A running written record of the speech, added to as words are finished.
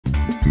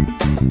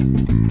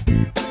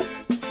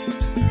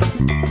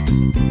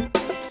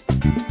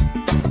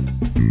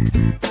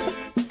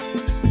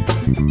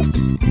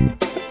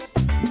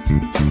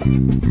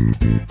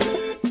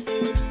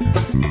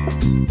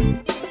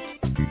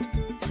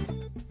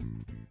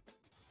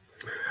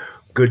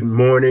Good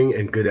morning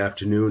and good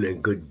afternoon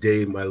and good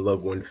day, my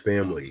loved one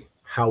family.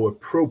 How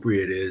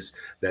appropriate it is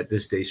that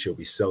this day shall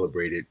be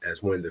celebrated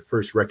as one of the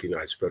first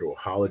recognized federal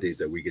holidays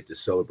that we get to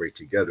celebrate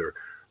together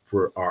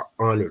for our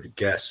honored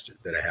guest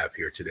that I have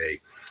here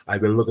today.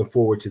 I've been looking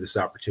forward to this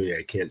opportunity.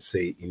 I can't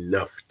say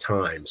enough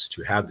times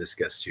to have this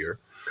guest here.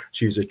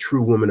 She is a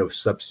true woman of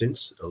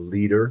substance, a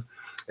leader,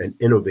 an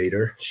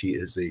innovator. She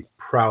is a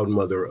proud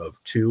mother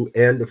of two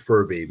and a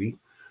fur baby,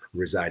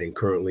 residing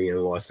currently in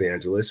Los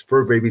Angeles.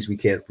 Fur babies, we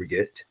can't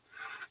forget.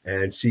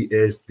 And she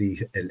is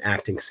an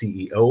acting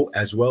CEO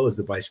as well as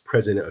the vice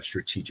president of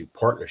strategic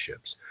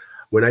partnerships.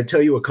 When I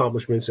tell you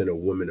accomplishments and a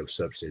woman of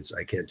substance,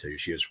 I can't tell you.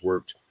 She has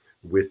worked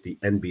with the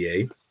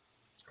NBA,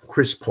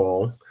 Chris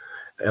Paul,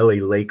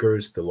 LA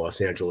Lakers, the Los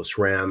Angeles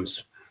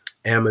Rams,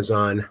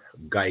 Amazon,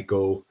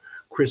 Geico,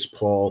 Chris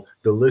Paul.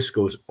 The list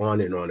goes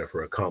on and on of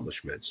her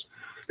accomplishments.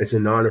 It's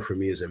an honor for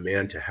me as a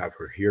man to have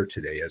her here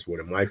today as one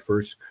of my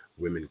first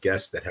women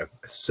guests that have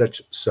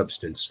such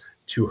substance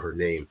to her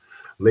name.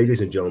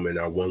 Ladies and gentlemen,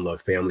 our One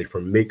Love family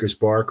from Maker's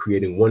Bar,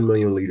 creating 1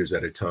 million leaders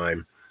at a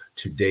time,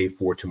 today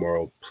for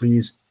tomorrow.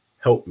 Please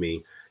help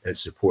me and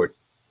support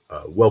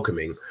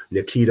welcoming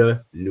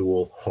Nekeda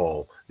Newell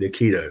Hall.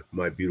 Nekeda,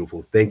 my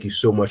beautiful, thank you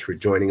so much for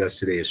joining us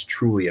today. It's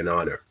truly an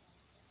honor.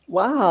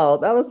 Wow,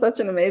 that was such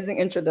an amazing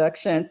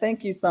introduction.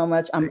 Thank you so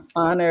much. I'm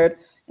honored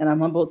and I'm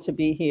humbled to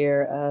be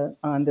here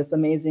on this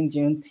amazing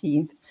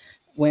Juneteenth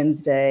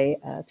Wednesday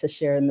to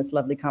share in this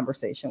lovely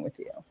conversation with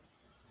you.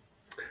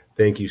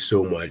 Thank you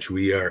so much.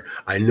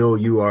 I know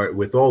you are,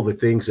 with all the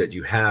things that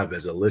you have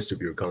as a list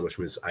of your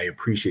accomplishments, I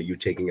appreciate you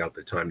taking out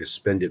the time to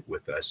spend it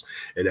with us.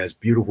 And as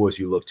beautiful as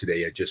you look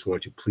today, I just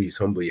want to please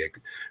humbly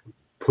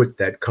put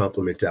that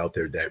compliment out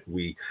there that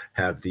we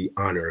have the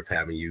honor of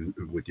having you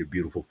with your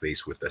beautiful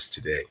face with us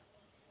today.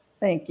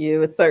 Thank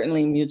you. It's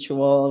certainly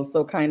mutual.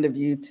 So kind of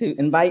you to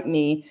invite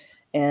me,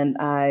 and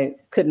I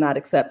could not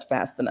accept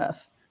fast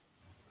enough.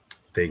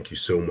 Thank you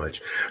so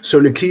much. So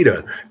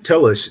Nekeda,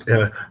 tell us,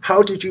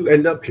 how did you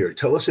end up here?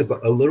 Tell us a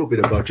little bit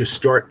about your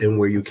start and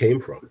where you came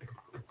from.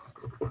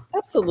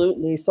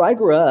 Absolutely. So I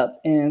grew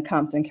up in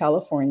Compton,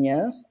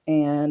 California,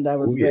 and I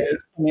was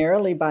raised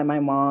primarily by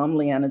my mom,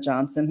 Leanna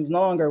Johnson, who's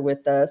no longer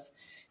with us.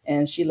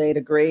 And she laid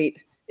a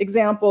great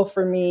example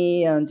for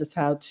me on just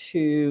how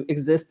to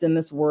exist in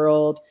this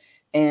world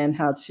and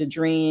how to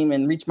dream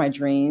and reach my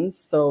dreams.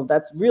 So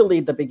that's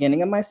really the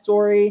beginning of my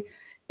story.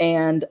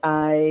 And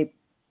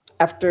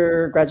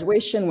after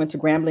graduation, went to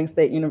Grambling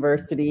State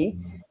University,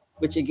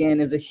 which again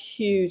is a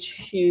huge,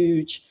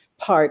 huge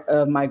part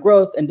of my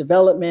growth and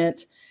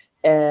development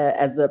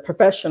as a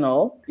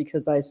professional,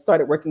 because I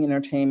started working in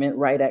entertainment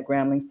right at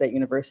Grambling State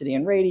University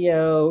in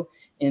radio,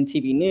 in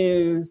TV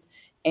news.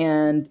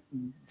 And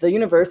the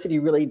university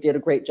really did a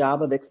great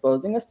job of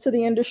exposing us to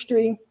the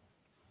industry.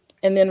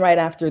 And then right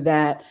after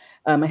that,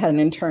 I had an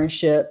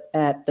internship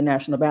at the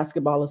National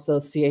Basketball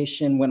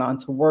Association, went on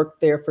to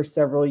work there for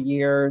several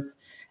years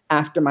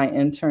after my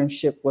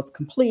internship was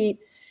complete.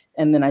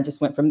 And then I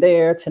just went from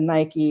there to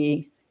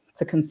Nike,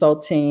 to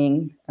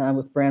consulting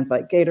with brands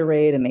like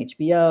Gatorade and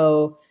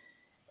HBO,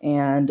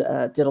 and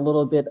did a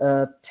little bit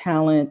of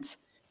talent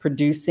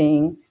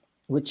producing,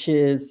 which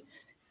is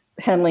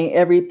handling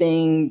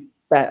everything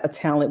that a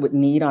talent would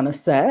need on a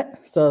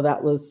set. So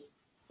that was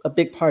a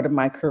big part of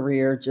my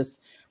career,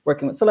 just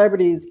working with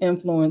celebrities,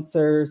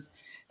 influencers,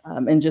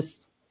 and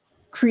just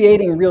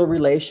creating real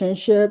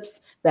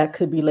relationships that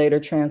could be later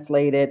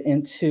translated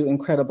into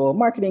incredible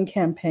marketing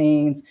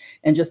campaigns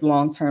and just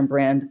long-term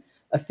brand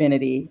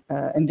affinity.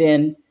 And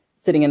then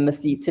sitting in the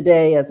seat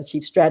today as a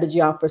chief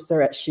strategy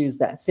officer at Shoes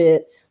That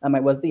Fit. I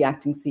was the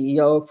acting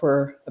CEO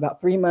for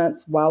about 3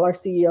 months while our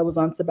CEO was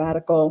on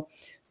sabbatical.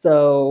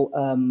 So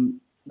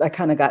I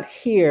kind of got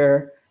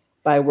here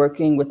by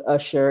working with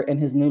Usher and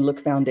his New Look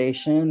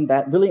Foundation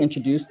that really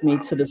introduced me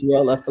to this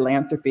world of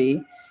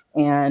philanthropy.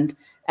 And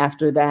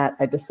after that,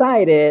 I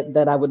decided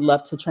that I would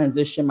love to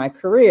transition my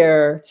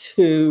career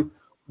to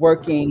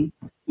working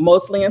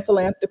mostly in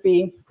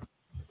philanthropy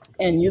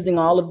and using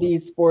all of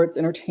these sports,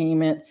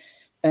 entertainment,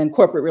 and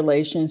corporate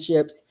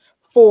relationships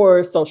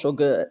for social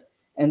good.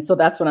 And so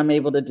that's what I'm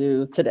able to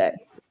do today.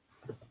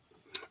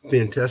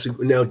 Fantastic.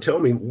 Now tell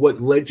me,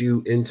 what led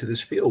you into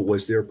this field?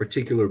 Was there a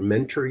particular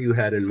mentor you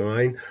had in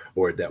mind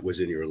or that was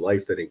in your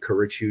life that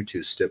encouraged you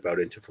to step out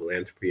into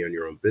philanthropy on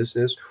your own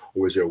business?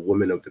 Or was there a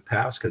woman of the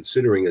past,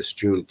 considering it's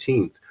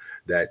Juneteenth,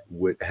 that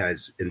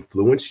has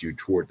influenced you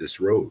toward this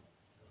road?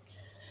 I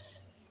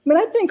mean,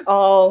 I think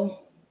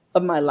all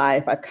of my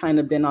life, I've kind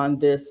of been on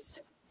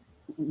this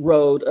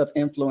road of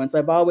influence.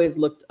 I've always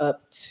looked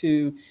up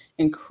to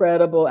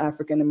incredible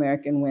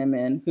African-American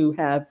women who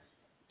have,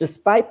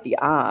 despite the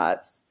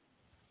odds,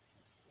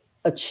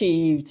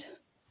 achieved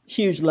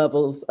huge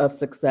levels of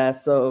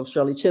success. So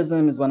Shirley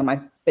Chisholm is one of my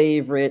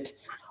favorite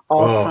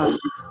all-time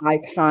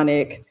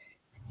iconic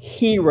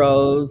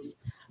heroes,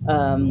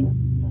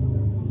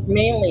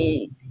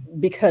 mainly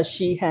because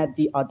she had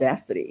the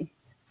audacity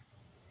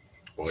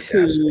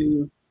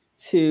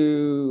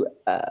to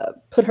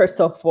put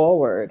herself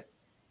forward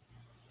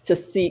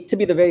to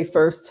be the very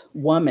first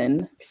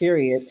woman,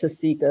 period, to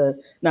seek a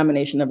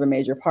nomination of a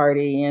major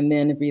party, and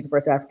then to be the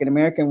first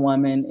African-American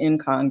woman in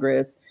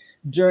Congress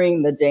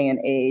during the day and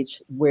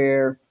age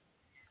where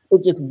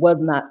it just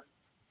was not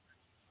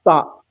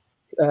thought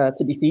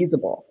to be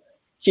feasible.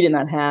 She did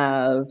not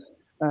have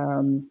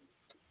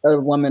a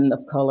woman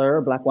of color,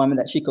 a Black woman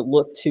that she could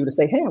look to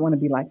say, hey, I want to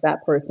be like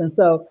that person.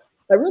 So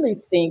I really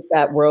think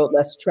that world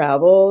less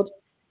traveled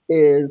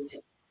is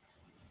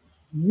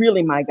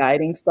really my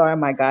guiding star,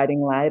 my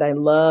guiding light. I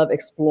love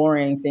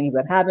exploring things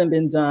that haven't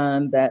been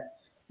done, that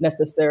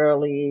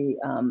necessarily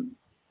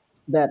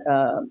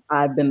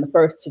I've been the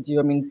first to do.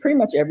 I mean, pretty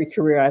much every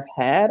career I've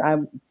had,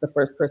 I'm the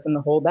first person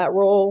to hold that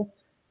role,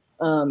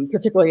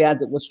 particularly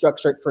as it was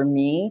structured for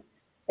me.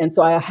 And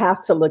so I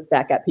have to look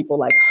back at people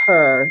like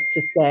her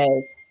to say,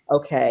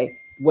 okay,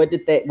 what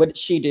did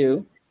she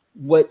do?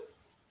 What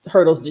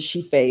hurdles did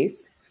she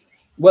face?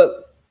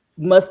 What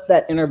must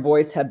that inner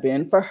voice have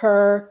been for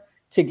her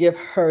to give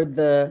her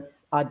the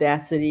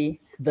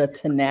audacity, the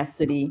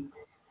tenacity,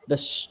 the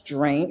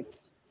strength,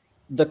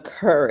 the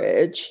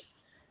courage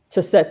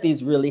to set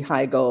these really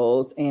high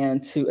goals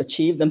and to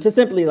achieve them, to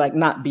simply like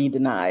not be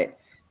denied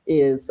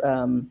is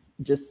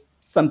just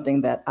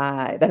something that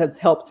has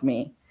helped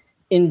me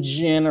in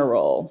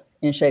general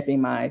in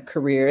shaping my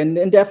career.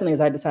 And definitely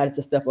as I decided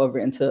to step over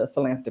into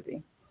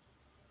philanthropy.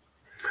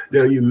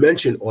 Now, you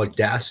mentioned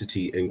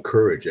audacity and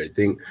courage. I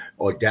think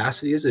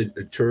audacity is a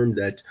term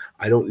that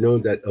I don't know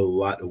that a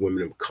lot of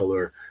women of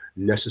color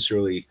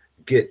necessarily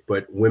get,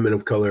 but women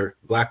of color,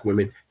 Black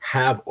women,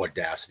 have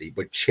audacity.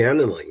 But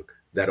channeling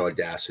that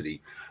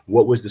audacity,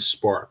 what was the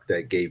spark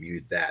that gave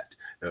you that,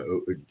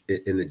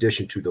 in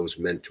addition to those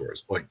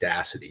mentors,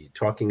 audacity,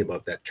 talking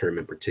about that term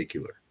in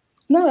particular?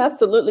 No,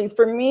 absolutely.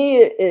 For me,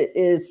 it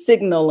is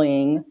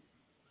signaling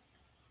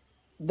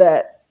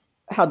that,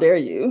 how dare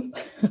you?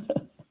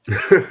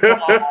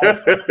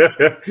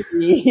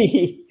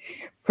 The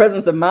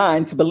presence of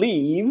mind to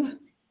believe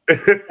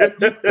that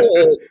you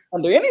could,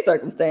 under any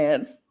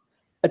circumstance,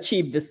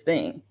 achieve this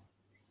thing.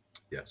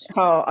 Yes.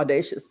 How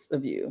audacious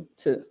of you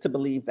to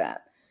believe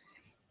that.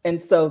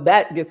 And so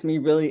that gets me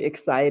really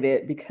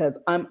excited because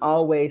I'm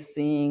always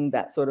seeing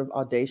that sort of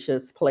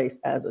audacious place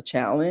as a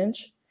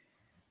challenge,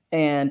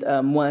 and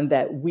one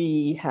that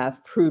we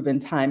have proven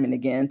time and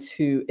again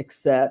to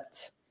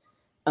accept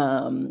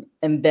and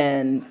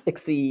then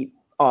exceed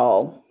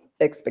all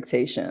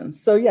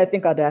expectations. So yeah, I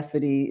think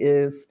audacity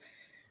is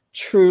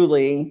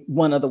truly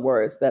one of the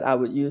words that I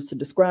would use to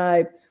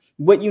describe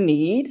what you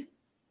need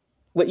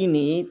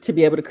to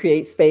be able to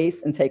create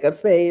space and take up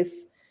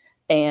space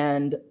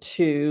and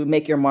to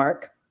make your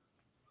mark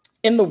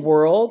in the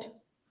world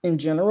in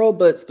general,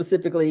 but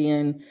specifically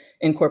in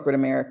corporate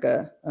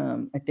America.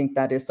 I think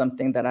that is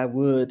something that I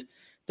would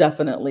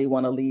definitely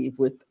want to leave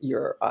with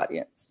your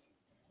audience.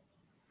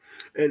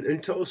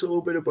 And tell us a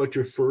little bit about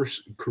your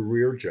first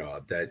career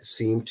job that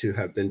seemed to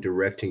have been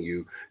directing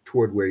you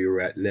toward where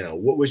you're at now.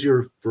 What was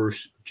your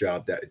first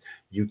job that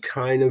you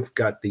kind of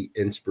got the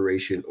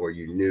inspiration, or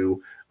you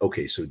knew,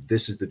 okay, so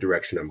this is the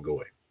direction I'm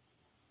going?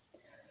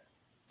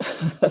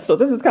 So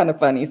this is kind of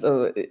funny.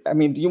 So, I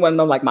mean, do you want to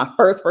know like my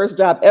first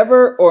job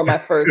ever or my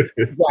first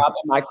job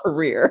in my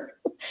career?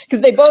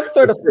 Because they both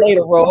sort of played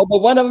a role, but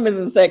one of them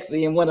isn't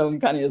sexy and one of them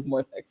kind of is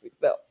more sexy.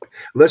 So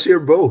let's hear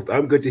both.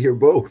 I'm good to hear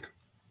both.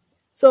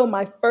 So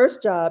my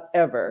first job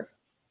ever,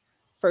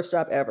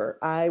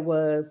 I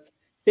was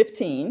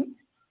 15,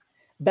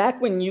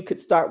 back when you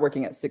could start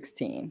working at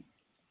 16.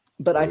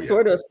 But I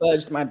sort of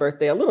fudged my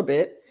birthday a little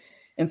bit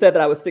and said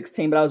that I was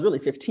 16, but I was really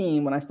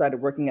 15 when I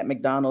started working at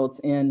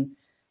McDonald's in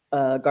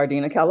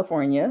Gardena,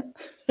 California.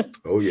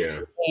 Oh,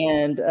 yeah.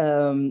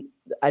 And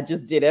I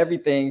just did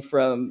everything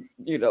from,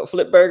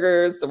 flip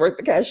burgers to work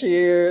the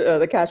cashier,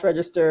 the cash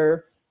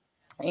register.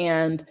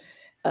 And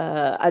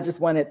I just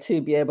wanted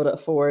to be able to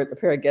afford a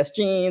pair of Guess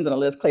jeans and a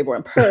Liz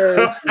Claiborne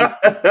purse,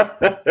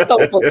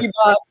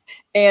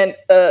 and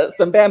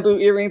some bamboo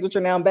earrings, which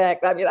are now back.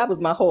 I mean, that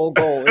was my whole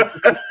goal.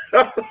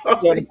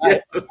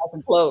 Buy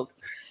some clothes.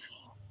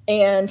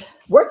 And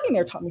working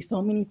there taught me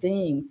so many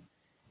things.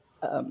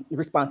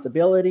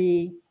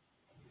 Responsibility.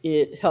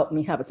 It helped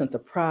me have a sense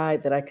of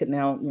pride that I could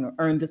now,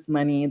 earn this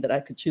money, that I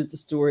could choose to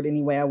steward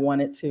any way I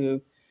wanted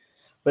to.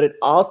 But it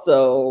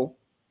also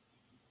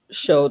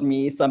showed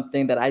me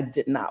something that I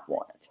did not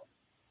want.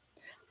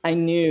 I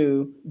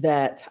knew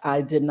that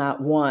I did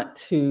not want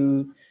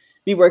to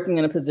be working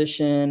in a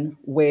position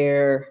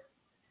where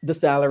the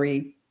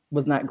salary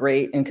was not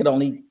great and could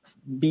only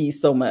be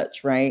so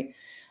much, right?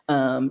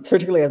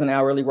 Particularly as an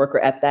hourly worker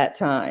at that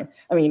time.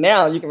 I mean,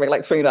 now you can make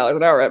like $20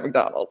 an hour at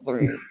McDonald's. I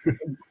mean,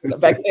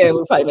 back then we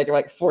were probably making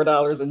like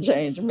 $4 and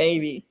change,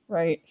 maybe,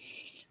 right?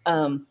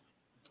 I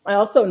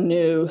also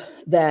knew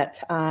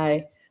that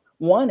I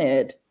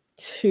wanted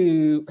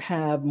to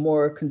have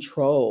more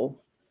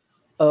control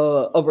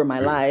over my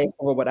life,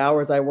 over what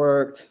hours I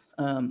worked,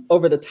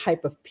 over the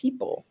type of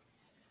people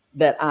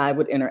that I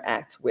would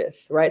interact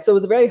with, right? So it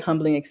was a very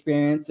humbling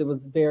experience. It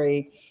was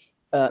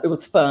it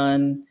was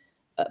fun,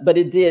 but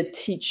it did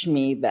teach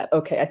me that,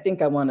 okay, I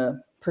think I want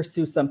to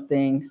pursue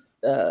something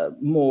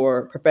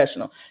more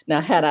professional.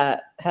 Now, had I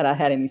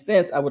had any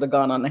sense, I would have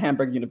gone on to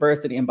Hamburg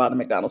University and bought a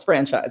McDonald's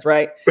franchise,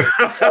 right? Right.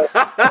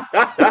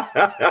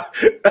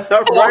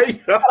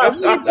 Had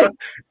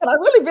I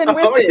really been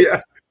with Oh, it,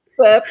 yeah.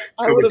 Seth,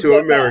 I would Coming have to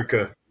done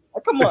America.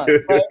 that. Come on,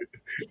 right?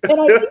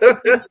 And I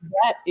think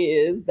that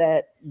is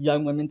that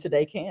young women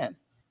today can.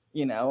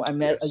 You know, I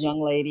met a young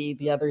lady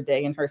the other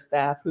day and her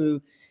staff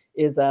who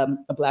is a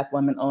Black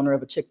woman owner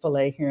of a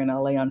Chick-fil-A here in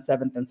LA on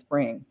 7th and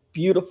Spring.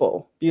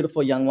 Beautiful,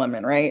 beautiful young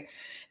woman, right?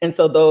 And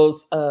so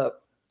those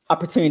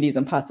opportunities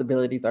and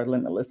possibilities are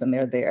limitless and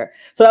they're there.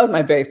 So that was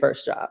my very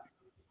first job.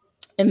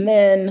 And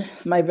then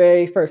my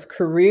very first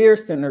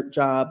career-centered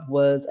job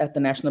was at the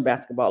National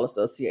Basketball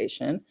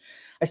Association.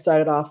 I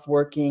started off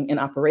working in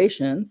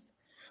operations,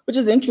 which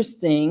is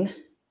interesting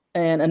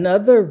and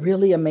another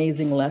really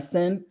amazing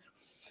lesson.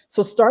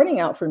 So starting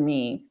out for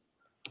me,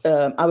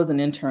 I was an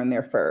intern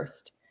there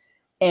first.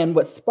 And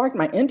what sparked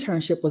my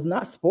internship was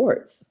not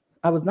sports.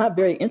 I was not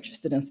very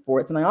interested in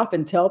sports. And I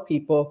often tell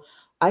people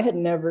I had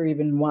never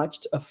even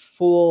watched a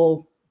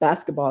full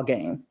basketball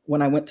game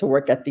when I went to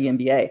work at the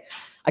NBA.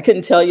 I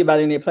couldn't tell you about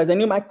any of the players. I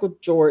knew Michael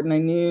Jordan.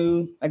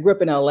 I grew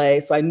up in LA,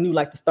 so I knew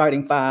like the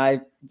starting five,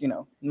 you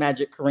know,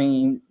 Magic,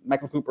 Kareem,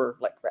 Michael Cooper,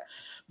 like that.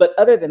 But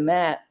other than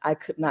that, I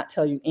could not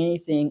tell you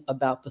anything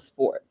about the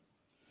sport.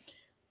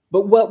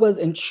 But what was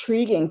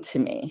intriguing to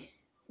me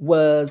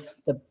was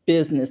the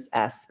business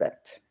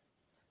aspect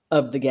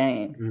of the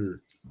game.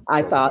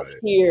 I thought,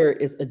 here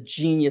is a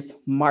genius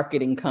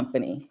marketing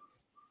company.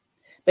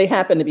 They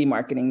happen to be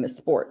marketing this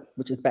sport,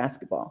 which is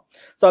basketball.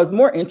 So I was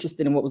more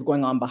interested in what was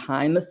going on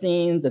behind the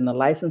scenes and the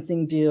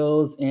licensing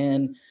deals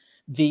and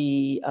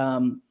the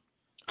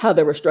how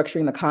they were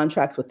structuring the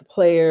contracts with the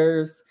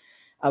players.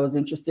 I was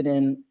interested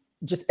in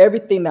just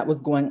everything that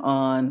was going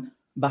on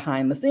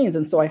behind the scenes.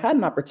 And so I had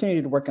an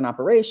opportunity to work in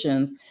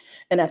operations.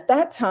 And at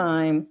that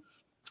time,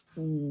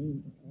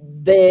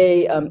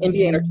 they,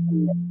 NBA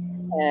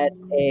Entertainment had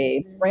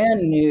a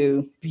brand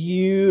new,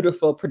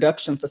 beautiful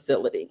production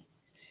facility.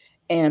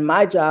 And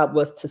my job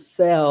was to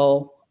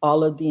sell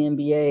all of the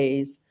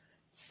NBA's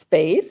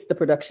space, the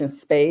production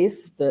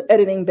space, the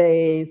editing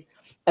bays,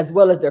 as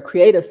well as their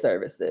creative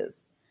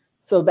services.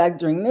 So back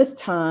during this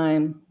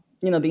time,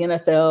 you know, the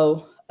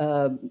NFL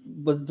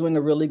was doing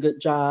a really good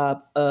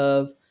job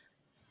of,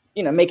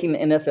 you know, making the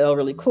NFL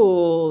really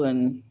cool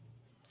and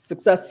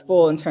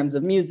successful in terms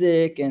of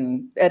music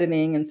and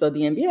editing. And so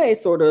the NBA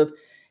sort of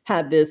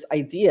had this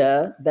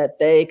idea that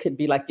they could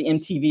be like the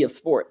MTV of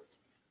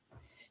sports.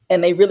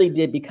 And they really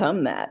did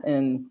become that.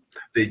 And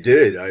they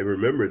did. I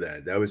remember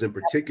that. That was in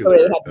particular.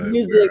 So they'd have the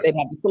music, they'd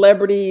have the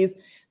celebrities,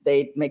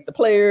 they'd make the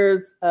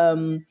players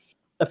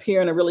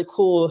appear in a really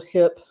cool,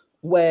 hip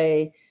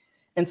way.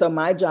 And so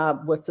my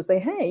job was to say,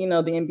 hey, you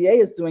know, the NBA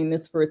is doing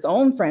this for its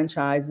own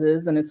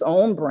franchises and its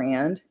own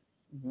brand.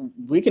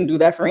 We can do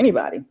that for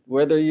anybody,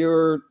 whether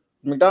you're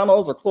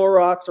McDonald's or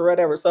Clorox or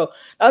whatever. So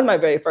that was my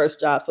very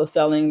first job. So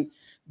selling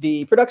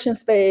the production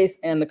space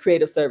and the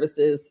creative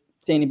services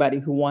to anybody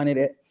who wanted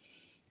it.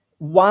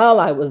 While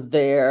I was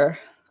there,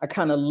 I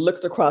kind of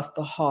looked across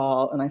the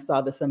hall and I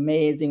saw this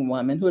amazing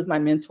woman who is my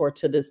mentor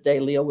to this day,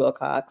 Leah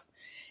Wilcox.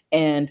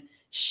 And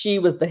she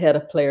was the head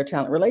of player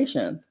talent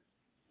relations.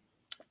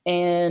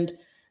 And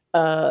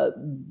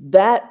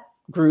that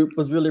group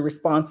was really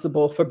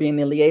responsible for being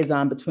the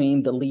liaison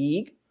between the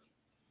league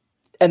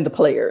and the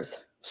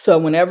players. So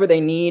whenever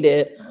they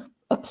needed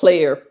a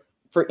player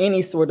for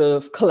any sort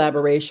of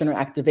collaboration or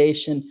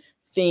activation,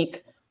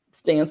 think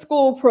stay in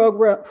school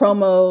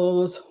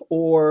promos,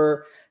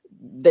 or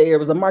there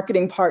was a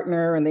marketing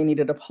partner and they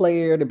needed a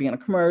player to be in a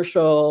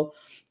commercial,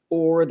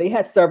 or they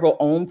had several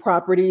own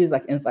properties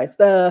like Inside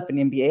Stuff and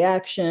NBA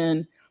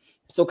Action.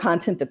 So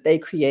content that they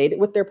created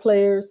with their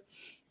players.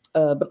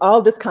 But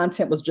all this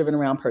content was driven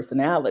around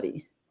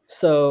personality.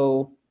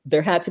 So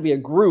there had to be a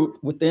group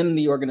within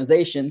the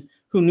organization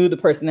who knew the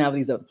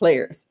personalities of the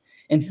players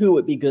and who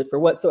would be good for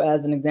what. So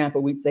as an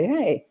example, we'd say,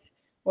 hey,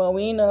 well,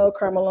 we know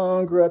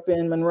Carmelo grew up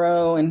in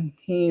Monroe and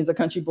he's a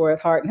country boy at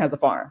heart and has a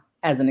farm,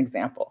 as an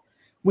example.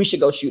 We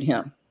should go shoot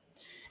him.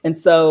 And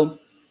so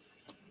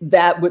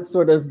that would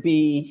sort of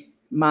be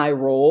my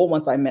role.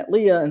 Once I met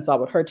Leah and saw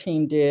what her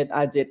team did,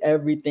 I did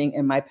everything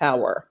in my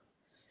power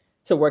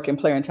to work in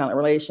player and talent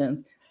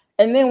relations.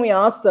 And then we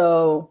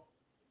also,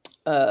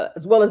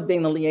 as well as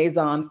being the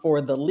liaison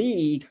for the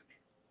league,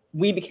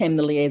 we became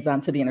the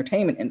liaison to the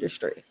entertainment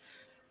industry.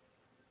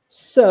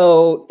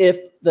 So if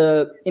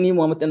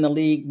anyone within the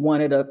league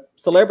wanted a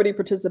celebrity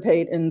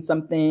participate in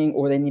something,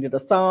 or they needed a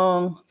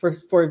song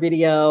for a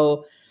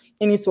video,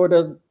 any sort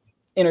of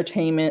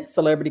entertainment,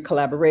 celebrity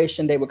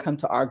collaboration, they would come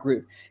to our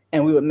group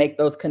and we would make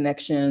those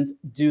connections,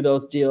 do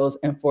those deals,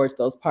 and forge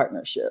those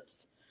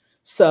partnerships.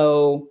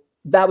 So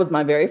that was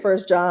my very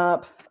first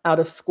job out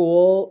of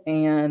school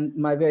and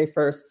my very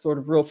first sort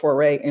of real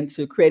foray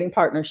into creating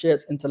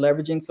partnerships, into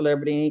leveraging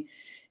celebrity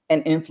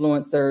and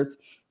influencers.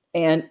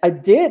 And I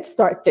did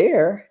start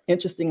there,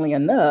 interestingly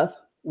enough,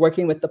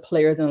 working with the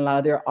players in a lot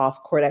of their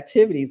off-court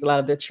activities, a lot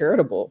of their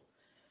charitable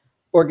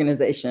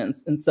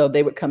organizations. And so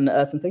they would come to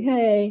us and say,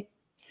 hey,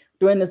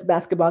 during this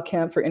basketball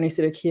camp for inner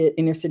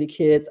city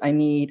kids, I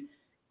need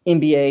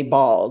NBA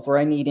balls or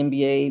I need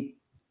NBA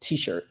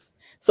t-shirts.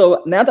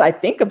 So now that I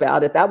think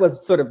about it, that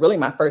was sort of really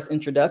my first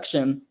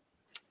introduction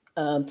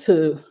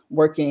to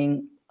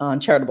working on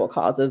charitable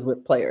causes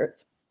with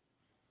players.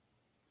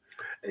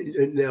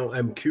 And now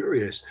I'm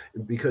curious,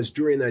 because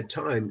during that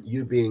time,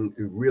 you being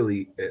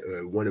really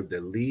one of the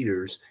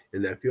leaders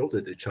in that field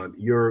at the time,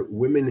 your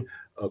women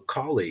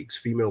colleagues,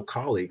 female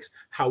colleagues,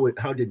 how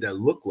did that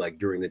look like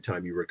during the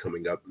time you were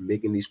coming up,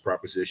 making these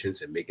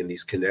propositions and making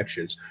these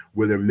connections?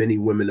 Were there many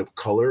women of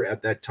color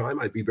at that time?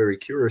 I'd be very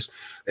curious.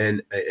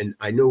 And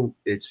I know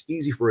it's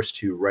easy for us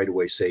to right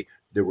away say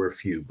there were a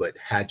few, but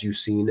had you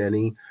seen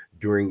any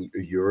during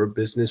your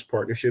business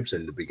partnerships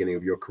and the beginning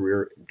of your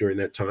career during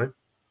that time?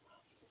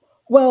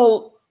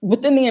 Well,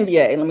 within the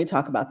NBA, let me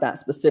talk about that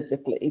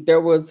specifically. There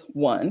was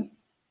one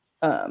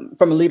from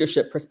a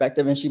leadership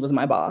perspective, and she was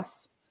my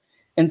boss.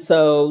 And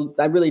so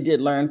I really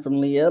did learn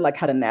from Leah, like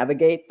how to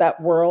navigate that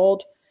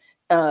world.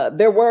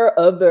 There were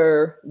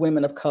other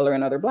women of color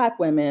and other Black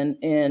women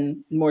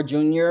in more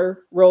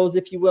junior roles,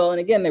 if you will. And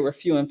again, they were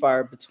few and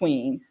far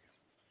between.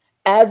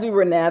 As we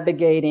were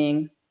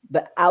navigating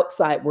the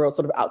outside world,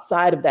 sort of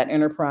outside of that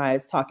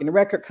enterprise, talking to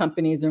record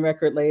companies and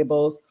record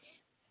labels,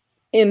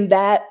 in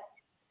that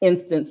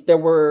instance, there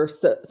were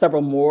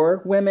several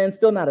more women,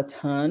 still not a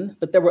ton,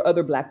 but there were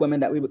other Black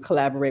women that we would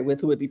collaborate with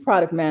who would be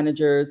product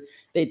managers.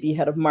 They'd be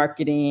head of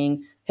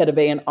marketing, head of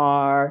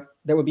A&R.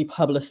 There would be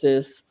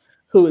publicists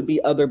who would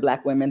be other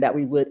Black women that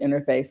we would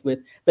interface with.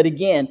 But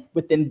again,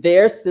 within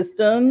their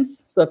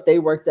systems, so if they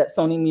worked at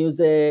Sony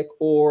Music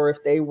or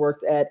if they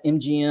worked at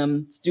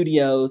MGM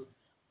Studios,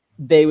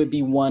 they would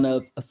be one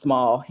of a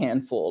small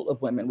handful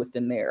of women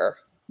within their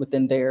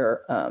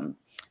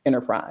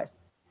enterprise.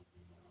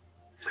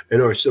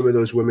 And are some of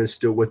those women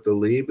still with the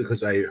league?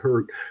 Because I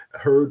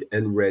heard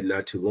and read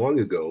not too long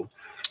ago,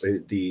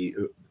 the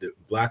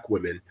Black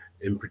women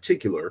in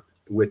particular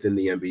within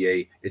the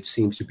NBA, it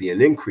seems to be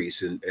an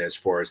increase in as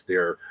far as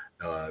their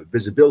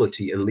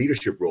visibility in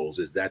leadership roles.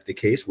 Is that the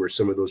case where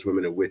some of those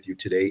women are with you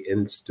today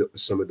in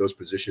some of those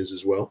positions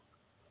as well?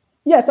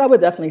 Yes, I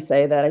would definitely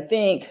say that. I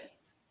think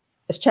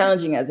as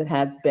challenging as it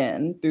has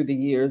been through the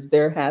years,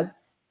 there has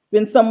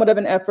been somewhat of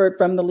an effort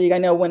from the league. I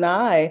know when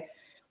I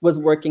was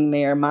working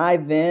there, my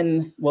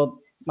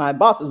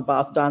boss's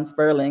boss, Don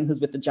Sperling, who's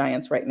with the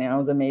Giants right now,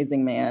 is an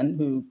amazing man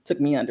who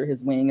took me under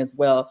his wing as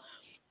well.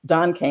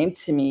 Don came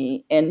to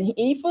me and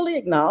he fully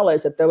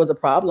acknowledged that there was a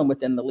problem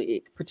within the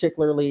league,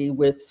 particularly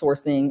with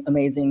sourcing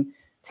amazing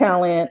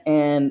talent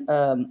and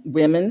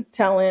women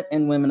talent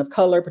and women of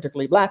color,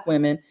 particularly Black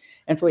women.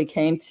 And so he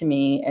came to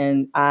me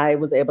and I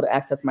was able to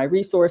access my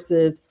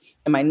resources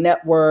and my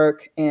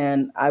network.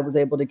 And I was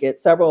able to get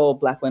several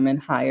Black women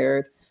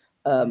hired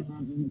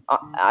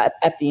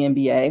at the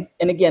NBA.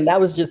 And again, that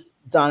was just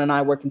Don and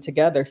I working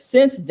together.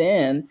 Since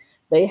then,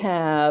 they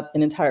have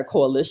an entire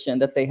coalition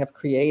that they have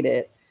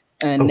created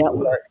and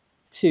network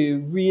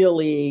to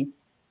really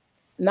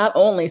not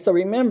only, so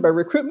remember,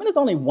 recruitment is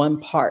only one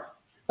part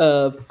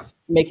of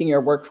making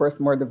your workforce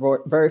more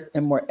diverse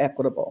and more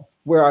equitable.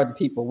 Where are the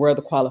people? Where are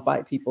the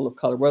qualified people of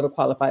color? Where are the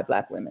qualified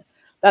Black women?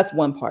 That's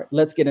one part.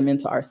 Let's get them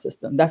into our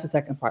system. That's the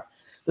second part.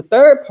 The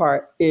third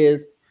part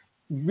is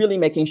really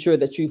making sure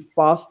that you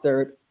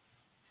fostered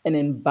an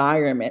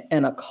environment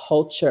and a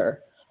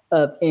culture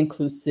of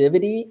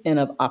inclusivity and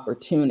of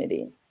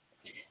opportunity.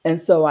 And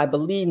so I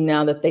believe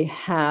now that they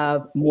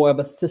have more of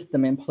a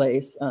system in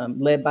place,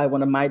 led by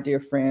one of my dear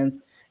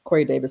friends,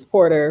 Corey Davis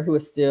Porter, who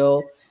is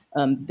still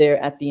there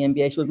at the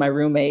NBA. She was my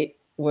roommate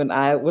when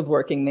I was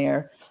working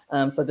there.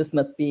 So this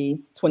must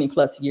be 20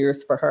 plus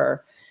years for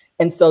her.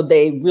 And so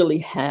they really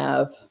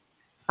have,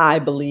 I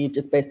believe,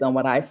 just based on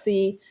what I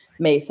see,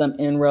 made some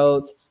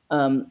inroads.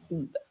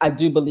 I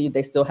do believe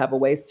they still have a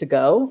ways to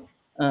go,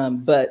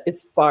 but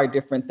it's far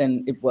different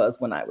than it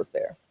was when I was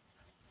there,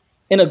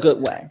 in a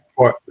good way.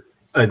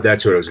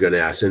 That's what I was going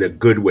to ask. In a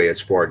good way,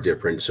 it's far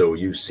different. So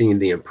you've seen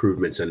the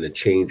improvements and the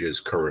changes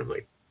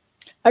currently.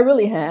 I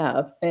really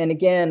have. And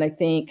again, I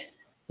think,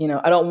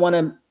 I don't want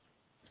to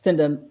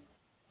send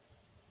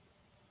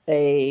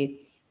a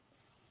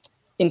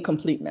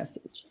incomplete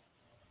message.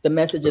 The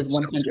message is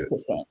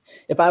 100%.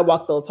 If I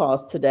walk those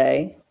halls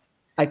today,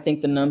 I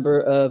think the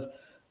number of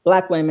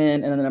Black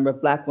women and the number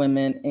of Black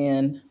women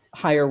in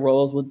higher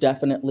roles will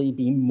definitely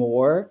be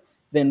more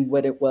than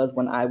what it was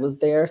when I was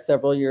there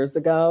several years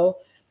ago.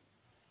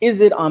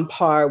 Is it on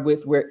par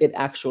with where it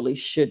actually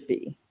should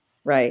be?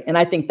 Right. And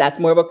I think that's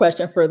more of a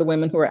question for the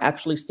women who are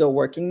actually still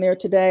working there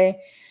today.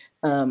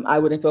 I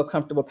wouldn't feel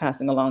comfortable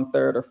passing along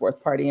third or fourth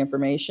party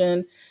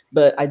information,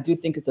 but I do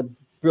think it's a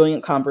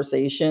brilliant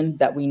conversation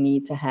that we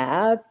need to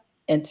have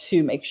and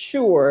to make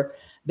sure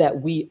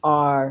that we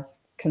are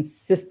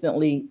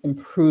consistently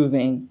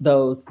improving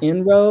those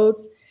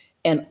inroads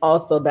and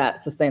also that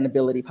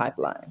sustainability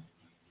pipeline.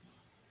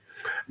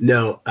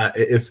 Now,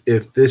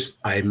 if this,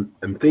 I'm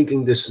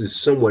thinking this is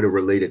somewhat a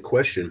related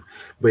question,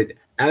 but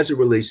as it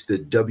relates to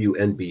the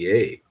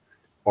WNBA,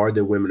 are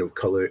there women of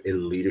color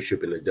in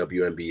leadership in the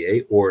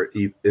WNBA? Or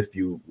if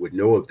you would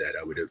know of that,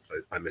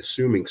 I'm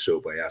assuming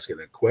so by asking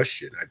that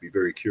question. I'd be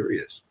very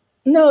curious.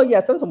 No,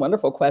 yes, that's a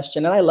wonderful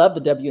question. And I love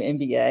the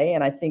WNBA.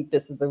 And I think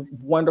this is a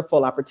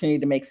wonderful opportunity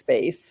to make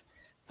space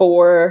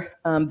for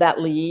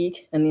that league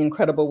and the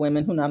incredible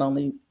women who not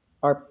only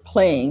are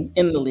playing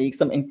in the league,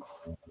 some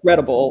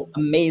incredible,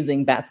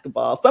 amazing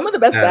basketball. Some of the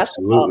best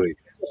basketball you'll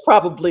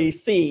probably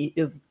see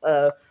is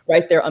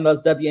right there on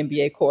those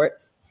WNBA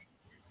courts.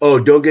 Oh,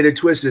 don't get it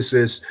twisted,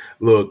 sis.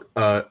 Look,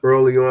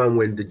 early on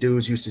when the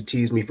dudes used to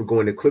tease me for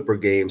going to Clipper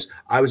games,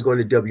 I was going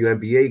to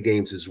WNBA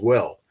games as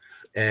well.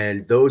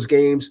 And those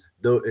games,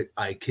 though,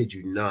 I kid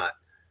you not,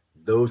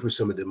 those were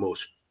some of the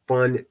most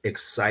fun,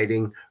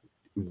 exciting,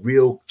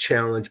 real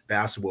challenge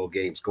basketball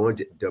games going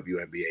to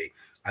WNBA.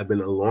 I've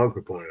been a long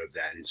proponent of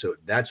that. And so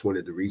that's one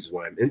of the reasons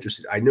why I'm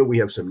interested. I know we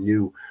have some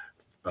new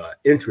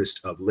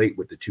interest of late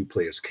with the two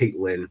players,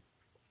 Caitlin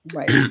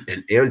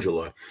and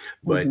Angela,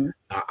 but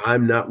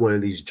I'm not one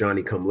of these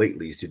Johnny come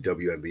latelys to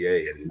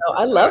WNBA. And no,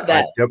 I love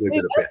that. I've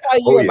definitely been a fan.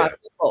 Oh, yeah.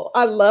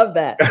 I love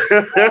that.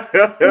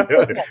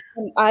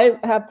 I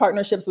have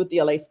partnerships with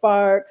the LA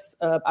Sparks.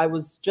 I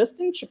was just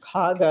in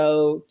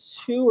Chicago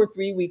 2 or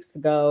 3 weeks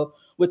ago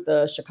with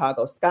the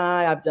Chicago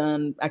Sky. I've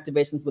done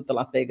activations with the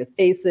Las Vegas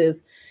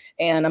Aces,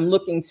 and I'm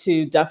looking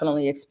to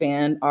definitely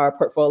expand our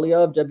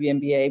portfolio of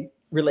WNBA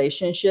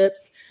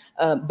relationships.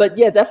 But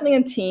yeah, definitely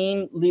in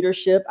team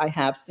leadership, I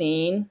have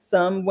seen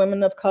some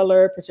women of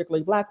color,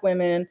 particularly Black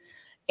women.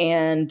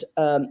 And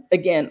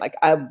again, like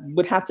I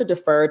would have to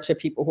defer to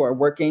people who are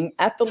working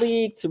at the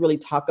league to really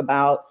talk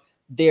about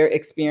their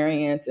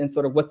experience and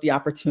sort of what the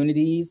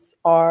opportunities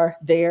are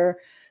there.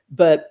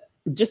 But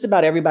just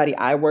about everybody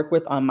I work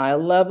with on my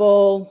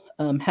level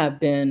have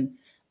been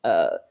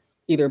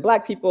either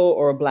Black people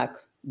or Black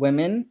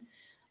women.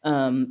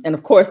 And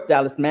of course,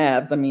 Dallas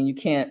Mavs. I mean, you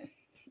can't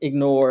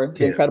ignore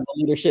the incredible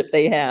leadership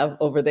they have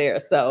over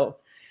there. So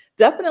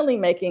definitely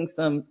making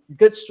some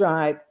good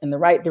strides in the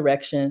right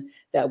direction,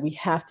 that we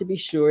have to be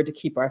sure to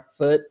keep our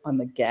foot on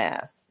the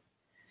gas,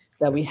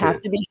 that we have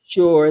to be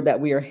sure that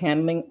we are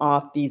handing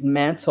off these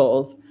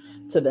mantles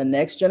to the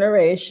next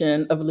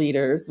generation of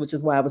leaders, which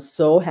is why I was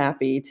so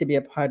happy to be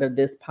a part of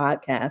this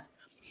podcast,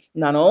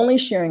 not only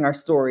sharing our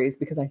stories,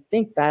 because I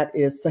think that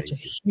is such a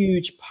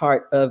huge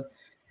part of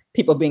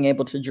people being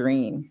able to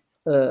dream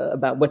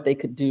about what they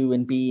could do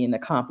and be and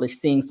accomplish,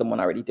 seeing someone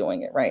already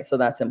doing it, right? So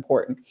that's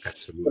important.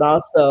 Absolutely. But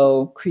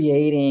also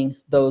creating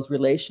those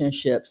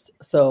relationships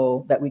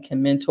so that we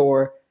can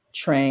mentor,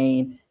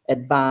 train,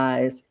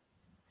 advise,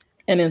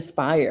 and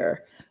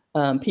inspire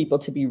people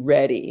to be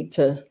ready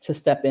to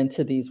step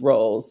into these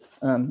roles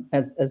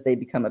as they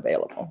become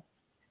available.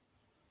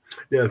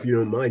 Now, if you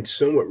don't mind,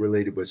 somewhat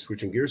related, but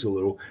switching gears a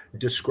little,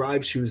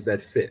 describe Shoes That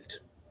Fit.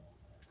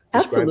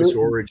 Describe its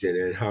origin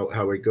and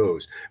how it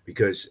goes,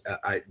 because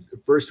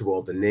first of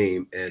all, the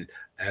name, and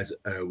as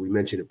we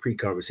mentioned in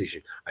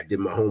pre-conversation, I did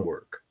my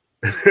homework.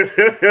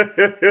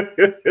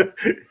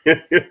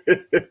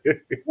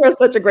 You're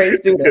such a great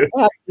student.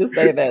 I have to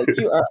say that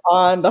you are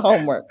on the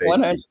homework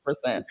 100%.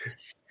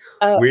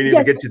 We didn't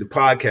even get to the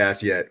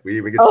podcast yet. We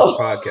didn't even get to the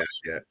podcast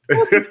yet.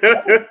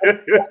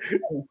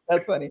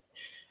 That's funny.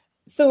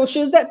 So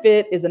Shoes That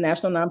Fit is a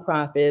national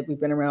nonprofit. We've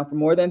been around for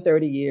more than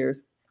 30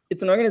 years.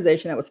 It's an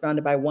organization that was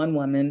founded by one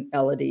woman,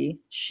 Elodie.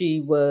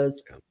 She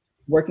was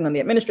working on the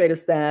administrative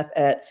staff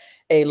at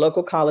a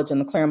local college in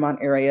the Claremont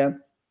area,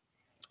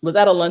 was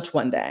at a lunch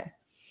one day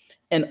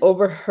and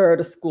overheard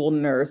a school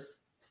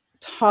nurse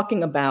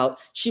talking about,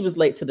 she was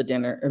late to the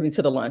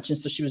to the lunch. And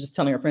so she was just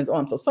telling her friends, oh,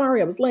 I'm so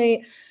sorry, I was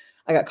late.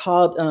 I got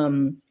called,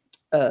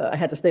 I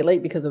had to stay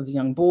late because there was a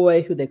young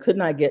boy who they could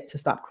not get to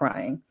stop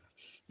crying.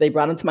 They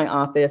brought him to my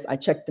office. I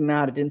checked him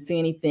out. I didn't see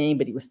anything,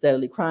 but he was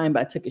steadily crying, but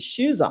I took his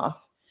shoes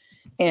off.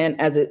 And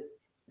as it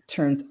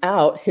turns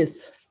out,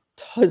 his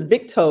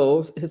big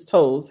toes, his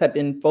toes had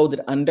been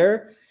folded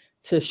under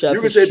to shove.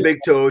 You can say big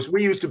toes.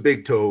 We used to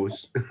big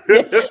toes.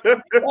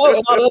 And all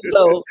the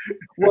toes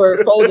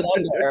were folded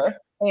under,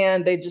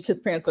 and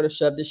his parents sort of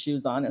shoved his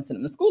shoes on and sent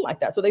him to school like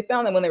that. So they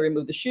found that when they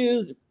removed the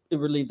shoes, it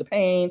relieved the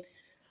pain.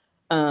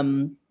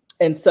 And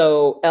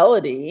so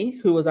Elodie,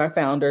 who was our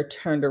founder,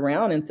 turned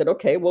around and said,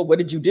 okay, well, what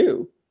did you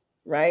do?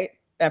 Right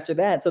after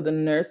that. So the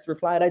nurse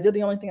replied, I did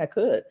the only thing I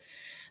could.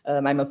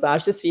 I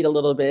massaged his feet a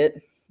little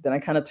bit. Then I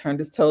kind of turned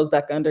his toes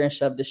back under and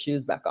shoved his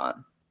shoes back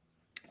on.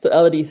 So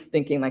Elodie's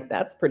thinking like,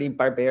 that's pretty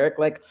barbaric.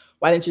 Like,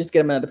 why didn't you just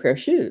get him another pair of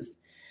shoes?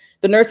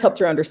 The nurse helped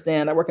her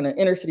understand, I work in an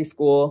inner city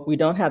school. We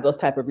don't have those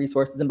type of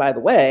resources. And by the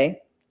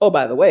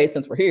way,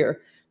 since we're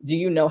here, do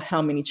you know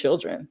how many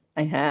children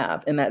I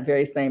have in that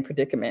very same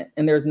predicament?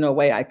 And there's no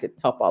way I could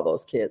help all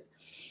those kids.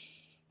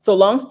 So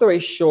long story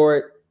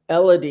short,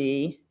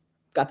 Elodie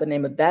got the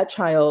name of that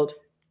child,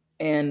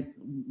 and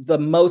the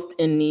most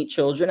in need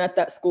children at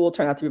that school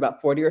turned out to be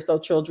about 40 or so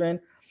children.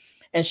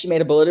 And she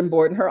made a bulletin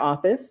board in her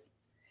office,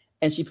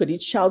 and she put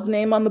each child's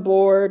name on the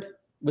board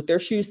with their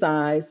shoe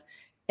size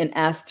and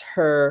asked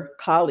her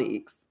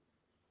colleagues,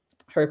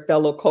 her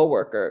fellow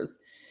coworkers,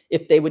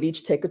 if they would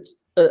each take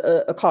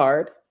a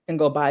card and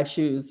go buy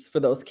shoes for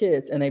those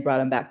kids. And they brought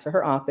them back to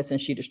her office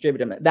and she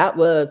distributed them. That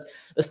was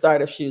the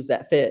start of Shoes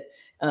That Fit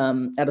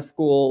at a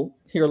school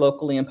here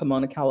locally in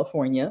Pomona,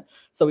 California.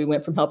 So we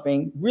went from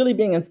helping, really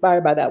being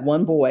inspired by that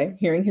one boy,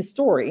 hearing his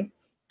story,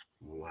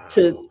 Wow.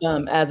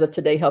 to as of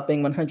today,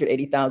 helping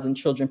 180,000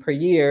 children per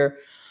year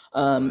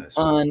on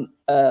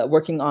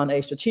working on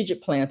a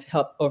strategic plan to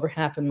help over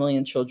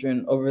 500,000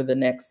 children over the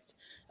next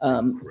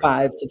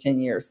 5 to 10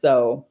 years.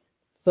 So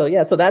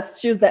yeah, so that's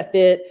Shoes That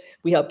Fit.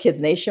 We help kids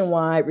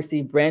nationwide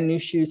receive brand new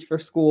shoes for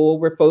school.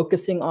 We're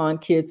focusing on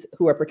kids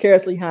who are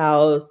precariously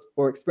housed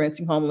or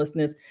experiencing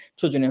homelessness,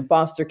 children in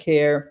foster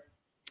care,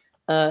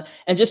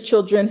 and just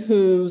children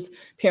whose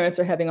parents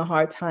are having a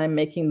hard time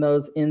making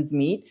those ends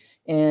meet,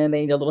 and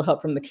they need a little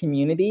help from the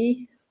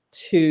community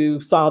to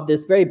solve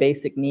this very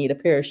basic need, a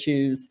pair of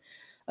shoes,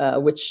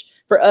 which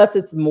for us,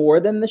 it's more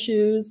than the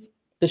shoes.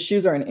 The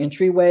shoes are an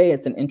entryway.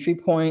 It's an entry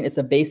point. It's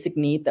a basic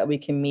need that we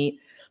can meet.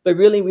 But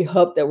really, we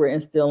hope that we're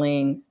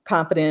instilling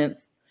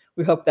confidence.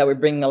 We hope that we're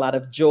bringing a lot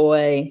of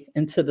joy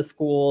into the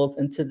schools,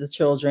 into the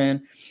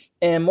children.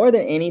 And more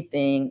than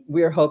anything,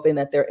 we're hoping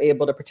that they're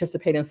able to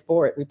participate in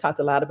sport. We've talked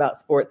a lot about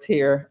sports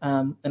here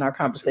in our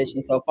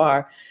conversation so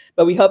far,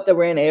 but we hope that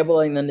we're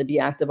enabling them to be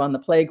active on the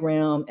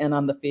playground and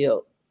on the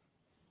field.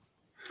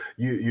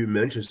 You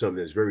mentioned something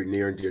that's very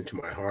near and dear to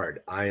my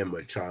heart. I am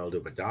a child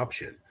of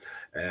adoption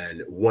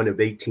and one of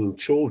 18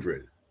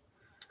 children.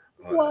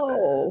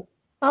 Whoa.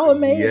 How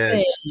amazing.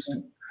 Yes,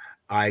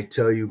 I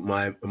tell you,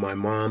 my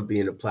mom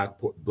being a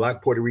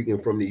black Puerto Rican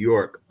from New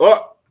York.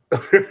 Oh,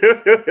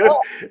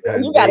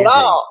 you got it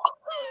all.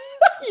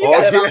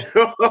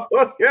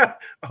 Oh yeah.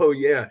 Oh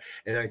yeah.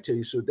 And I tell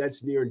you, so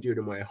that's near and dear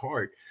to my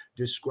heart.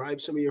 Describe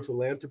some of your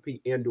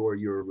philanthropy and or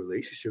your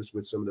relationships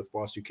with some of the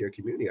foster care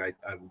community. I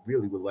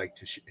really would like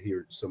to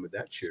hear some of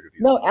that shared of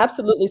you. No,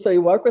 absolutely. So we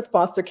work with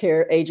foster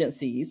care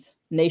agencies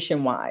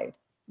nationwide,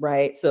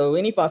 right? So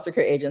any foster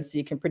care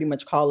agency can pretty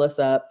much call us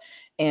up.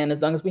 And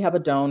as long as we have a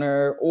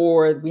donor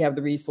or we have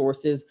the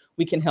resources,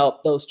 we can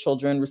help those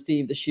children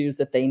receive the shoes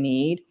that they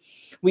need.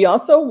 We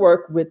also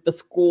work with the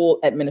school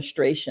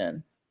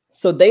administration.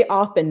 So they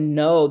often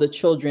know the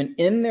children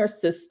in their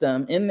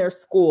system, in their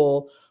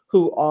school,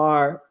 who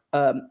are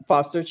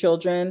foster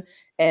children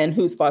and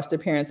whose foster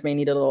parents may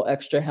need a little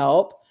extra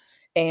help.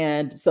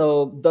 And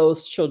so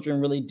those children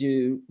really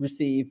do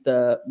receive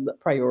the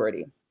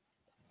priority.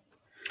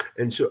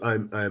 And so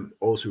I'm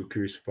also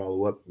curious to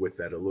follow up with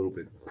that a little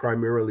bit.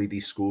 Primarily,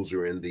 these schools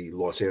are in the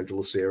Los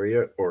Angeles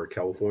area or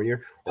California,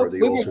 or are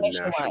they also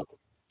national?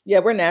 Yeah,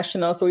 we're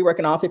national. So we work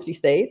in all 50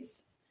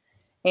 states.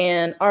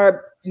 And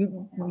our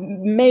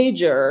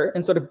major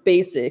and sort of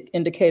basic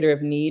indicator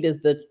of need is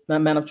the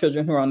amount of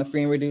children who are on the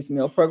free and reduced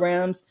meal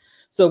programs.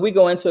 So we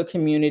go into a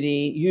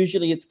community,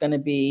 usually it's going to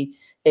be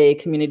a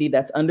community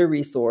that's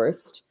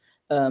under-resourced,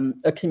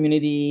 a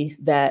community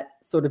that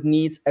sort of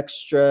needs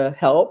extra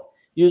help.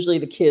 Usually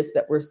the kids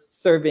that we're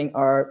serving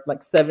are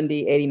like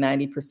 70, 80,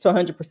 90%, so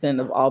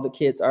 100% of all the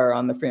kids are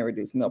on the free and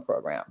reduced meal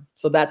program.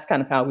 So that's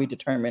kind of how we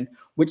determine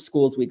which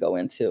schools we go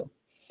into.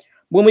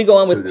 When we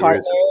go in with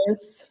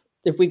partners,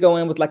 if we go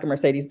in with like a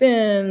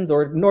Mercedes-Benz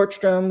or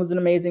Nordstrom was an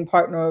amazing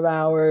partner of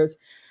ours,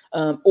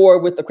 or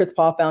with the Chris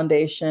Paul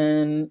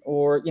Foundation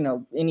or, you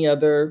know, any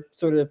other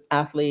sort of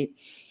athlete,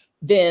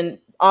 then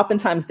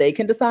oftentimes they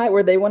can decide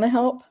where they want to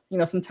help. You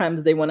know,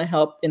 sometimes they want to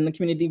help in the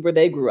community where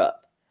they grew up.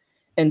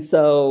 And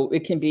so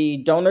it can be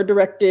donor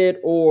directed,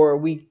 or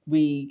we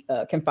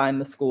can find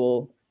the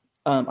school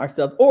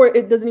ourselves, or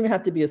it doesn't even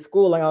have to be a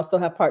school. I also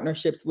have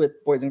partnerships with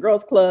Boys and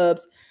Girls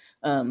Clubs.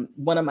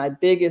 One of my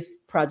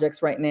biggest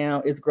projects right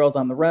now is Girls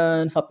on the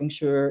Run, helping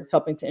to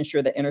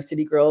ensure that inner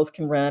city girls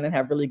can run and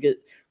have really good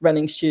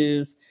running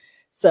shoes.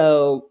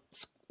 So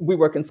we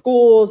work in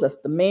schools. That's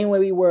the main way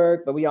we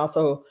work, but we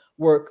also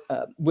work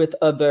with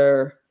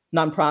other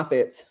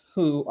nonprofits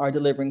who are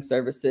delivering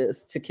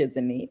services to kids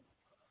in need.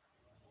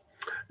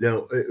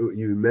 Now,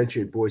 you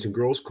mentioned Boys and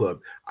Girls Club.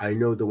 I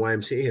know the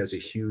YMCA has a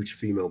huge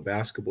female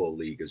basketball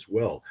league as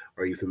well.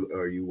 Are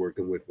you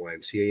working with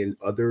YMCA and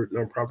other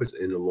nonprofits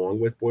in along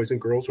with Boys and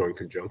Girls or in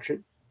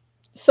conjunction?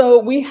 So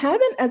we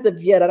haven't as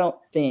of yet. I don't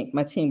think.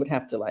 My team would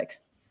have to like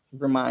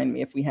remind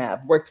me if we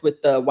have worked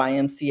with the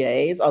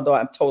YMCAs, although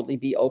I'd totally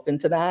be open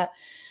to that.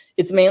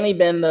 It's mainly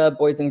been the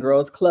Boys and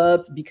Girls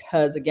Clubs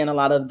because, again, a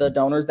lot of the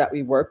donors that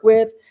we work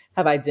with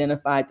have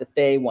identified that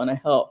they want to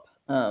help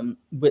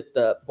with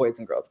the Boys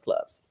and Girls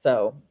Clubs.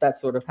 So that's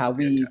sort of how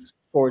we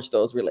forge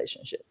those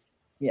relationships.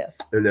 Yes.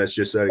 And that's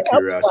just out of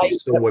curiosity,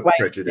 somewhat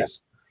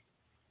prejudice.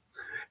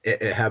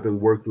 Yeah. Having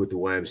worked with the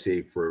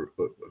YMCA for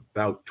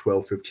about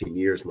 12, 15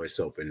 years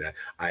myself, and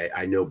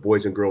I know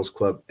Boys and Girls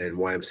Club and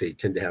YMCA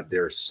tend to have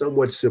their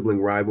somewhat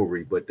sibling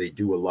rivalry, but they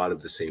do a lot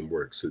of the same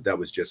work. So that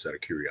was just out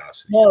of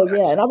curiosity. Oh,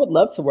 yeah. And I would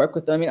love to work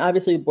with them. I mean,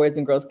 obviously, Boys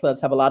and Girls Clubs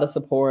have a lot of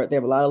support. They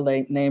have a lot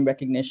of name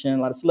recognition,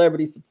 a lot of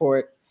celebrity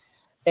support.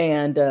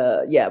 And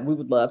yeah, we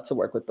would love to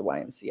work with the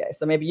YMCA.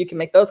 So maybe you can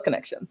make those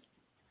connections.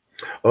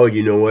 Oh,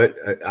 you know what?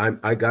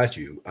 I got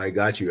you. I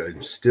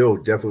still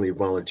definitely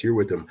volunteer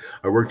with them.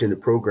 I worked in a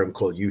program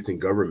called Youth in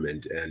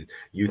Government, and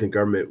Youth in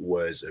Government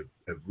was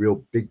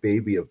real big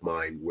baby of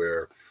mine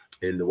where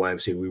in the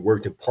YMCA, we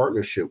worked in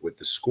partnership with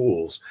the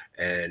schools,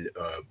 and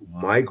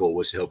my goal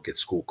was to help get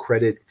school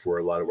credit for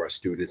a lot of our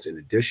students, in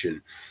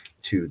addition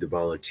to the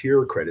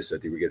volunteer credits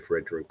that they would get for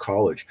entering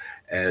college.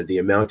 And the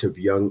amount of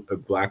young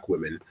Black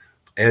women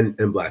and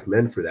Black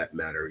men, for that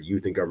matter,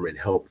 youth in government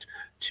helped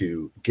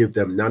to give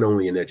them not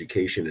only an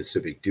education in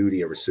civic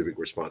duty or civic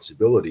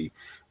responsibility,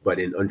 but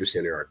in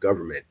understanding our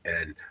government.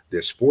 And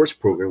their sports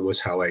program was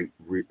how I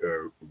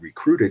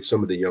recruited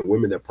some of the young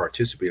women that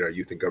participate in our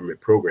youth in government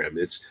program.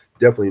 It's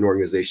definitely an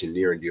organization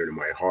near and dear to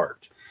my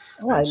heart.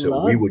 Oh, and I so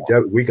love we would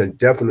that. we can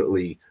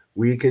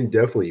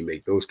definitely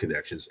make those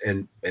connections.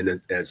 And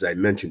as I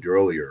mentioned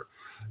earlier,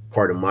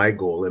 part of my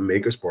goal and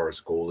MakersPar's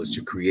goal is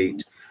to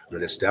create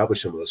and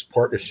establish some of those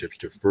partnerships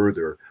to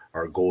further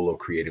our goal of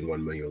creating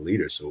 1 million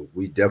leaders. So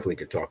we definitely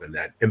can talk on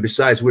that. And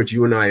besides which,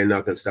 you and I are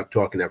not going to stop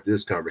talking after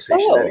this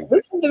conversation Oh, anyway.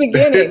 this is the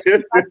beginning.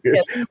 This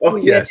is Oh,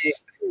 beginning.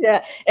 yes.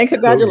 Yeah. And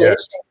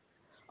congratulations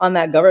on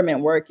that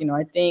government work. You know,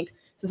 I think,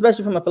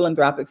 especially from a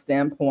philanthropic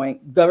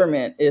standpoint,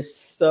 government is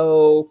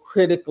so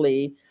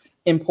critically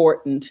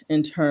important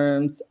in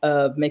terms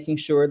of making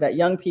sure that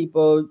young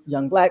people,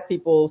 young Black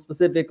people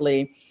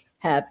specifically,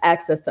 have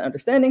access to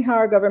understanding how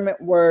our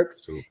government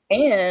works.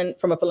 And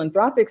from a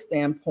philanthropic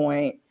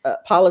standpoint,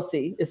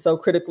 policy is so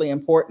critically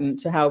important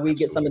to how we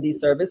get some of these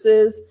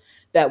services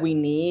that we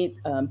need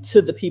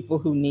to the people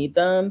who need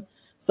them.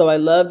 So I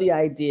love the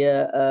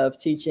idea of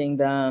teaching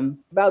them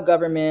about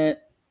government.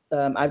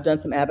 I've done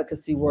some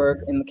advocacy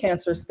work in the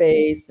cancer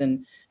space,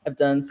 and I've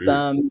done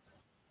some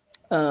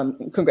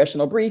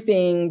congressional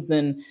briefings.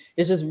 And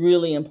it's just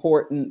really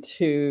important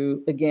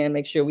to, again,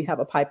 make sure we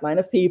have a pipeline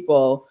of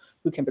people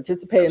who can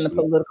participate in the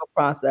political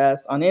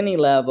process on any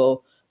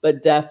level,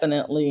 but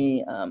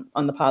definitely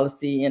on the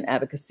policy and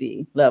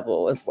advocacy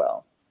level as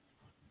well.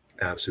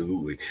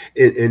 Absolutely.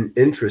 In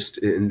interest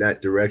in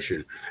that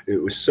direction,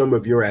 it was some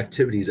of your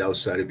activities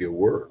outside of your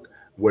work.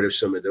 What are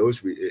some of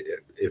those,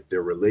 if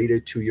they're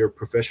related to your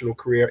professional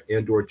career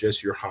and or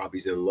just your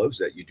hobbies and loves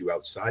that you do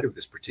outside of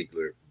this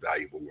particular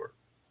valuable work?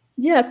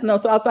 Yes, no.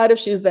 So outside of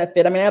Shoes That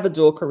Fit, I mean, I have a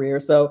dual career.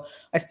 So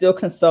I still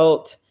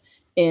consult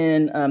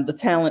in the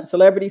talent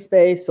celebrity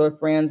space. So if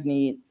brands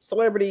need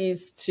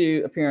celebrities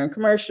to appear in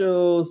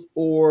commercials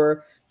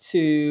or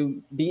to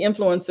be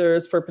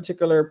influencers for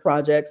particular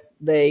projects,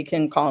 they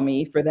can call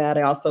me for that.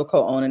 I also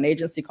co-own an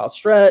agency called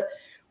Strut,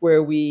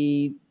 where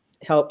we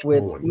help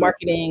with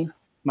marketing,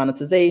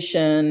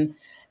 monetization,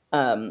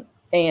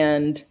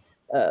 and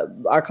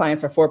our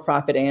clients are for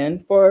profit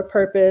and for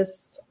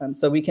purpose.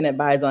 So we can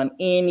advise on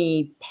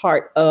any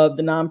part of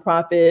the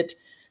nonprofit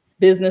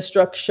business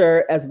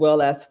structure, as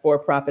well as for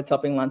profits,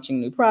 helping launching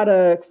new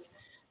products,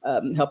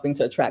 helping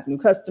to attract new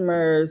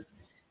customers,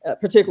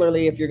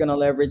 particularly if you're going to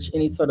leverage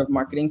any sort of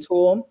marketing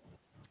tool.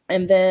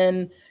 And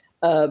then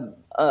on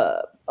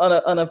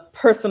a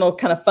personal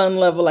kind of fun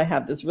level, I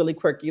have this really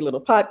quirky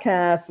little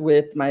podcast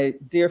with my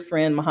dear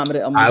friend, Muhammad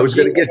El. I was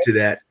going to get to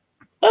that.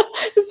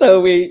 So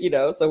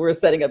we're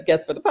setting up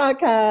guests for the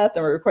podcast,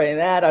 and we're recording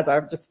that as our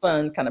just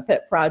fun kind of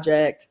pet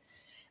project.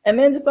 And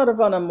then just sort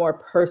of on a more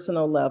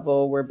personal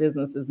level where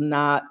business is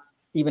not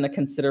even a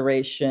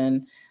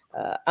consideration,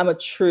 I'm a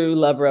true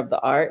lover of the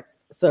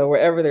arts. So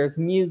wherever there's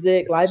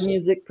music, live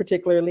music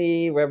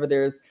particularly, wherever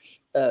there's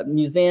a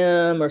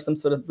museum or some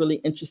sort of really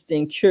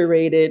interesting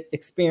curated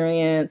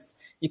experience,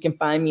 you can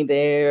find me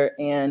there.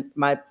 And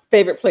my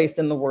favorite place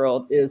in the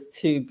world is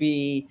to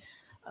be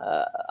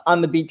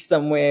on the beach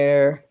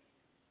somewhere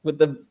with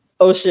the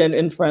ocean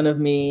in front of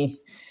me.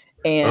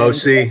 And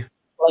see,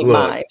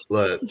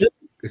 look,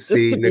 just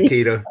see,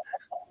 Nekeda.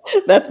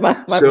 That's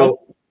my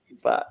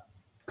spot.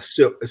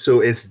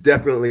 So it's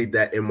definitely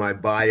that in my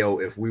bio.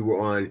 If we were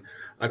on,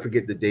 I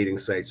forget the dating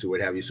sites or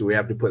what have you. So we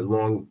have to put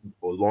long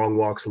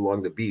walks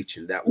along the beach,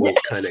 and that will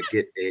kind of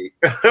get a.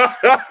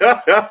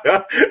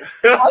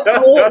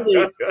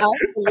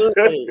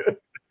 Absolutely.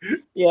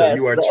 Yes, so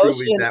you are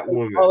truly that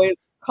woman. Always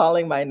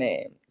calling my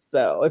name.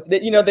 So if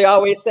they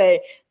always say,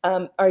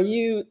 do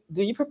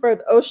you prefer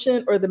the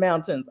ocean or the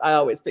mountains? I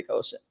always pick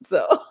ocean.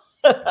 So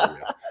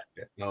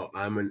no,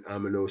 I'm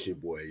an ocean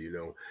boy. You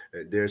know,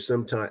 there's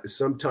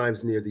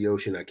sometimes near the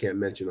ocean I can't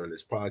mention on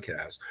this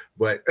podcast,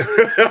 but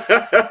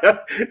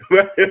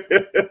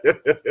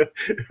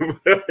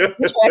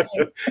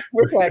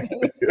we're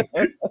tracking.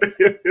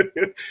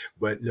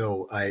 But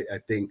no, I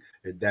think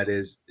it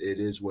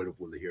is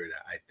wonderful to hear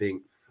that. I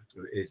think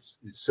it's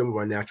some of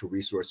our natural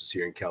resources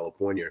here in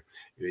California.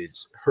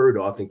 It's heard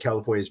of, and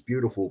California is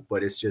beautiful,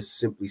 but it's just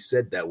simply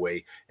said that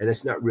way, and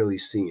it's not really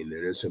seen. And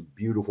there's some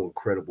beautiful,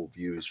 incredible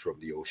views from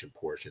the ocean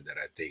portion that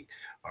I think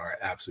are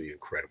absolutely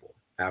incredible.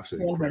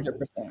 Absolutely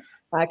 100%.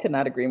 I could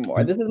not agree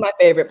more. This is my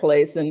favorite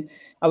place, and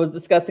I was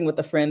discussing with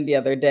a friend the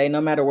other day.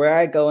 No matter where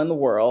I go in the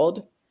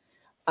world,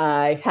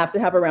 I have to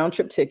have a round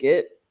trip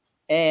ticket.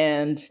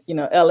 And,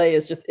 LA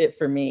is just it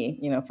for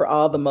me, for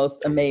all the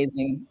most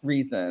amazing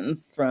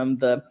reasons, from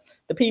the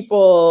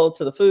people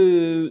to the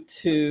food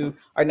to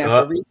our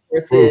natural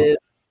resources,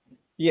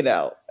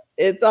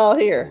 it's all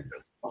here.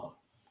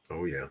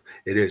 Oh yeah,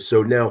 it is.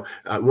 So now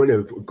I want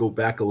to go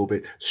back a little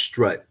bit.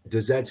 Strut.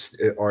 Does that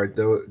are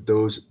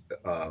those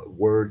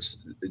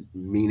words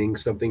meaning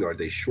something? Are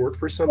they short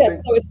for Yes, something?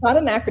 so it's not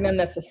an acronym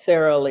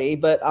necessarily,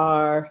 but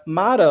our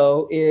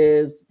motto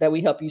is that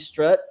we help you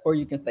strut or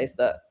you can stay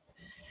stuck.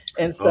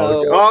 And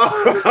Oh, so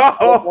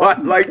oh, I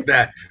like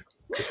that.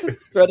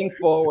 strutting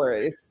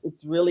forward,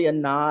 it's really a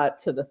nod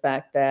to the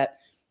fact that,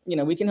 you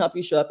know, we can help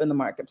you show up in the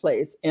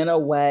marketplace in a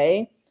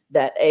way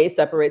that A,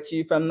 separates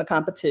you from the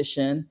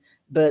competition,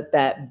 but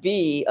that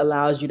B,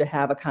 allows you to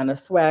have a kind of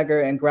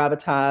swagger and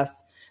gravitas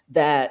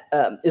that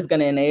is going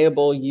to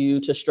enable you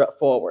to strut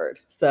forward.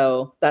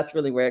 So that's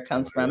really where it Oh,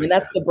 comes I from. And like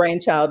that's that. the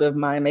brainchild of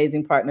my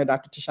amazing partner,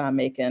 Dr. Tashawn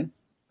Macon.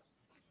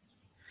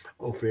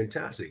 Oh,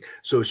 fantastic.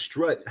 So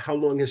Strut, how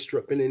long has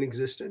Strut been in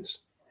existence?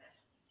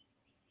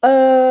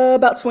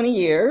 About 20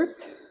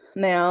 years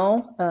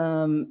now.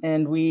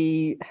 And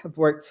we have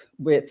worked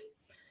with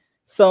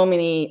so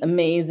many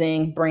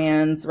amazing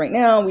brands. Right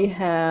now, we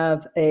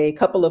have a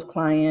couple of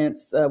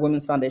clients,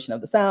 Women's Foundation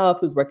of the South,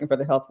 who's working for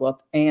the health,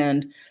 wealth,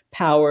 and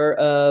power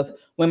of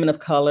women of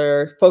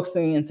color,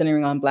 focusing and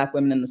centering on Black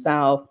women in the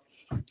South.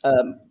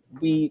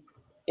 We,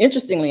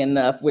 interestingly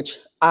enough, which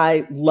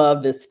I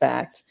love this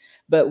fact,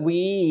 but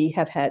we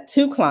have had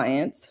two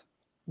clients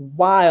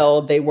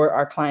while they were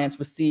our clients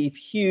receive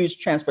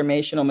huge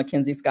transformational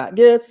McKinsey Scott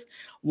gifts.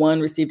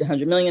 One received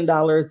 $100 million,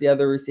 the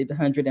other received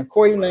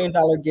 $140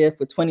 million gift,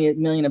 with 28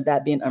 million of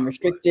that being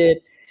unrestricted.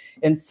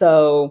 And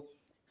so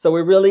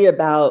we're really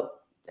about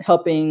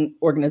helping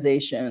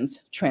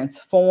organizations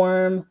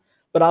transform,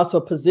 but also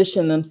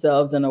position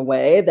themselves in a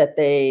way that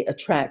they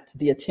attract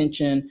the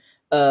attention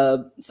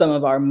of some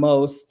of our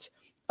most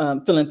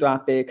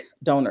philanthropic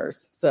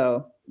donors.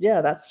 So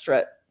yeah, that's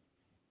Strut.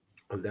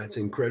 Oh, that's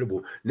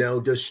incredible. Now,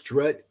 does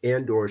Strut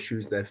and or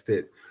Shoes That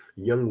Fit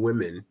young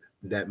women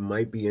that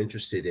might be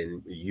interested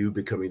in you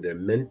becoming their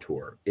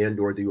mentor and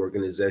or the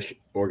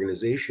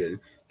organization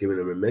giving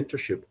them a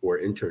mentorship or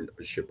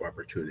internship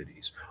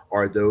opportunities?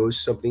 Are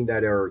those something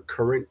that are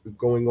current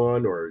going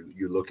on, or are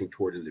you looking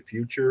toward in the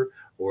future,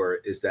 or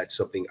is that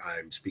something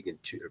I'm speaking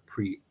to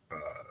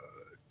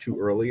too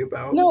early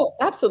about? No,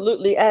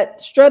 absolutely.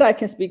 At Strut, I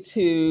can speak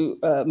to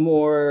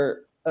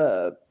more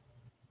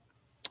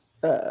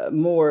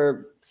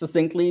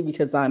succinctly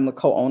because I'm a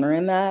co-owner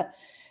in that.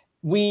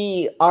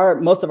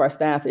 Most of our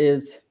staff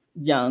is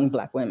young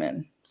Black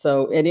women.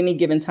 So at any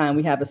given time,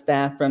 we have a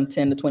staff from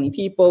 10 to 20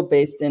 people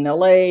based in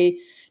LA,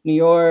 New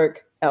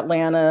York,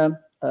 Atlanta,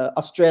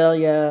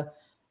 Australia,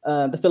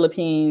 the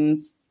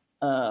Philippines,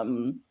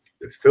 The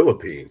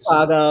Philippines.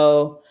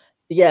 Chicago.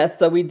 Yes,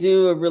 so we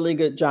do a really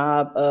good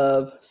job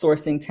of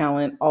sourcing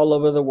talent all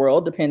over the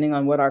world, depending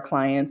on what our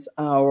clients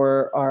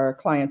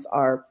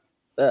are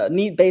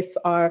need based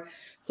are.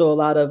 So a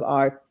lot of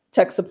our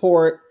tech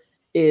support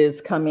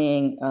is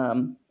coming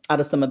out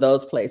of some of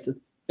those places.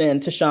 And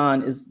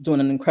Tashawn is doing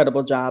an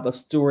incredible job of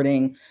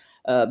stewarding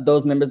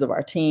those members of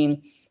our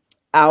team.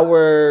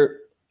 Our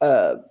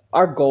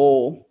our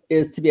goal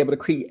is to be able to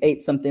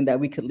create something that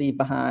we could leave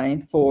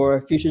behind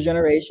for future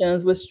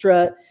generations with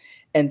Strut.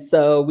 And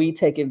so we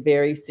take it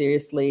very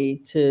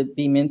seriously to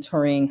be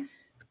mentoring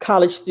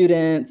college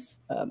students,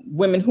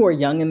 women who are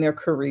young in their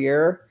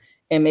career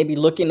and maybe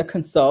looking to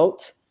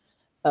consult.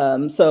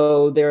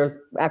 So there's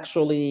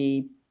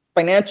actually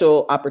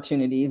financial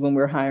opportunities when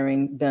we're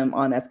hiring them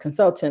on as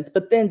consultants,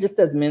 but then just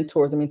as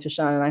mentors. I mean,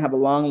 Tashawn and I have a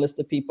long list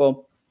of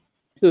people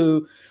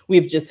who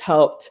we've just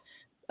helped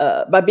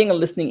by being a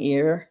listening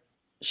ear,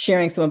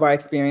 sharing some of our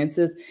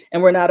experiences.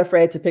 And we're not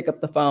afraid to pick up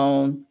the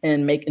phone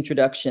and make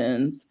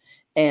introductions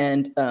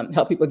and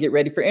help people get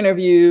ready for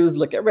interviews,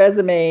 look at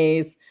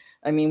resumes.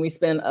 I mean, we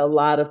spend a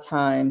lot of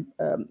time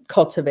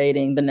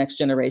cultivating the next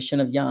generation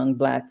of young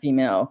Black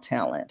female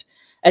talent.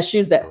 As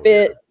Shoes That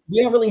Fit,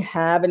 we don't really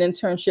have an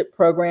internship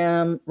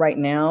program right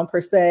now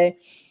per se,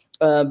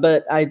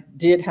 but I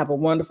did have a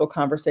wonderful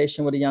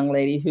conversation with a young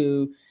lady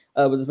who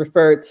was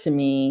referred to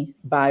me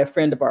by a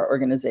friend of our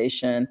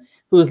organization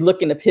who was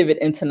looking to pivot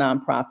into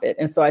nonprofit.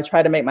 And so I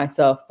try to make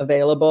myself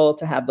available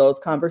to have those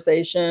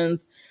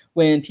conversations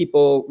when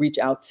people reach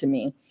out to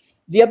me.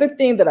 The other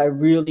thing that I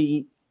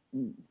really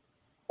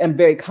am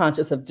very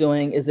conscious of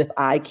doing is if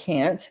I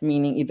can't,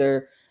 meaning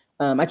either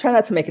I try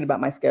not to make it about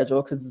my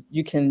schedule because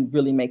you can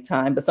really make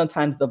time, but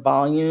sometimes the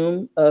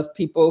volume of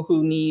people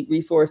who need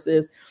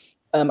resources,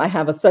 I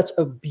have such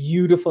a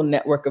beautiful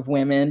network of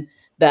women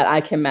that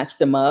I can match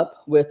them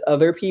up with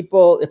other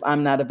people if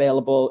I'm not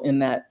available in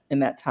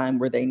that time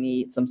where they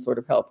need some sort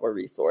of help or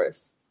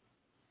resource.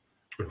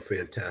 Oh,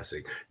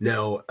 fantastic.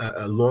 Now,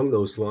 along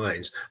those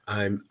lines,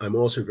 I'm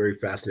also very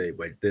fascinated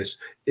by this.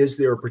 Is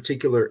there a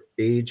particular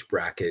age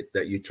bracket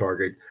that you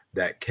target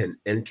that can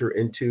enter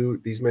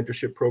into these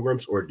mentorship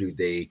programs, or do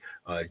they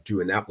do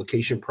an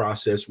application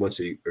process once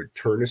they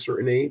turn a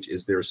certain age?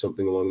 Is there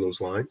something along those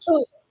lines?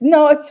 So,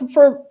 no, it's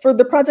for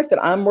the projects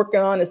that I'm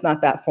working on. It's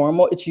not that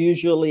formal. It's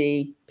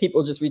usually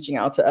people just reaching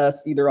out to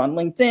us either on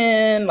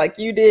LinkedIn, like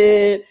you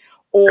did,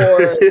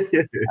 or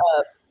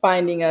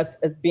finding us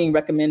as being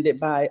recommended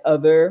by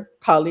other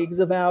colleagues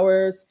of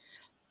ours.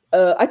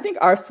 I think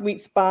our sweet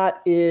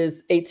spot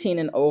is 18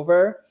 and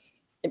over.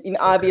 I mean,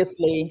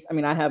 obviously, I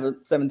mean, I have a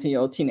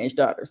 17-year-old teenage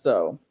daughter,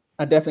 so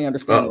I definitely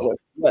understand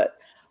what's what.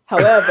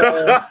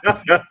 However,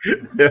 I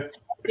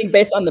think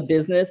based on the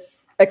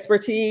business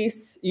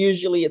expertise,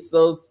 usually it's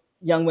those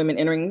young women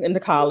entering into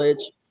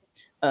college,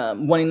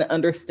 wanting to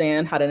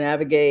understand how to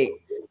navigate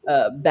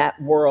that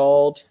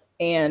world,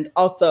 and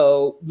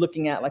also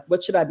looking at like,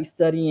 what should I be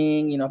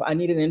studying? You know, if I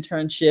need an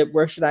internship,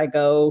 where should I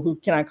go? Who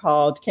can I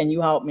call? Can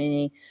you help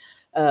me?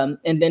 And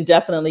then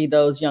definitely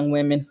those young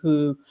women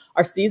who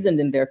are seasoned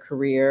in their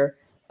career.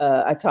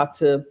 I talk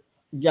to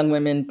young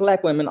women,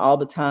 Black women all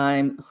the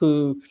time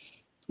who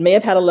may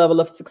have had a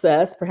level of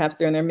success. Perhaps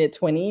they're in their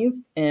mid-20s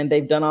and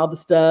they've done all the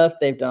stuff.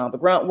 They've done all the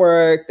grunt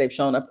work. They've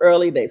shown up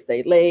early. They've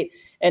stayed late.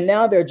 And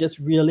now they're just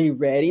really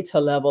ready to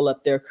level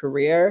up their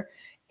career,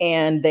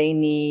 and they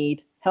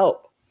need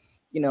help.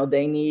 You know,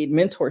 they need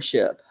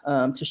mentorship.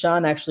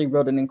 Tashawn actually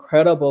wrote an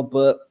incredible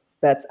book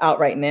that's out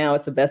right now.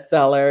 It's a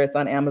bestseller. It's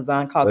on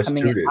Amazon called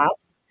Coming in Hot.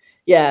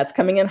 Yeah, it's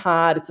Coming in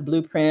Hot. It's a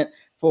blueprint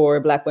for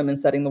Black women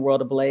setting the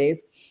world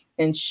ablaze.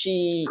 And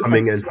she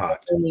Coming in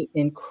Hot.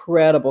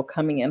 Incredible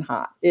Coming in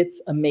Hot.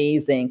 It's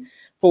amazing.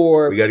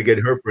 We got to get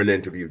her for an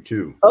interview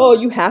too. Oh,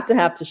 you have to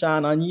have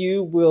Tashawn on.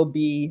 You will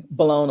be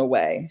blown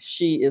away.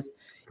 She is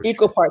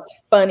equal parts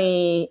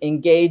funny,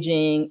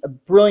 engaging, a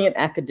brilliant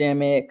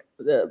academic,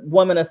 the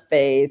woman of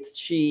faith.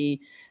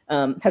 She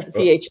has a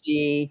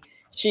PhD.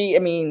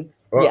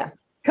 Yeah,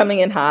 Coming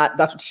in Hot,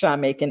 Dr. Tashawn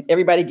Macon.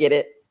 Everybody get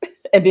it.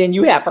 And then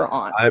you have her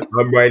on.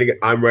 I'm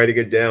writing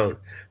it down.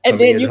 And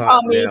then you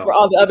call me for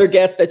all the other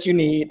guests that you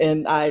need.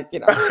 And I, you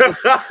know.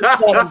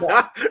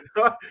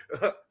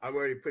 I'm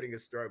already putting a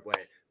start by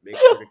it. Make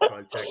sure to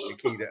contact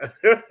Nekeda.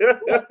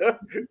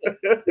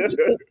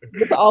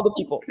 Get to all the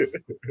people.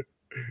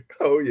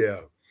 Oh,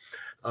 yeah.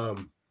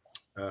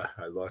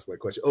 I lost my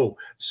question. Oh,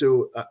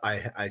 so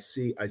I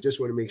see. I just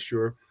want to make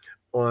sure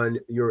on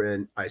your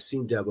end, I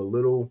seem to have a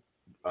little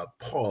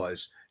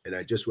pause. And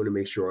I just want to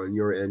make sure on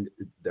your end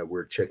that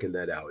we're checking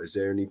that out. Is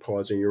there any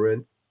pause on your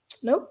end?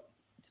 Nope.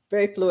 It's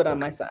very fluid on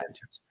my side.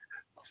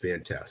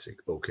 Fantastic.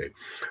 Okay.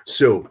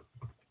 So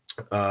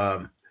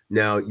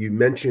now you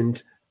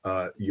mentioned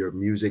your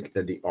music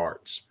and the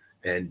arts.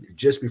 And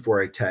just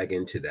before I tag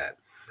into that,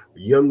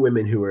 young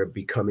women who are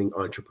becoming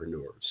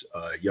entrepreneurs,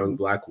 young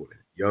Black women,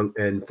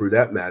 and for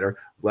that matter,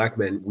 Black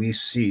men, we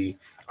see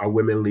our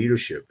women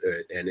leadership.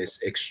 And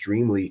it's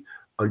extremely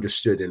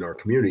understood in our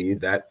community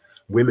that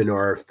women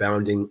are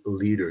founding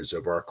leaders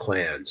of our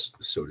clans,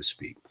 so to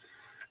speak.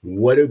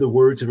 What are the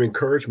words of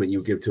encouragement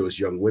you give to us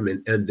young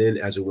women? And then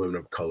as a woman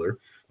of color,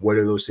 what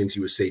are those things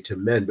you would say to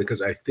men?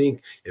 Because I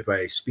think, if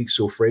I speak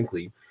so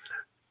frankly,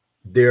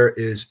 there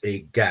is a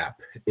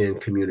gap in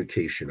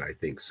communication, I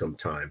think,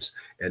 sometimes,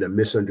 and a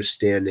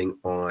misunderstanding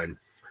on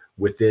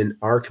within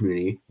our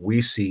community.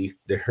 We see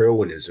the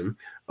heroism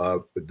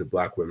of the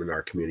Black women in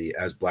our community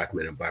as Black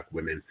men and Black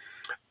women.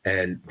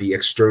 And the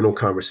external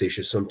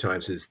conversation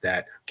sometimes is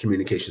that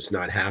communication is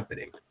not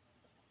happening.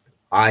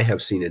 I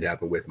have seen it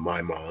happen with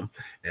my mom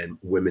and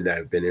women that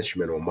have been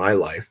instrumental in my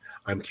life.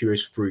 I'm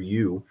curious for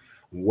you,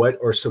 what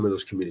are some of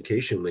those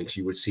communication links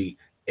you would see,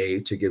 A,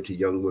 to give to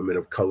young women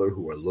of color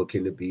who are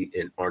looking to be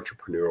in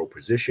entrepreneurial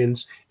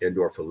positions and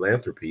or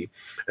philanthropy?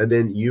 And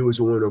then you as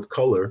a woman of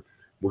color,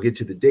 we'll get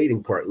to the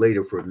dating part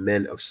later for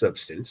men of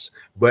substance,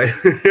 but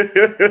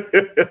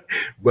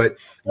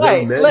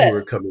young men who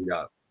are coming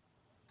up.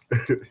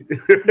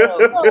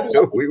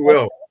 We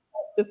will.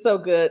 It's so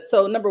good.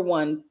 So number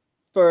one,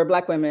 for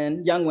Black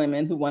women, young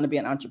women who want to be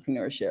in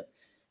entrepreneurship.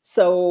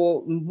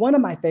 So one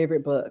of my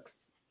favorite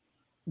books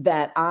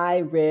that I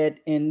read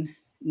in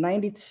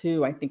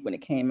 92, I think when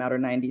it came out, or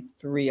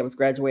 93, I was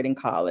graduating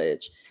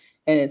college,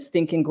 and it's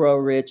Think and Grow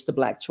Rich, The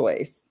Black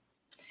Choice.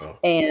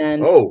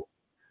 And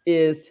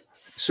is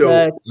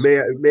so may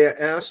I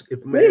ask,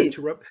 if may I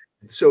interrupt?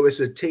 So it's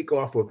a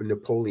takeoff of a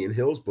Napoleon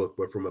Hill's book,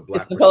 but from a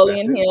Black perspective.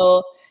 Napoleon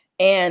Hill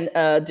and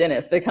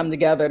Dennis, they come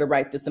together to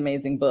write this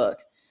amazing book.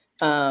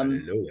 I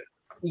didn't know that.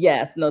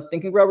 Yes, no,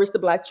 Think and Grow Rich, The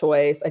Black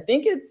Choice. I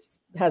think it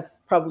has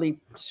probably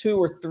 2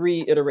 or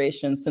 3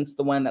 iterations since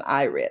the one that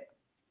I read.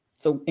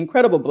 So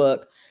incredible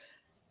book.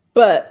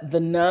 But the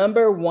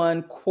number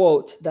one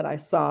quote that I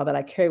saw that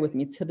I carry with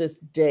me to this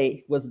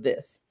day was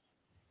this.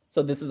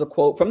 So this is a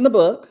quote from the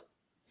book,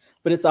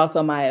 but it's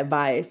also my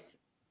advice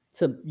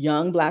to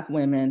young Black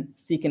women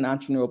seeking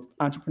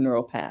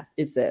entrepreneurial path.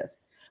 It says,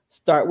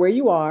 start where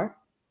you are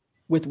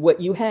with what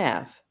you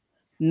have,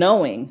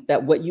 knowing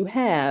that what you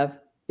have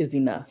is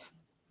enough.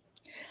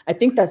 I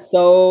think that's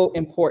so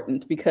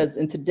important, because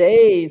in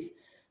today's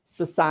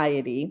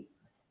society,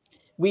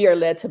 we are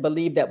led to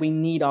believe that we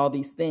need all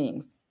these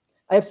things.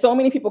 I have so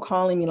many people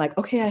calling me like,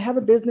 okay, I have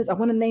a business. I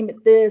want to name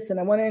it this, and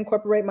I want to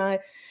incorporate my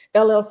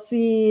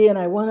LLC, and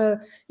I want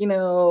to,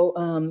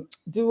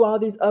 do all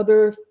these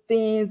other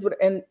things.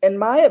 And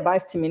my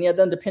advice to many of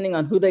them, depending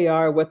on who they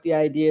are, what the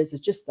idea is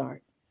just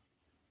start.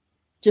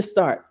 Just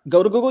start.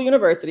 Go to Google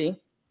University,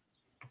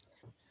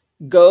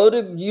 go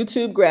to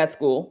YouTube grad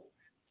school,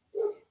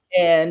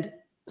 and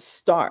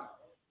start.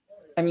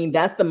 I mean,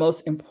 that's the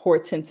most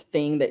important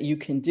thing that you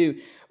can do.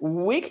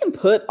 We can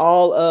put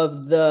all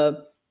of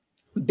the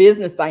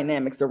business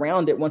dynamics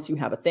around it once you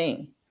have a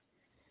thing.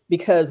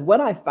 Because what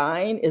I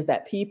find is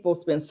that people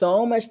spend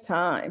so much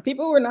time,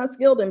 people who are not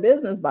skilled in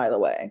business, by the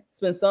way,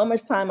 spend so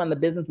much time on the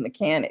business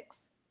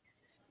mechanics,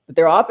 but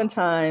they're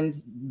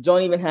oftentimes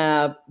don't even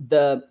have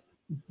the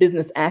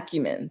business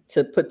acumen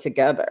to put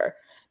together,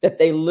 that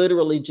they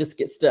literally just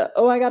get stuck.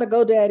 Oh, I got a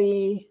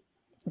GoDaddy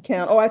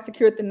account. Oh, I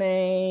secured the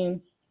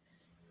name.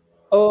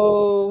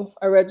 Oh,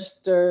 I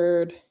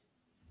registered.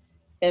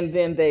 And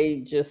then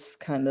they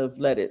just kind of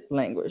let it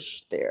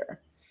languish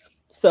there.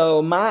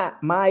 So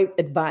my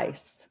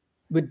advice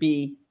would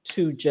be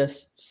to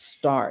just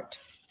start.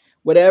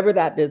 Whatever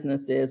that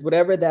business is,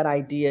 whatever that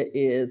idea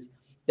is,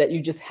 that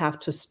you just have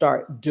to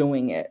start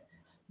doing it.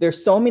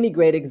 There's so many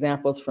great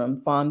examples, from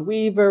Fawn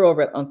Weaver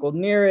over at Uncle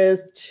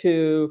Nearest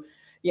to,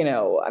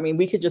 I mean,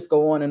 we could just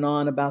go on and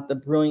on about the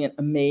brilliant,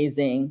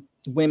 amazing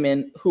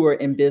women who are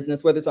in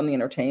business, whether it's on the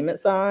entertainment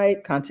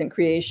side, content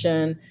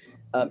creation,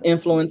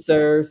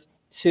 influencers,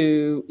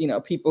 to,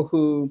 people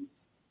who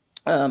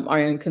are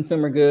in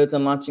consumer goods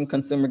and launching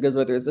consumer goods,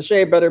 whether it's a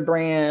shea butter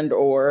brand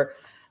or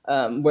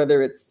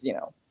whether it's,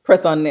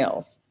 press on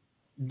nails.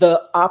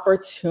 The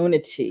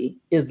opportunity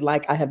is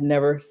like I have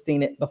never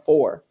seen it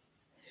before.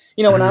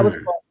 When I was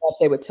growing up,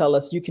 they would tell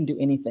us, you can do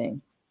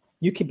anything.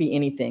 You could be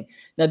anything.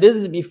 Now, this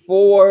is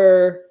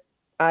before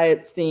I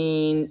had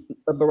seen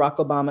Barack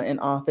Obama in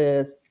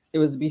office. It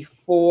was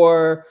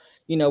before,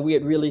 we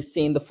had really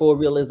seen the full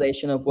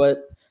realization of what,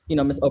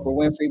 Miss Oprah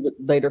Winfrey would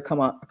later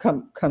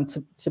come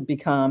to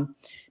become.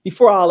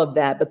 Before all of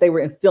that, but they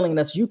were instilling in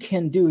us, you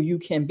can do, you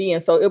can be.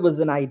 And so it was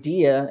an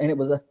idea, and it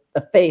was a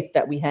faith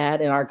that we had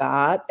in our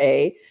God,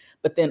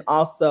 but then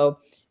also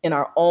in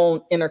our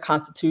own inner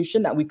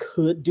constitution that we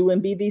could do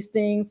and be these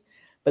things.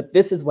 But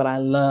this is what I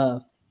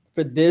love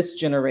for this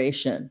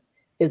generation,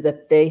 is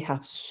that they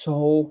have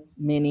so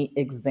many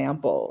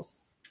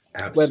examples.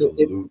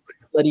 Absolutely. Whether it's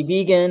Slutty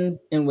Vegan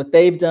and what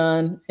they've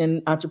done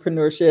in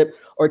entrepreneurship,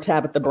 or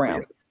Tabitha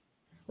Brown,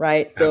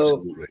 right?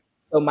 So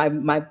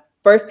my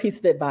first piece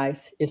of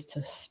advice is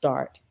to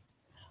start.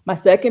 My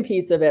second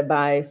piece of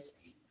advice,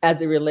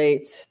 as it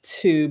relates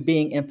to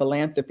being in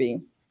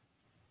philanthropy,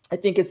 I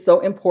think it's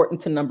so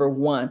important to, number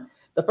one,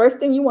 the first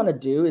thing you want to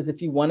do is,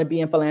 if you want to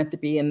be in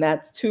philanthropy, and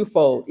that's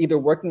twofold, either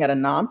working at a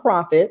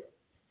nonprofit,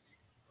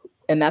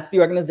 and that's the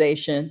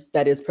organization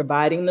that is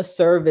providing the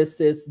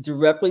services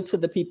directly to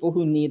the people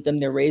who need them.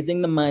 They're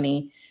raising the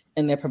money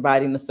and they're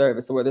providing the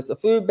service. So whether it's a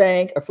food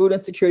bank, or food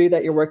insecurity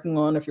that you're working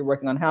on, if you're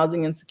working on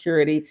housing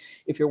insecurity,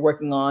 if you're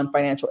working on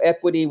financial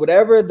equity,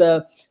 whatever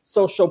the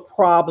social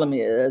problem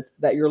is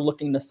that you're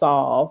looking to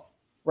solve,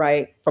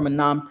 right, from a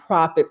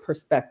nonprofit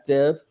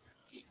perspective,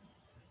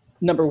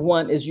 number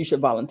one is you should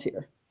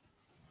volunteer.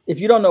 If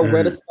you don't know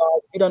where to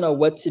start, you don't know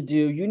what to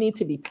do, you need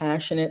to be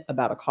passionate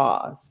about a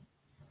cause.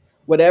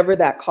 Whatever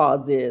that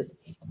cause is,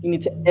 you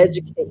need to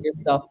educate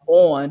yourself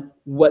on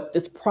what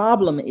this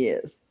problem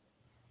is,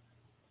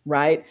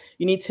 right?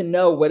 You need to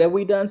know, what have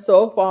we done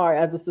so far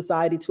as a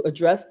society to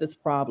address this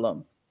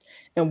problem?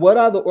 And what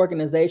are the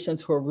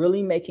organizations who are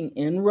really making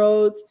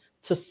inroads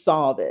to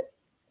solve it?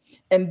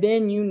 And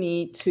then you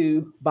need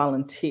to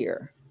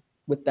volunteer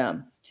with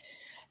them.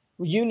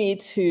 You need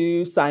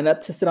to sign up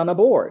to sit on a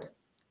board.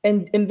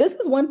 And this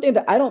is one thing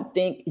that I don't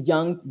think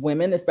young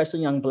women,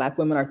 especially young Black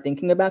women, are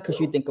thinking about, because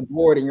you think of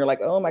board and you're like,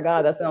 oh my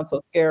God, that sounds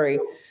so scary.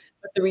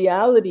 But the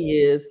reality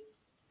is,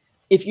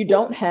 if you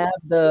don't have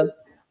the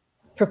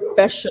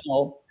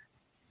professional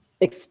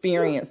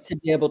experience to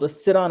be able to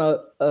sit on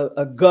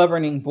a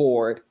governing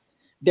board,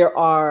 there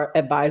are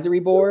advisory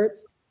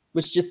boards,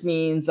 which just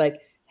means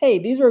like, hey,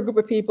 these are a group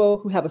of people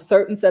who have a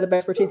certain set of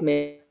expertise.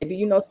 Maybe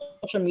you know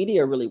social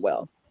media really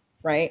well,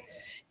 right?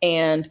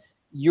 And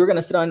you're going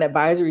to sit on an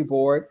advisory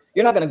board.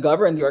 You're not going to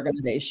govern the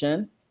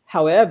organization.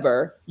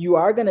 However, you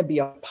are going to be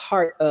a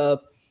part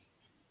of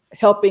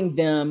helping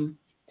them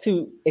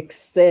to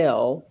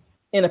excel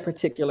in a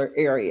particular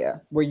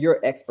area where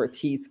your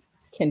expertise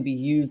can be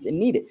used and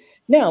needed.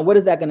 Now, what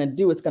is that going to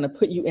do? It's going to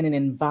put you in an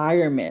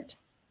environment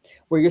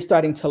where you're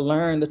starting to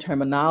learn the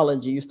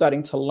terminology. You're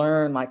starting to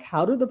learn, like,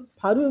 how do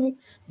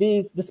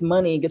this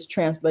money gets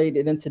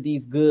translated into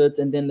these goods,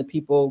 and then the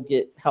people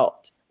get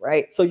helped,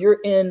 right? So you're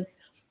in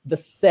the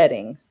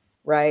setting,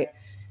 right?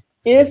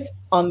 If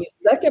on the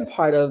second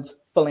part of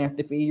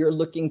philanthropy, you're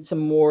looking to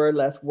more or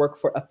less work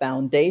for a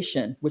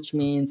foundation, which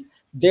means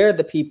they're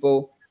the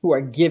people who are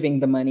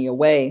giving the money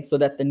away so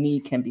that the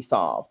need can be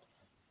solved,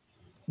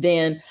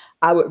 then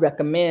I would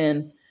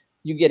recommend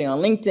you getting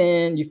on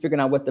LinkedIn, you figuring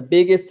out what the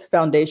biggest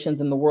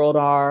foundations in the world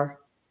are.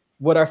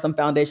 What are some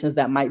foundations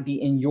that might be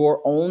in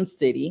your own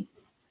city?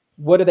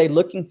 What are they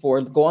looking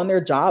for? Go on their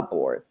job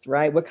boards,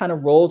 right? What kind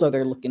of roles are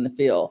they looking to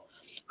fill?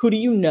 Who do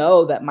you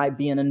know that might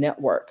be in a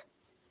network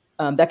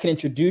that can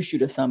introduce you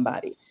to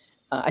somebody?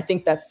 I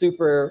think that's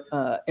super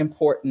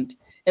important.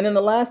 And then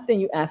the last thing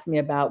you asked me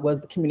about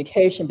was the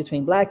communication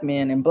between Black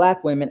men and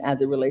Black women as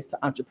it relates to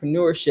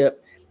entrepreneurship,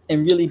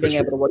 and really being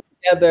able to work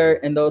together,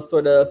 and those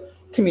sort of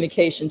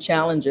communication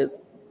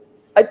challenges.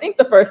 I think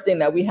the first thing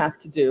that we have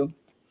to do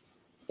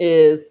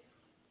is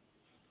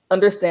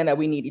understand that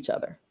we need each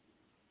other.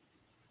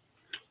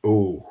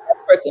 Oh,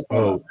 First and oh,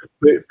 foremost.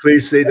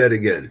 please say that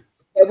again.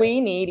 That we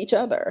need each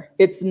other.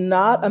 It's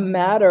not a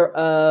matter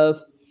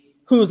of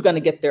who's going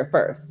to get there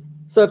first.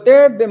 So if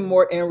there have been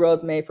more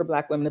inroads made for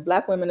Black women, if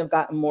Black women have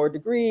gotten more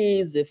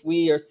degrees, if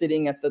we are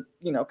sitting at the,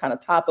 kind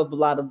of top of a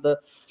lot of the,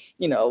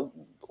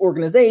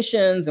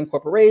 organizations and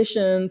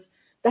corporations,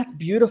 that's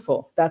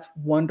beautiful. That's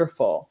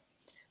wonderful.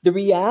 The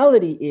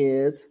reality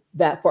is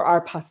that for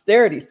our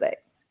posterity's sake,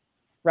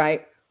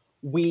 right,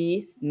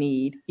 we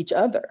need each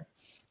other.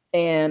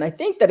 And I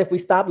think that if we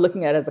stop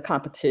looking at it as a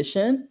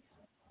competition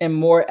and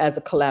more as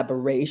a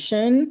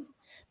collaboration,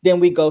 then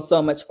we go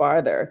so much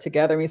farther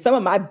together. I mean, some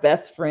of my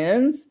best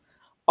friends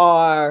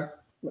are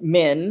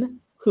men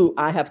who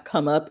I have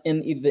come up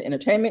in either the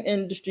entertainment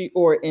industry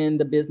or in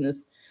the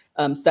business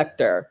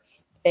sector.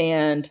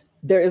 And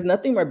there is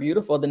nothing more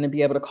beautiful than to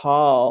be able to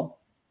call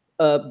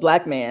a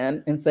Black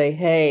man and say,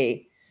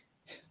 hey,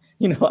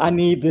 I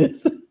need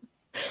this.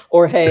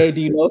 Or, hey, do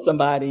you know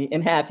somebody?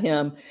 And have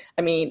him,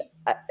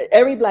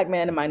 every Black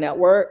man in my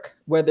network,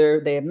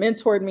 whether they have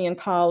mentored me in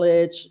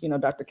college,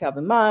 Dr.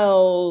 Calvin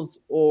Miles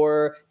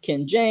or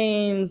Ken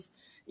James,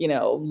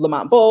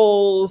 Lamont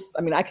Bowles.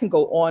 I can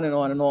go on and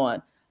on and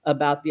on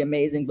about the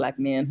amazing Black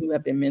men who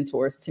have been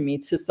mentors to me,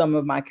 to some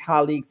of my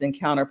colleagues and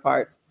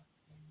counterparts.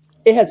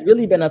 It has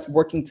really been us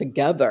working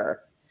together.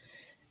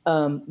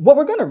 What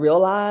we're going to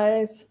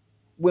realize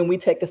when we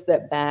take a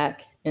step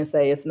back and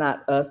say it's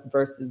not us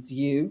versus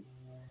you,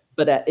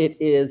 but that it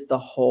is the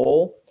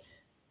whole,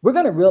 we're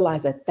going to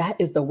realize that that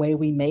is the way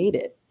we made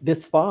it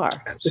this far.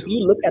 Absolutely. If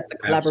you look at the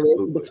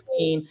collaboration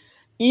between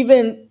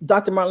even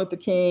Dr. Martin Luther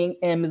King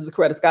and Mrs.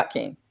 Coretta Scott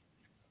King,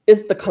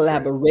 it's the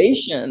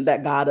collaboration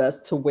that got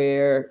us to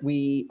where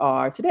we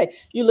are today.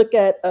 You look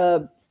at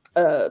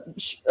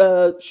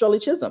Shirley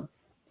Chisholm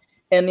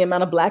and the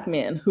amount of Black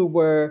men who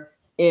were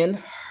in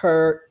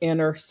her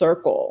inner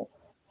circle,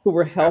 who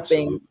were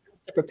helping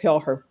to propel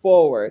her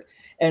forward.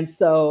 And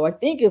so I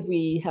think if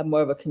we have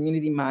more of a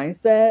community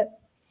mindset,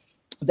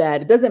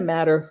 that it doesn't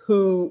matter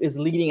who is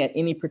leading at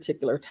any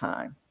particular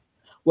time.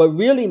 What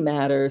really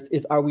matters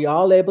is, are we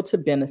all able to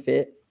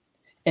benefit?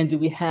 And do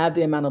we have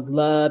the amount of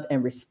love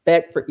and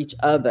respect for each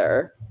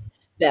other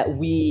that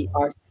we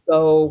are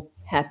so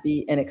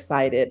happy and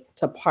excited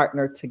to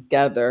partner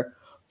together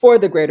for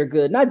the greater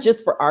good, not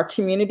just for our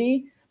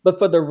community, but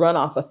for the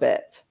runoff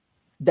effect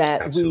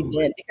that we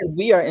did, because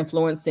we are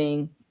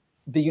influencing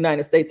the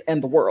United States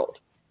and the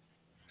world.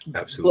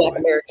 Absolutely. Black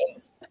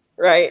Americans,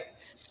 right?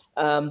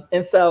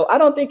 And so I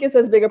don't think it's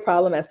as big a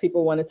problem as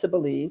people want to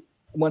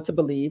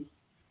believe.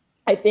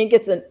 I think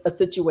it's a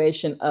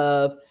situation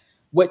of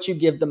what you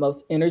give the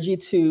most energy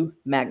to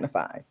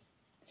magnifies.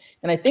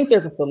 And I think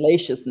there's a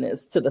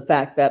salaciousness to the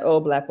fact that, oh,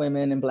 Black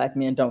women and Black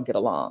men don't get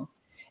along.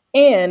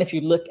 And if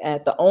you look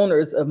at the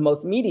owners of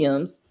most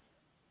mediums,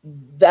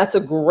 that's a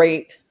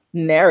great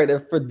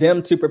narrative for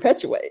them to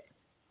perpetuate.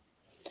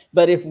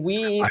 But if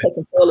we take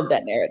control of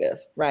that narrative,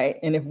 right?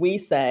 And if we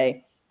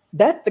say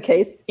that's the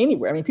case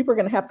anywhere, people are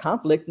going to have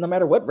conflict no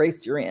matter what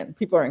race you're in.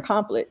 People are in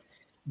conflict,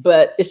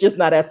 but it's just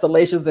not as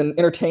salacious and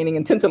entertaining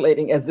and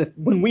titillating as if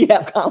when we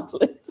have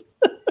conflict,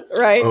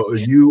 right? Oh,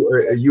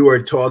 you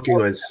are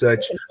talking on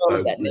such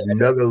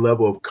another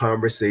level of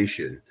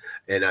conversation.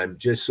 And I'm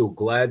just so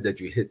glad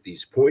that you hit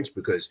these points,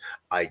 because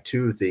I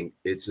too think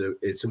it's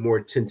a more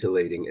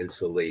titillating and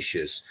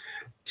salacious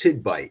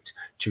tidbite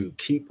to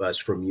keep us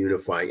from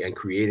unifying and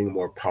creating a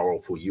more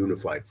powerful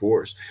unified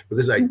force.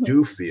 Because I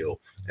do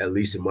feel, at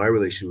least in my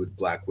relationship with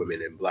Black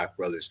women and Black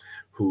brothers,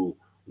 who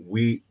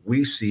we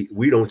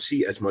don't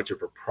see as much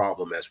of a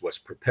problem as what's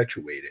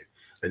perpetuated,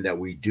 and that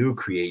we do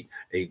create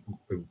a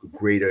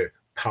greater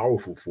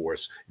powerful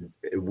force.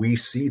 We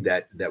see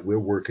that we're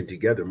working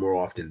together more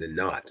often than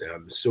not. And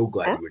I'm so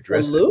glad you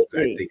addressed that.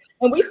 I think,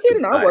 and we see it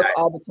in our work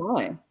all the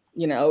time,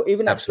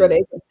 even at Strut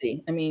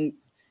Agency.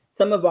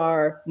 Some of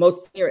our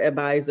most senior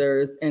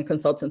advisors and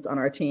consultants on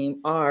our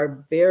team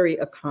are very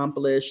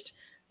accomplished,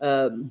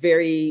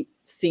 very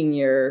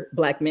senior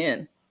Black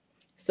men.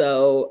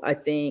 So I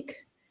think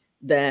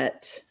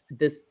that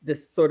this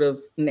sort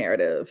of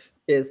narrative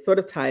is sort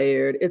of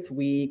tired, it's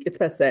weak, it's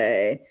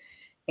passé.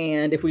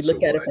 And if we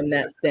look at it from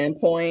that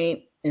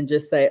standpoint and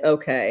just say,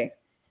 okay,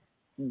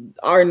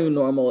 our new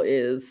normal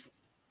is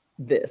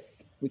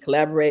this. We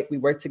collaborate, we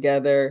work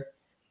together,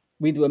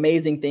 we do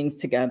amazing things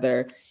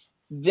together.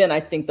 Then I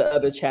think the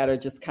other chatter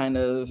just kind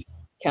of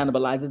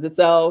cannibalizes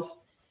itself.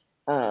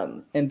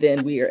 And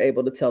then we are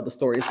able to tell the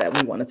stories that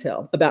we want to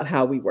tell about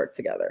how we work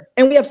together.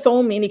 And we have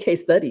so many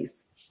case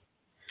studies.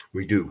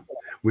 We do.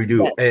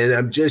 And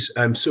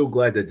I'm so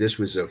glad that this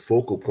was a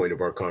focal point of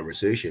our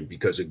conversation,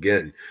 because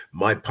again,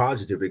 my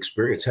positive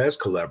experience has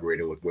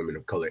collaborated with women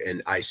of color.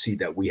 And I see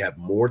that we have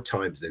more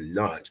times than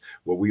not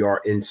where we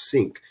are in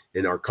sync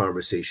in our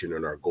conversation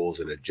and our goals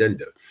and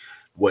agenda.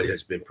 What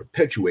has been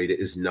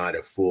perpetuated is not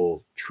a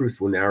full,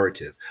 truthful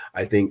narrative.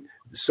 I think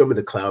some of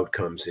the cloud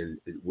comes in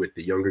with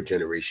the younger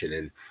generation,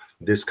 and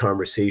this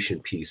conversation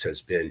piece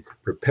has been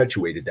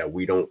perpetuated, that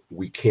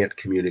we can't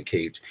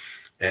communicate.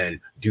 And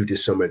due to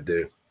some of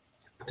the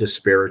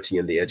disparity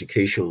in the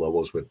education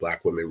levels, with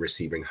Black women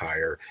receiving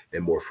higher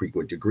and more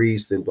frequent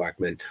degrees than Black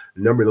men, a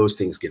number of those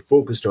things get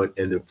focused on.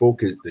 And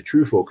the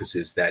true focus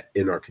is that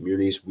in our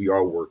communities, we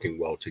are working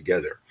well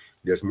together.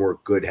 There's more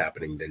good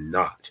happening than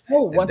not.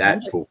 Oh, and 100%.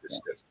 that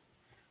focus is.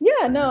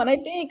 Yeah, no. And I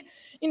think,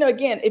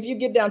 again, if you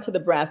get down to the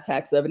brass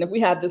tacks of it, and if we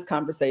have this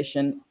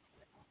conversation,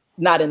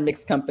 not in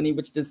mixed company,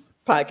 which this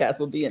podcast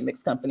will be in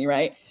mixed company,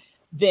 right?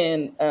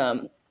 Then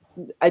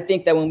I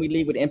think that when we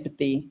lead with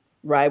empathy,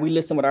 right, we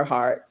listen with our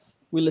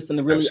hearts, we listen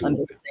to really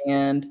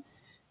understand,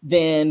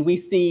 then we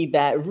see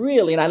that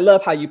really, and I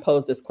love how you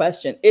pose this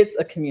question, it's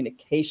a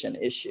communication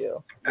issue,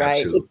 right?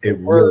 Absolutely. It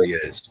really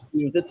is.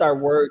 It's our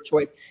word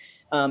choice.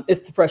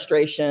 It's the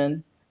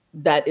frustration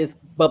that is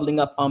bubbling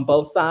up on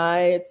both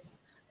sides,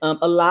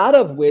 a lot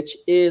of which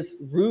is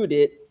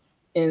rooted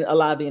in a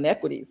lot of the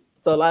inequities.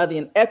 So a lot of the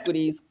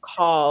inequities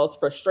cause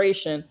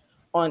frustration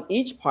on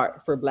each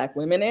part, for Black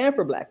women and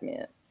for Black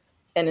men.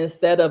 And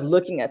instead of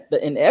looking at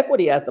the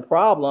inequity as the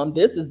problem,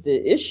 this is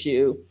the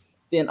issue,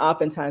 then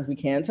oftentimes we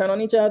can turn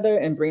on each other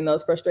and bring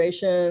those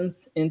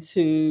frustrations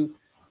into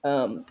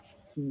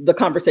the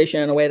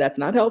conversation in a way that's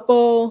not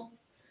helpful.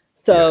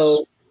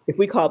 So if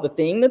we call the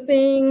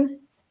thing,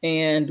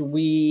 and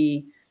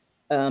we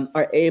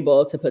are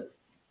able to put,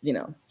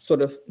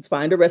 sort of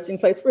find a resting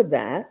place for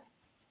that,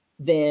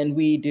 then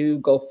we do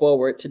go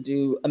forward to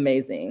do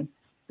amazing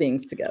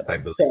things together. I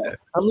believe that.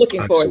 I'm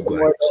looking forward to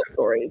more of those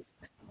stories.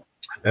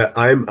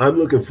 I'm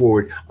looking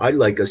forward. I'd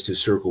like us to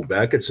circle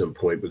back at some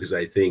point, because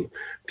I think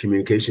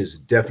communication is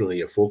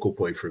definitely a focal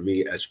point for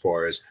me as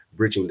far as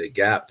bridging the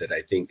gap that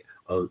I think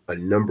a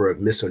number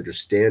of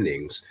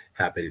misunderstandings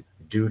happen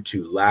due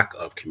to lack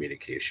of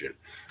communication.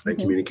 And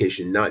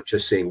communication, not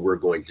just saying we're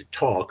going to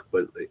talk,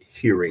 but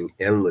hearing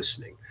and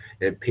listening,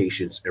 and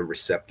patience and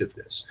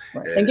receptiveness.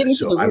 Right. And getting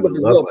to the root of the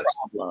real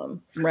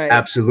problem, right?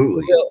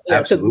 Absolutely.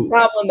 Absolutely. The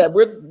problem that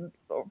we're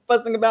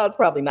fussing about is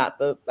probably not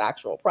the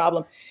actual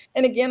problem.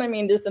 And again, I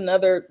mean, just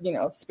another,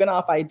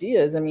 spin-off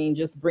ideas. I mean,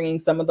 just bringing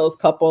some of those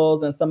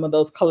couples and some of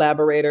those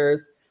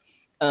collaborators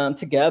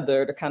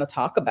together to kind of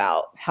talk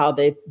about how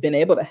they've been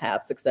able to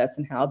have success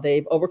and how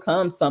they've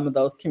overcome some of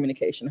those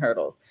communication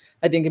hurdles.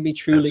 I think it'd be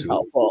truly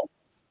helpful,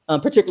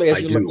 particularly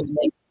as you're looking to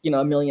make,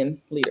 1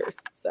 million leaders.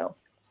 So.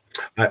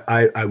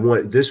 I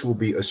want, this will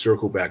be a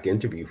circle back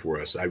interview for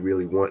us. I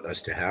really want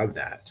us to have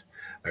that.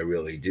 I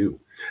really do.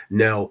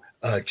 Now,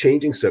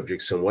 changing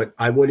subjects somewhat,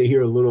 I want to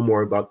hear a little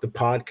more about the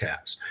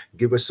podcast.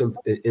 Give us some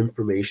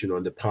information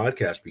on the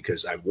podcast,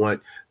 because I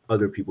want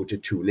other people to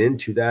tune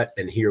into that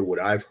and hear what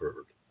I've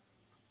heard.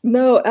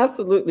 No,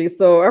 absolutely.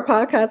 So our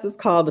podcast is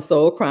called The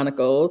Soul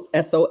Chronicles,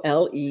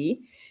 SOLE.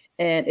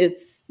 And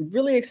it's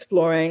really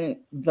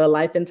exploring the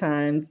life and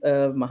times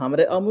of Muhammad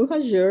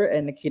Al-Muhajir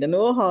and Nekeda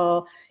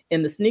Newell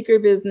in the sneaker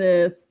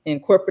business, in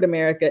corporate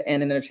America,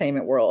 and in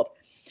entertainment world.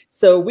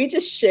 So we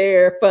just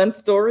share fun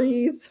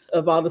stories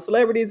of all the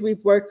celebrities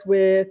we've worked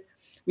with.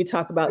 We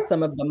talk about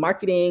some of the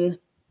marketing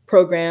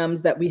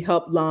programs that we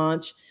helped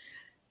launch.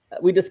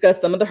 We discuss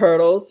some of the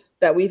hurdles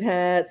that we've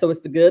had. So it's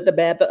the good, the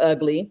bad, the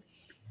ugly.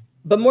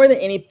 But more than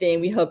anything,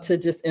 we hope to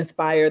just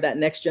inspire that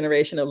next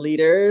generation of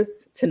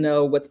leaders to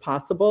know what's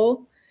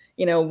possible.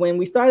 When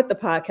we started the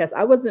podcast,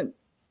 I wasn't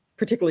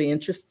particularly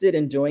interested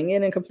in doing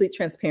it in complete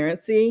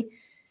transparency.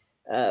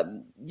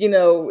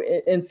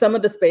 In some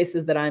of the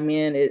spaces that I'm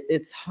in,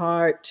 it's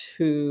hard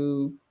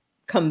to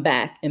come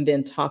back and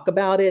then talk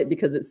about it,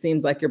 because it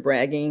seems like you're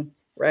bragging,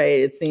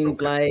 right? It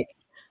seems like,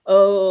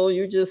 oh,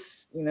 you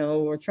just,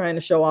 we're trying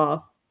to show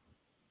off.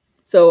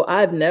 So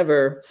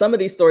some of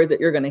these stories that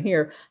you're going to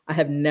hear, I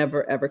have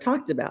never, ever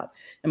talked about.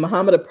 And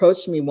Muhammad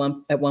approached me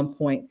at one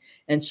point,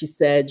 and she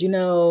said,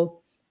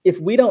 if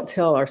we don't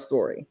tell our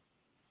story,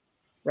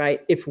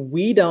 right? If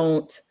we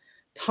don't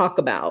talk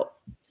about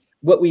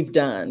what we've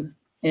done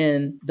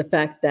and the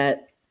fact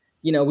that,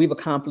 we've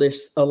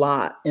accomplished a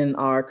lot in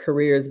our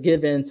careers,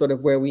 given sort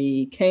of where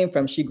we came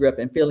from. She grew up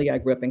in Philly. I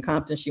grew up in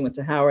Compton. She went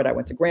to Howard. I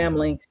went to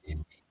Grambling.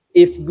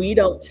 If we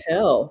don't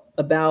tell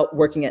about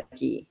working at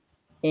Key,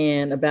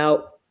 and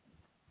about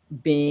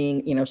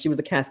being, she was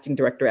a casting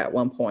director at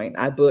one point.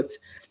 I booked,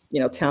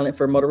 talent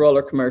for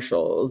Motorola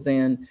commercials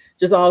and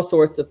just all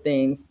sorts of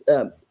things.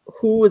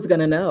 Who is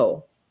going to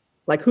know?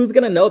 Like, who's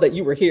going to know that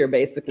you were here,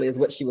 basically, is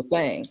what she was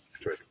saying.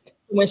 Right.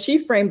 When she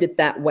framed it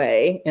that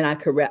way, and I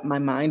could wrap my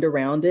mind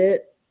around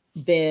it,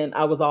 then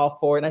I was all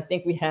for it. And I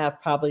think we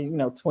have probably,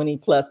 20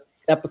 plus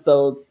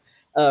episodes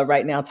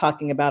right now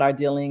talking about our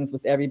dealings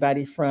with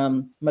everybody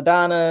from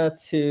Madonna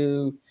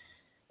to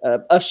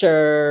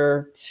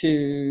Usher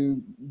to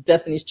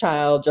Destiny's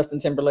Child, Justin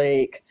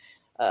Timberlake.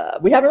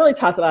 We haven't really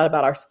talked a lot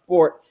about our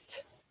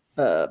sports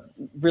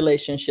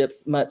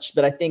relationships much,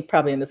 but I think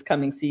probably in this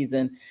coming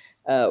season,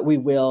 we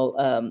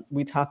will.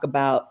 We talk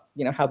about,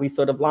 how we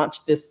sort of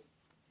launched this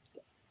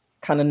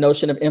kind of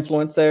notion of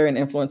influencer and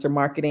influencer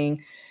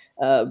marketing.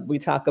 We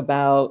talk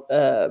about,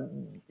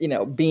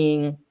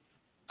 being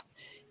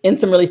in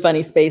some really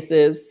funny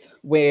spaces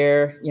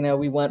where, you know,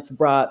 we once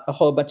brought a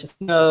whole bunch of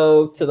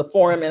snow to the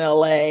Forum in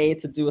LA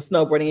to do a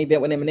snowboarding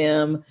event with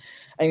Eminem.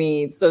 I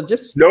mean, so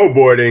just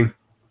snowboarding.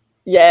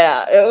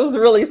 Yeah, it was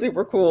really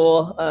super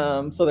cool.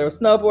 So there were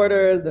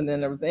snowboarders, and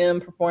then there was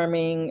M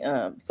performing.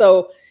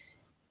 So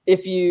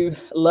if you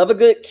love a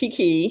good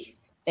kiki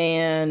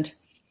and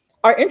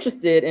are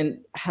interested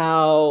in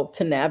how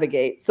to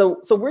navigate,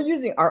 so we're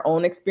using our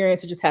own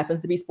experience. It just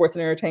happens to be sports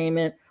and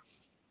entertainment,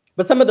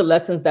 but some of the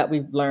lessons that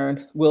we've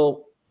learned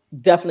will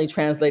definitely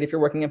translate if you're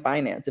working in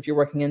finance, if you're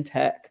working in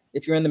tech,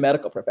 if you're in the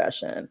medical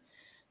profession,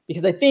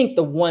 because I think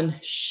the one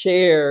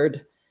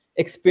shared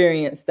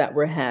experience that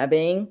we're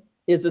having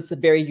is this a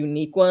very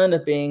unique one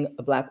of being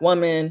a Black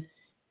woman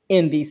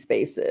in these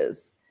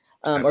spaces,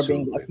 or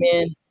being Black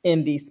men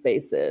in these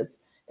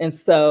spaces. And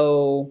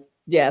so,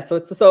 yeah, so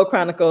it's the Soul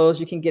Chronicles.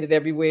 You can get it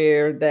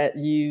everywhere that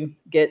you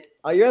get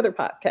all your other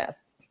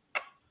podcasts.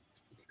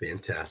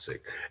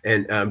 Fantastic.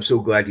 And I'm so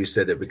glad you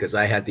said that, because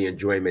I had the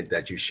enjoyment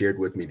that you shared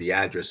with me the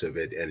address of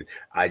it, and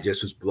I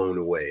just was blown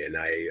away. And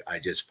I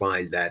just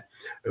find that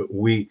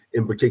we,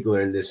 in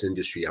particular in this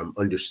industry, I'm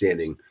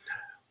understanding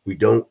we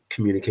don't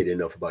communicate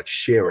enough about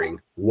sharing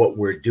what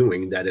we're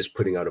doing that is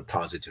putting out a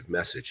positive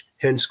message.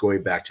 Hence,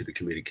 going back to the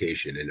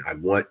communication. And I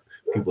want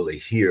people to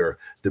hear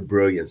the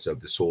brilliance of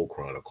the Soul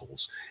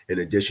Chronicles. In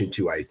addition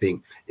to, I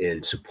think,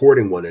 in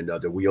supporting one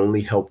another, we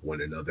only help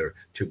one another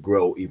to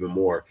grow even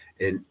more.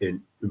 And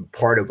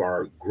part of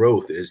our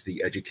growth is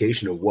the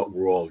education of what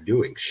we're all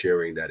doing,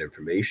 sharing that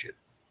information.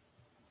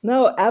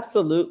 No,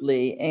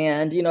 absolutely.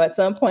 And, you know, at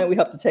some point we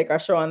hope to take our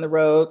show on the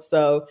road.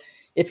 So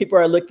if people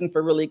are looking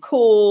for really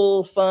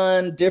cool,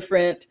 fun,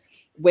 different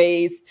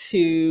ways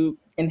to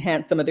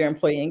enhance some of their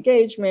employee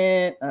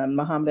engagement,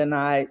 Muhammad and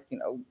I, you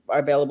know, are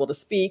available to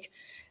speak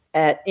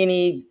at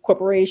any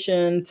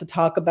corporation to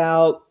talk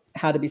about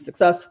how to be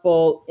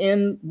successful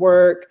in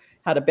work,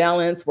 how to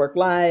balance work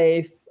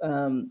life.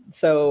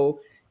 So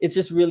it's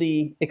just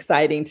really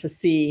exciting to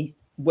see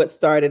what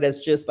started as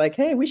just like,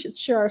 hey, we should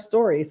share our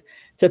stories,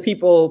 to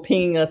people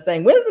pinging us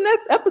saying, when's the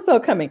next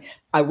episode coming?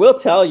 I will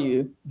tell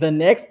you, the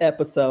next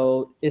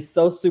episode is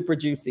so super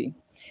juicy.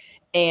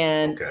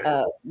 And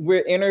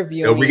we're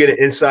interviewing. Are we getting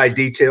inside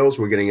details?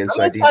 We're getting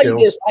inside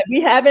details. We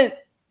haven't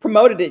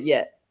promoted it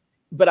yet,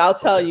 but I'll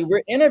tell you,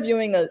 we're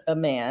interviewing a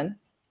man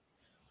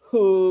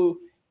who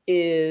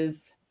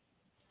is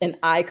an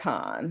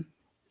icon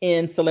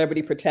in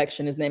celebrity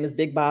protection. His name is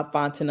Big Bob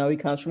Fontenot. He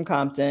comes from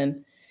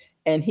Compton.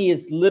 And he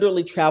has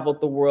literally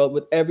traveled the world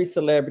with every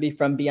celebrity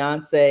from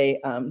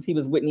Beyonce. He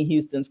was Whitney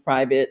Houston's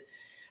private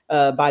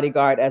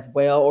bodyguard as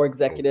well, or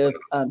executive,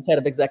 head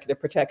of executive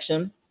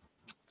protection.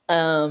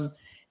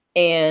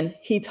 And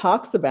he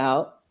talks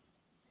about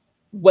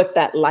what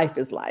that life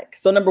is like.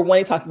 So number one,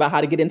 he talks about how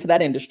to get into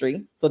that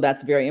industry. So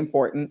that's very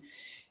important.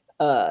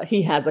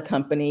 He has a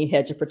company,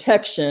 Hedge of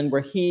Protection, where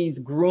he's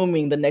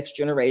grooming the next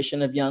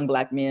generation of young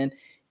Black men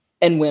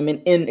and women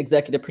in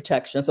executive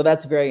protection. So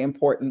that's very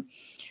important.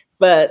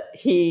 But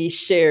he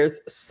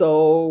shares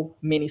so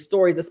many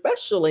stories,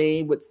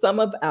 especially with some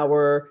of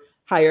our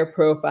higher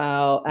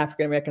profile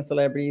African-American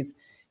celebrities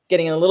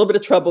getting in a little bit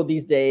of trouble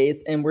these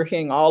days. And we're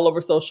hearing all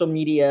over social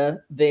media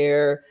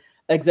their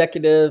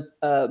executive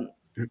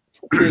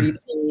security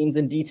teams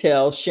and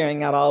details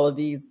sharing out all of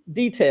these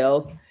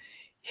details.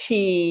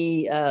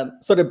 He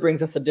sort of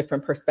brings us a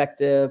different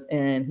perspective,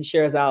 and he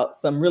shares out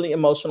some really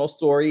emotional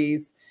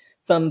stories,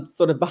 some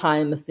sort of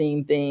behind the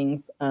scene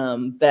things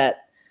that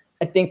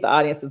I think the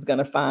audience is going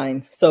to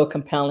find so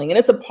compelling. And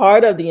it's a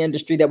part of the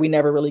industry that we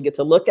never really get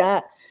to look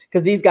at,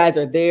 because these guys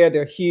are there,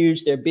 they're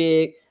huge, they're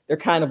big, they're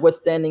kind of what's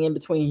standing in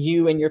between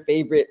you and your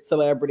favorite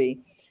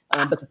celebrity.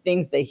 But the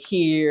things they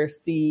hear,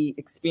 see,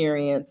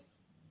 experience,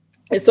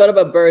 it's sort of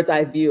a bird's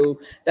eye view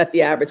that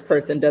the average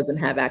person doesn't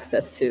have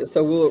access to.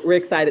 So we're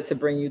excited to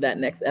bring you that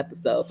next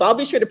episode. So I'll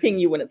be sure to ping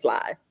you when it's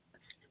live.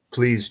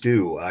 Please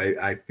do.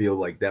 I feel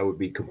like that would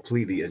be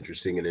completely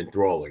interesting and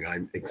enthralling.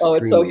 I'm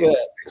extremely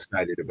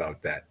excited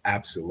about that.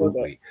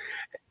 Absolutely.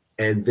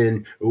 And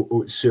then,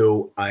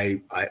 so I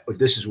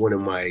this is one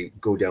of my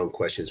go down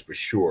questions for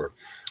sure.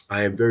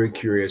 I am very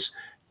curious.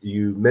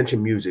 You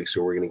mentioned music,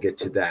 so we're going to get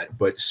to that.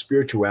 But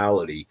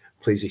spirituality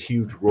plays a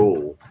huge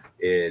role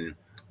in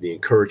the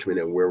encouragement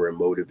and where we're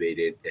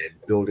motivated and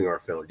building our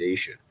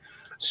foundation.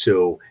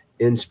 So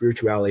in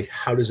spirituality,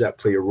 how does that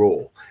play a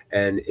role?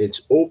 And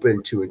it's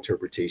open to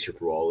interpretation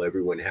for all.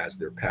 Everyone has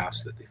their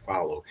paths that they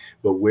follow.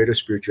 But where does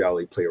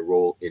spirituality play a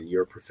role in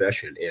your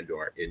profession and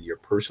or in your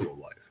personal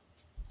life?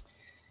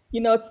 You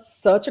know, it's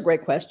such a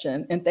great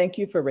question. And thank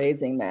you for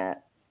raising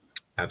that.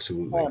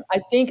 Absolutely. I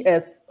think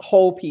as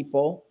whole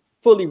people,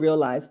 fully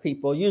realized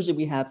people, usually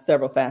we have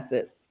several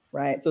facets,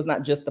 right? So it's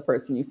not just the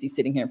person you see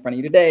sitting here in front of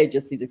you today,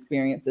 just these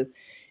experiences.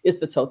 It's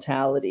the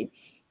totality.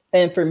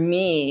 And for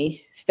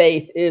me,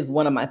 faith is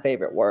one of my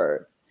favorite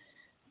words,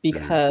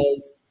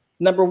 because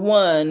number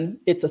one,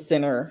 it's a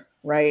center,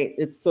 right?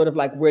 It's sort of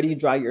like, where do you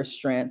draw your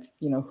strength?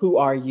 You know, who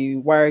are you?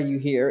 Why are you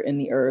here in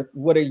the earth?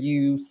 What are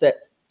you set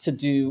to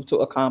do, to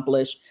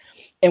accomplish?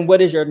 And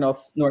what is your North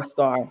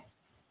Star?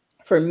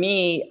 For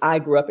me, I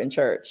grew up in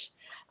church.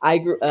 I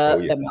grew Oh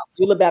up yeah. at Mount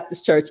Beulah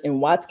Baptist Church in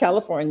Watts,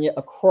 California,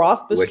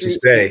 across the What you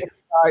street from say?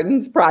 the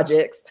Gardens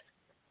Projects.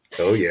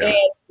 Oh yeah.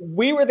 And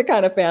we were the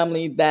kind of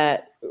family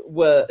that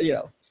was,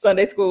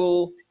 Sunday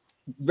school,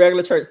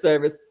 regular church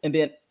service, and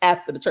then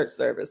after the church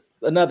service,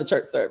 another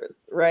church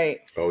service, right?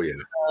 Oh yeah.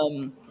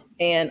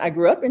 And I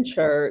grew up in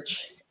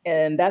church,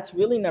 and that's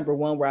really number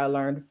one where I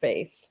learned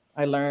faith.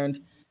 I learned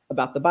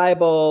about the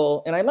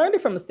Bible, and I learned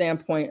it from the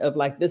standpoint of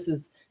like, this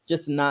is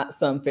just not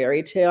some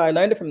fairy tale. I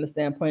learned it from the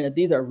standpoint that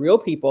these are real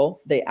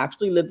people. They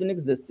actually lived and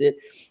existed.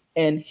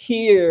 And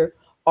here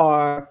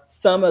are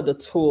some of the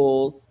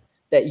tools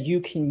that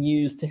you can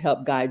use to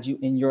help guide you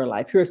in your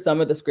life. Here are some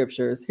of the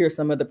scriptures. Here are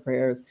some of the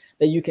prayers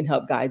that you can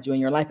help guide you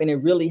in your life. And it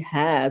really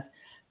has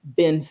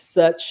been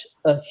such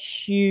a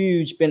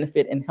huge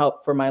benefit and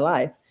help for my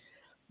life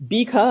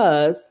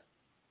because,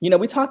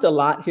 we talked a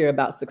lot here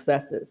about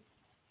successes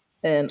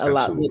and a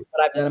lot Absolutely. with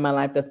what I've done in my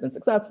life that's been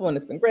successful and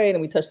it's been great. And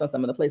we touched on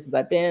some of the places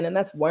I've been, and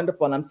that's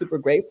wonderful. And I'm super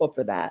grateful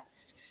for that.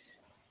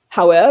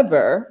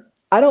 However,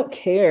 I don't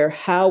care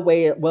how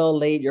well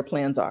laid your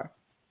plans are.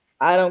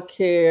 I don't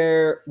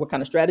care what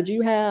kind of strategy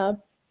you have.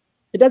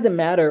 It doesn't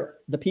matter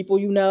the people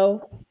you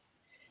know.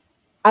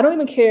 I don't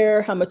even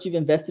care how much you've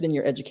invested in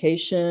your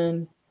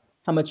education,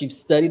 how much you've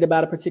studied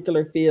about a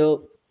particular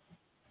field.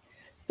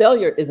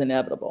 Failure is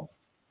inevitable.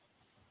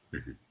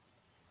 Mm-hmm.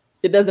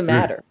 It doesn't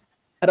matter.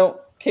 I don't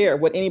care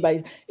what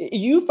anybody.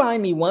 You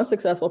find me one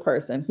successful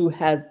person who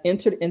has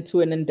entered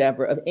into an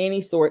endeavor of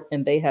any sort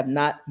and they have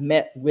not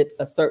met with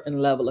a certain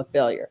level of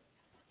failure,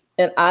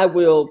 and I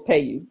will pay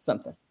you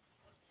something.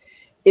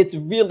 It's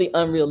really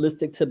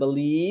unrealistic to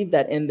believe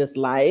that in this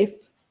life,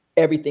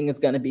 everything is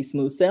going to be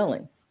smooth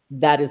sailing.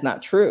 That is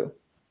not true.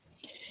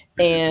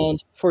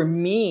 And for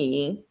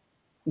me,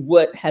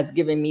 what has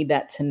given me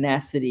that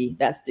tenacity,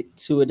 that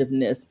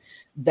stick-to-itiveness,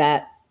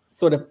 that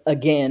sort of,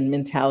 again,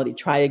 mentality,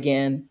 try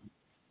again,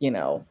 get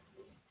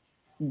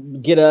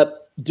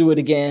up, do it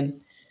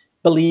again,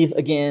 believe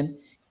again,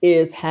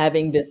 is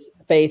having this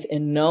faith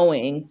in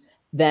knowing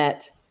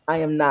that I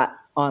am not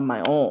on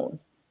my own.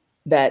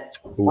 That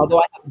although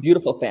I have a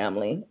beautiful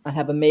family, I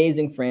have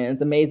amazing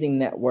friends, amazing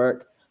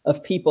network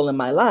of people in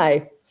my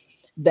life,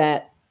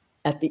 that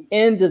at the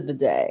end of the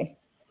day,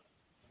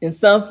 in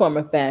some form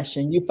or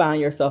fashion, you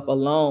find yourself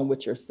alone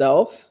with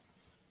yourself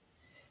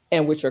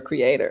and with your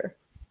creator.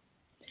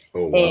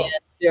 Oh, wow. And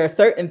there are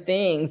certain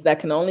things that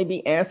can only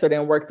be answered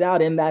and worked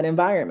out in that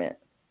environment,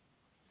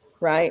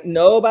 right?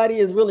 Nobody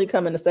is really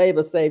coming to save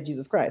us, save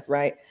Jesus Christ,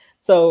 right?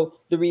 So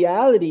the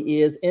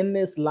reality is, in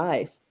this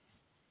life,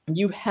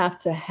 you have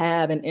to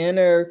have an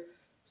inner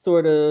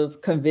sort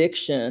of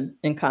conviction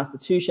and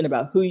constitution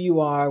about who you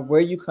are,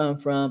 where you come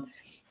from.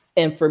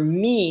 And for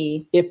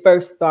me, it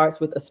first starts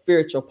with a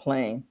spiritual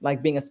plane,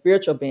 like being a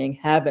spiritual being,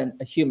 having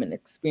a human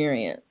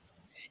experience.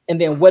 And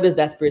then what is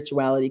that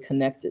spirituality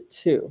connected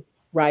to,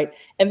 right?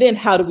 And then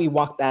how do we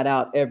walk that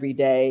out every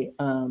day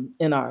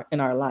in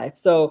our life?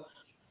 So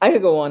I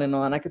could go on and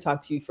on. I could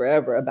talk to you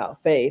forever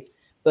about faith,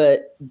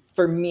 but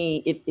for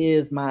me, it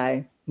is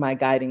my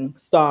guiding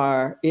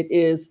star. It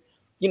is,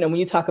 when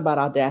you talk about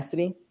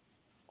audacity,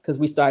 because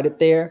we started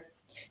there,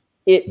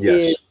 it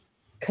is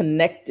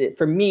connected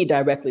for me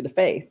directly to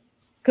faith,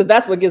 because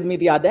that's what gives me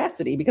the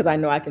audacity, because I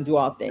know I can do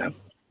all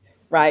things,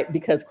 right?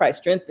 Because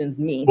Christ strengthens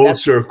me. Full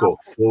circle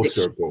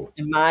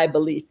in my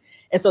belief.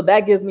 And so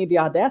that gives me the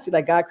audacity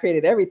that God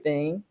created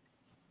everything,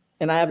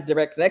 and I have a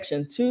direct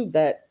connection to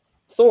that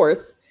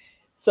source.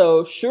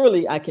 So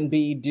surely I can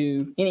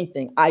do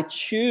anything. I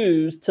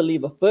choose to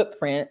leave a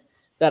footprint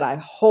that I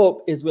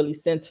hope is really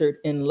centered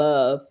in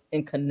love,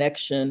 in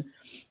connection,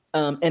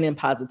 and in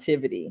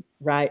positivity,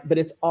 right? But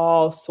it's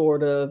all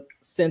sort of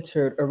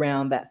centered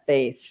around that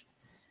faith.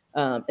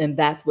 And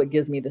that's what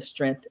gives me the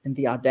strength and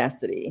the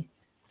audacity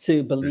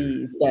to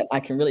believe that I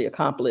can really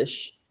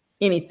accomplish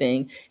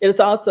anything. It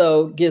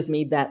also gives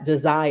me that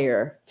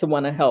desire to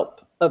want to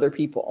help other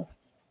people.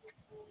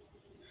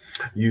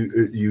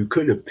 You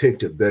couldn't have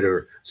picked a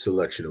better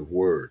selection of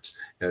words,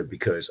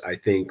 because I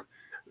think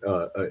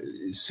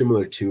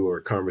similar to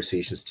our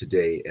conversations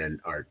today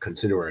and our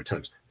contemporary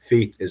times,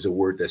 faith is a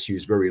word that's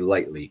used very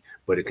lightly,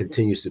 but it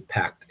continues to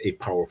pack a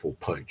powerful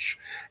punch.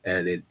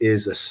 And it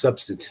is a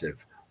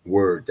substantive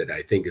word that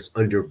I think is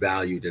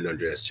undervalued and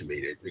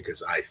underestimated,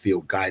 because I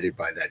feel guided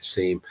by that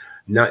same,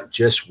 not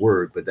just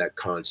word, but that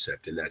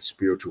concept and that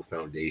spiritual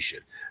foundation.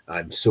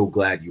 I'm so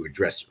glad you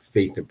addressed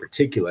faith in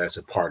particular as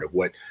a part of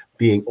what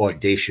being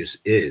audacious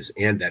is,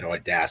 and that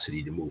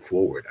audacity to move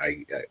forward.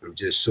 I'm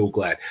just so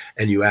glad.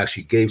 And you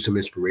actually gave some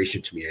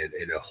inspiration to me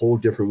in a whole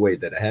different way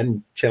that I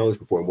hadn't challenged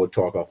before. And we'll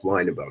talk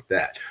offline about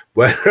that.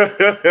 But,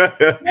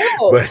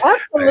 no, but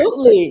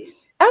absolutely.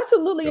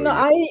 Absolutely.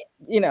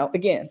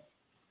 Again,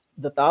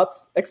 the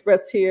thoughts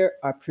expressed here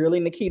are purely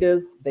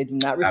Nekeda's. They do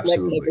not reflect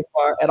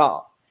Nebufar at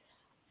all.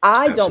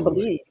 I don't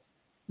believe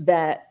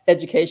that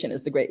education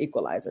is the great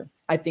equalizer.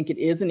 I think it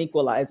is an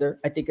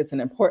equalizer. I think it's an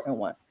important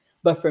one.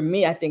 But for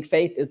me, I think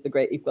faith is the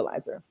great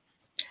equalizer.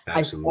 I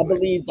Absolutely.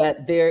 believe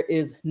that there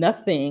is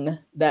nothing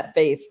that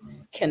faith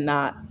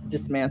cannot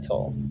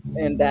dismantle,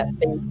 and that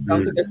faith, I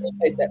don't think there's any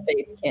place that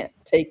faith can't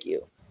take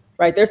you,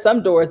 right? There's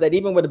some doors that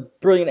even with a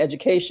brilliant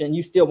education,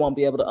 you still won't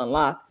be able to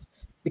unlock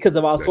because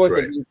of all That's sorts of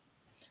right. reasons.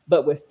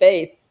 But with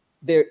faith,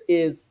 there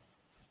is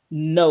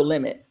no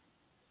limit,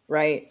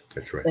 right?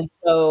 That's right. And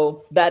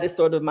so that is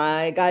sort of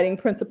my guiding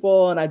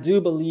principle. And I do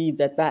believe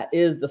that that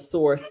is the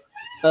source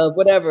of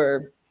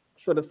whatever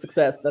sort of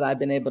success that I've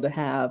been able to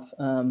have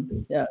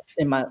yeah,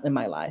 in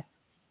my life.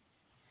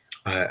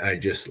 I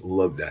just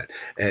love that,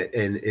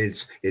 and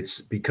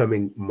it's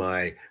becoming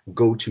my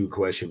go-to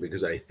question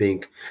because I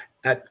think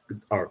at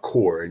our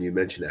core, and you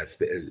mentioned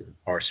that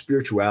our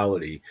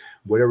spirituality,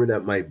 whatever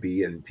that might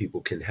be, and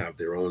people can have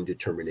their own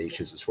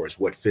determinations as far as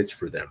what fits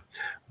for them,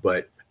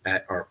 but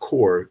at our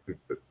core,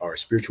 our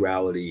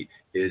spirituality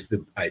is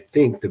I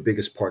think the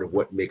biggest part of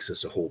what makes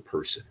us a whole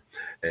person,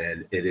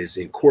 and it is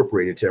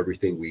incorporated to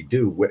everything we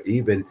do.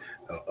 Even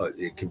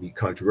it can be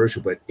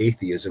controversial, but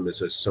atheism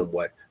is a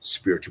somewhat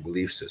spiritual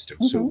belief system.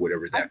 So Mm-hmm.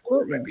 whatever that core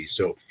might Absolutely. be.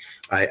 So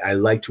I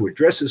like to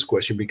address this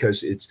question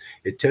because it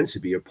tends to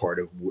be a part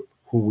of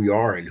who we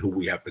are and who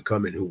we have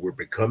become and who we're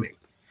becoming.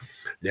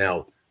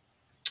 Now,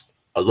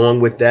 along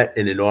with that,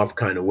 in an off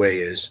kind of way,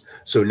 is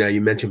so now you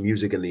mentioned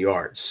music and the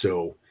arts.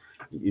 So,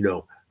 you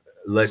know,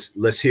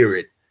 let's hear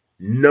it.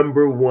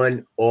 Number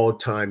one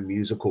all-time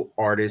musical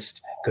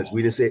artist, because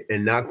we didn't say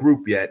and not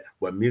group yet,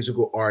 but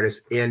musical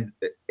artist and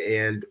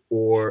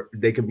or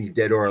they can be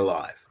dead or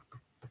alive.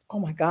 Oh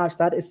my gosh,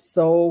 that is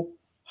so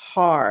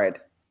hard.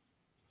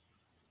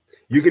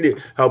 You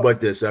can, how about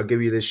this? I'll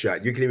give you this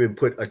shot. You can even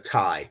put a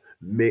tie,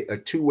 a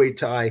two-way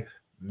tie,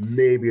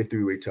 maybe a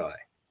three-way tie.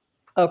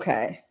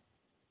 Okay.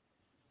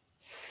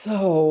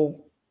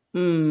 So,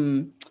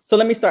 so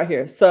let me start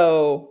here.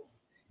 So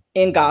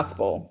in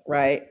gospel,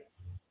 right?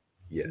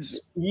 Yes.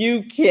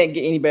 You can't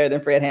get any better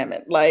than Fred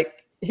Hammond.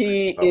 Like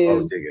he Oh,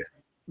 is dig it.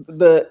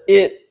 the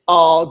it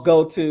all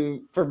go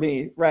to for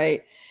me,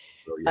 right?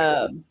 Oh,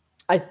 yeah.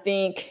 I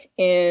think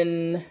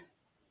in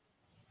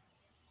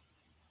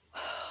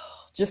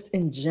just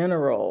in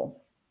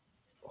general,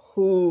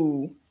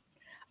 who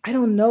I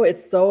don't know,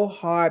 it's so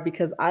hard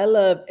because I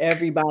love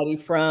everybody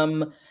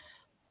from,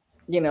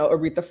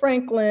 Aretha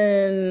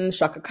Franklin,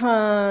 Shaka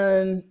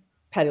Khan,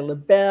 Patti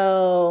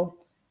LaBelle.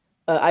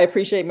 I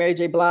appreciate Mary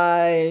J.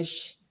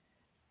 Blige.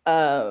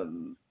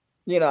 Um,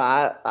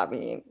 I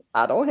mean,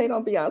 I don't hate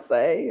on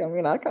Beyonce. I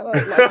mean, I kind of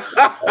like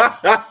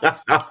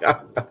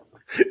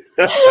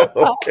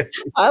Okay.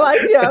 I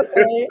like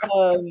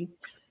Beyonce.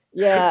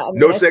 Yeah, I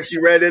No mean,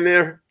 Sexy Red in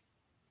there?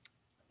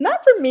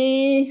 not for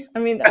me. I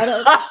mean, it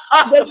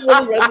doesn't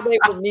really resonate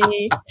with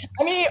me.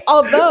 I mean,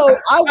 although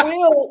I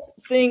will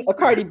sing a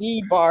Cardi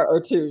B bar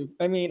or two.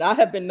 I mean, I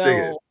have been Dig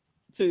known it.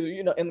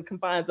 to, in the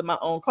confines of my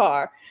own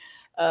car.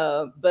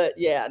 But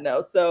yeah,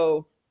 no.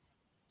 So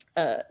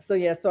I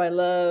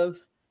love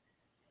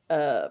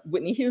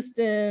Whitney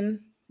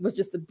Houston was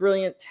just a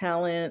brilliant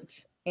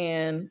talent,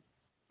 and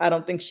I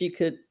don't think she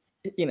could,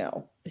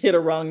 hit a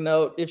wrong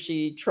note if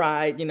she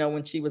tried,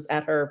 when she was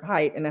at her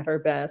height and at her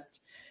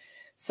best.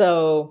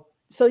 So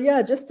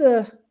yeah, just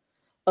a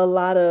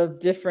lot of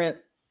different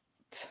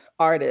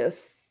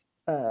artists.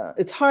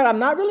 It's hard. I'm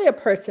not really a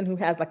person who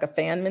has like a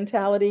fan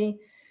mentality,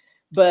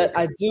 but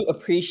Okay. I do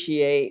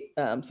appreciate.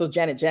 So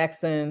Janet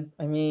Jackson.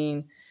 I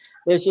mean,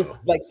 there's Oh,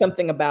 just like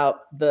something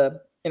about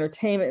the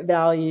entertainment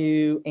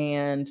value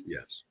and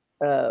yes.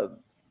 uh,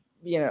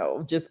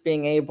 just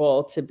being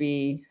able to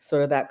be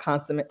sort of that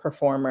consummate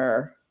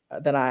performer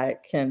that I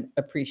can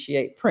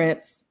appreciate.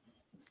 Prince,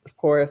 of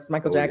course,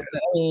 Michael Oh, yeah. Jackson.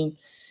 I mean,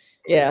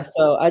 Oh, yeah. yeah.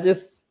 So I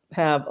just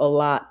have a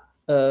lot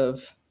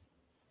of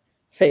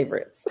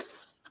favorites.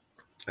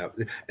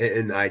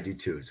 And I do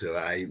too. So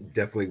I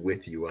definitely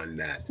with you on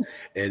that.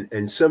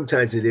 And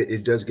sometimes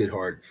it does get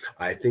hard.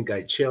 I think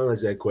I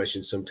challenge that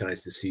question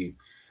sometimes to see,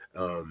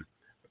 um,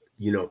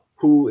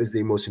 who is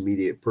the most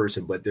immediate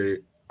person. But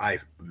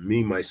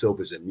me myself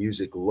as a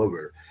music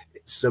lover,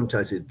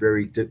 sometimes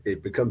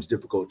it becomes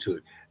difficult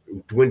to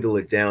dwindle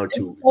it down It's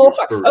to so your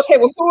hard. first. Okay,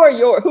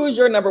 well, who's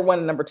your number one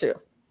and number two?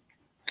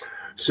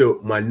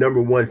 So my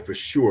number one for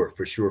sure,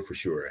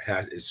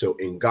 so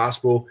in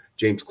gospel,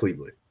 James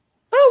Cleveland.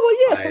 Oh,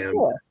 well, yes, I of am,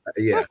 course.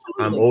 yeah, I'm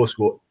Absolutely. old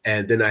school.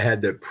 And then I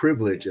had the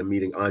privilege of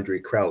meeting Andre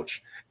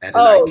Crouch at an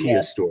Oh, IKEA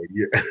yes. store.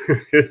 You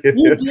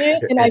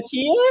did in And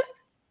IKEA?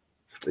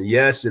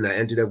 yes, and I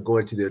ended up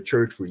going to their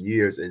church for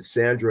years. And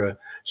Sandra,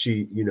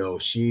 she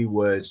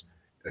was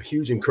a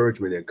huge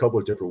encouragement in a couple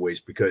of different ways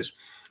because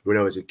when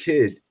I was a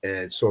kid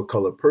and saw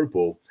Color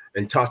Purple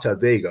and Tata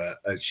Vega,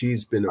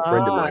 she's been a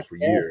friend of Ah, mine for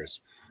yes.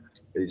 years.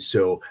 And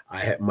so I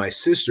had my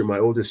sister, my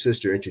older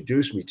sister,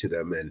 introduced me to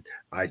them, and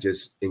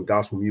in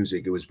gospel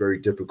music, it was very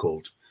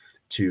difficult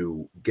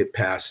to get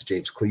past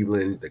James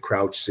Cleveland, the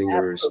Crouch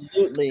Singers,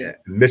 Absolutely.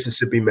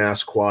 Mississippi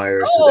Mass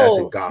Choir. So that's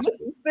in Oh, gospel.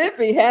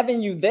 Mississippi,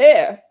 having you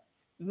there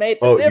made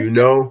the Oh, difference.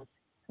 oh,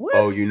 What?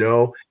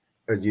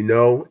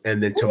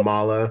 and then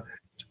Tamala,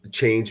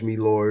 Change Me,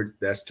 Lord.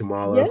 That's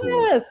Tamala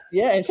who, Yes.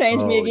 Yeah. And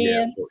change me oh yeah,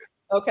 again.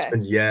 Okay.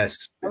 and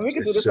yes. I mean, we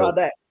could do this all So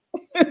day.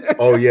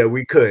 Oh yeah,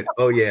 we could.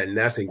 Oh yeah, and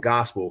that's in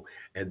gospel.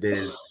 And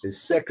then in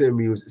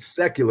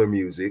secular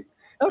music,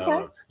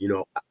 Okay. you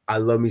know, I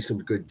love me some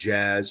good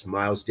jazz.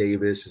 Miles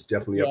Davis is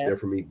definitely up there Yes.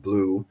 for me.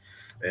 Blue,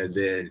 and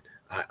then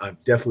I'm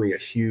definitely a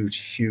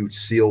huge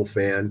Seal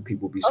fan.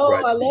 People be Oh,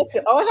 surprised I to see love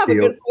it. Oh, I have a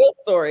Seal. good Seal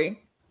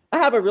story. I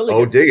have a really Oh,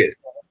 good Seal dig it.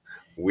 story.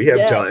 We have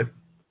Yeah. time.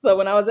 So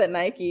when I was at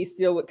Nike,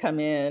 Seal would come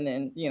in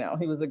and,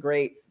 he was a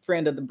great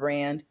friend of the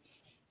brand.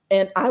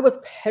 And I was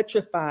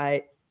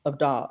petrified of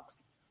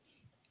dogs.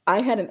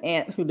 I had an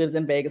aunt who lives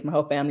in Vegas. My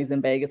whole family's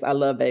in Vegas. I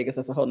love Vegas.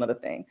 That's a whole nother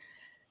thing.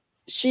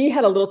 She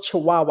had a little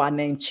chihuahua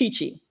named Chi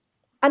Chi.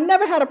 I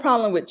never had a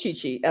problem with Chi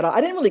Chi at all.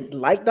 I didn't really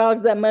like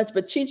dogs that much,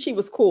 but Chi Chi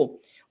was cool.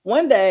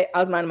 One day I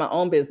was minding my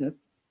own business.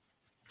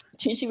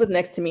 Chi Chi was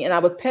next to me and I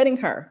was petting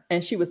her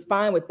and she was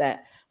fine with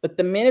that. But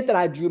the minute that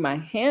I drew my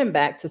hand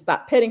back to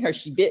stop petting her,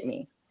 she bit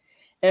me.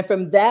 And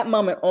from that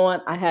moment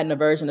on, I had an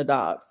aversion to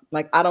dogs.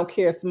 Like, I don't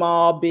care,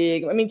 small,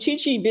 big. I mean, Chi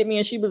Chi bit me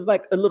and she was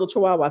like a little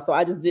chihuahua. So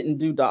I just didn't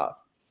do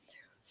dogs.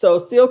 So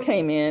Seal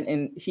came in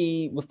and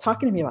he was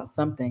talking to me about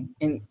something.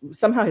 And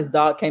somehow his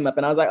dog came up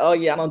and I was like, oh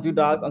yeah, I don't do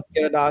dogs. I'm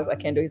scared of dogs. I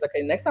can't do it. He's like,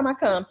 okay, next time I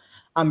come,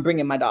 I'm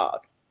bringing my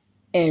dog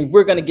and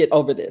we're going to get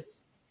over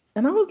this.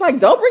 And I was like,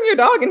 don't bring your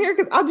dog in here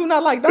because I do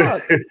not like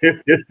dogs. He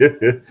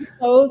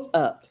shows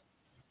up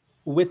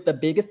with the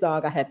biggest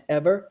dog I have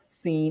ever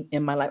seen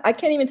in my life. I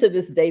can't even to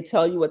this day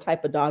tell you what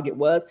type of dog it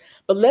was,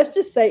 but let's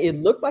just say it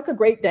looked like a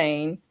Great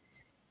Dane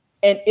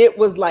and it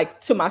was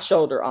like to my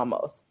shoulder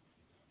almost.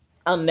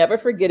 I'll never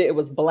forget it. It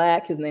was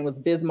black. His name was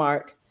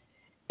Bismarck.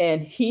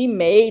 And he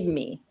made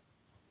me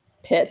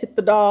pet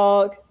the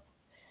dog.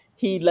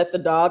 He let the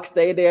dog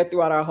stay there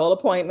throughout our whole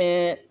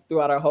appointment,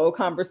 throughout our whole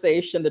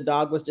conversation. The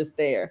dog was just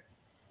there.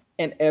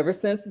 And ever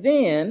since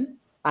then,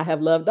 I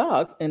have loved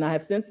dogs. And I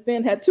have since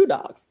then had 2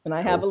 dogs. And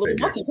I have a little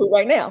Maltipoo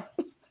right now.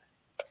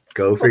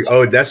 Go figure.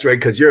 Oh, that's right,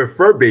 because you're a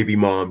fur baby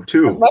mom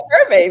too. That's my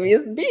fur baby.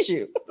 It's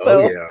Bijou.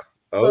 So,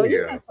 oh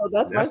yeah. So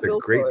that's a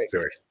great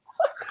story.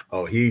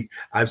 Oh,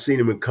 I've seen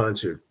him in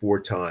concert 4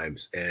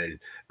 times, and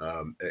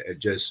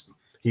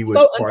he was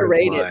so part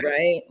underrated, of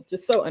right?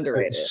 Just so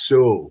underrated.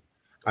 So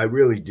I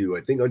really do.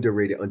 I think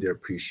underrated,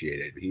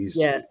 underappreciated.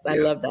 I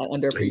love that.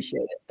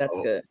 Underappreciated. That's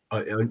good.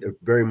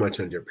 Very much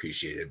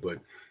underappreciated. But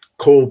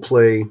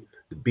Coldplay,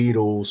 the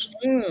Beatles.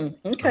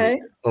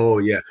 Okay. Oh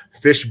yeah,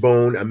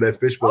 Fishbone. I met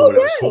Fishbone when I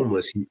was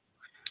homeless.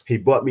 He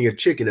bought me a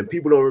chicken, and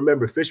people don't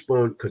remember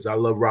Fishbone because I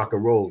love rock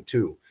and roll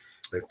too.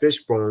 And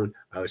Fishbone,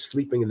 I was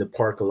sleeping in the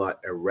parking lot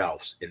at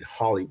Ralph's in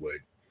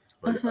Hollywood,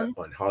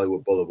 on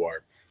Hollywood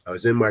Boulevard. I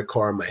was in my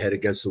car, my head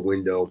against the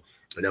window,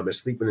 and I was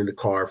sleeping in the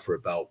car for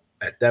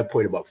at that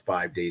point, about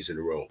 5 days in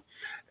a row.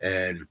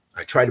 And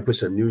I tried to put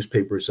some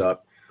newspapers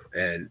up,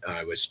 and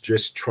I was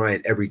just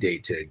trying every day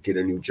to get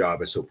a new job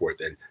and so forth.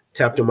 And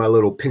tapped on my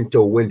little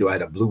Pinto window. I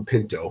had a blue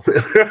Pinto.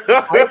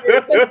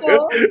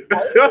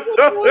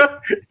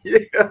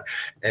 Yeah.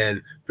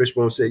 And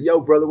Fishbone said, yo,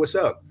 brother, what's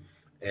up?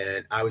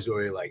 And I was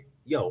already like,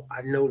 yo,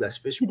 I know that's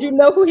Fishbone. Did you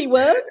know who he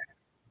was?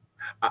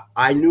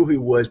 I knew who he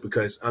was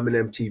because I'm an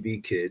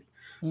MTV kid.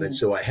 And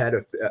so I had,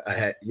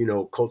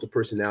 Cult of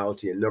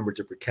Personality and a number of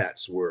different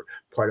cats were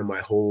part of my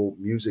whole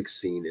music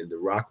scene in the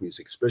rock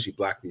music, especially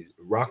black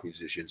rock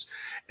musicians.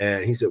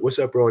 And he said, what's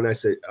up, bro? And I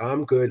said,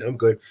 I'm good.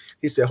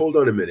 He said, hold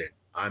on a minute.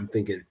 I'm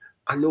thinking,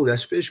 I know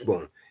that's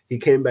Fishbone. He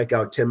came back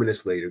out 10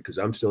 minutes later because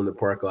I'm still in the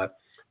parking lot.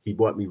 He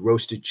bought me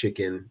roasted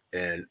chicken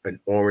and an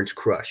orange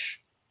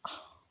crush.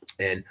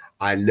 And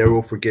I never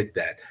will forget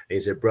that. And he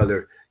said,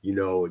 brother, you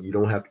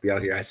don't have to be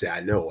out here. I said, I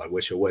know. I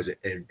wish I wasn't.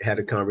 And had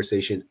a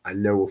conversation. I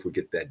never will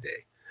forget that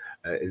day.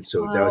 And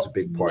so that was a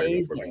big part of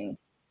it for me.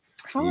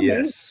 How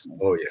yes. Amazing.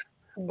 Oh, yeah.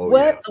 Oh,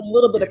 what a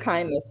little bit of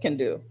kindness can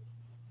do.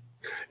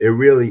 It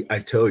really, I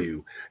tell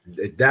you,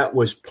 that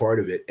was part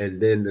of it. And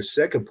then the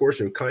second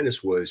portion of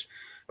kindness was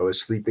I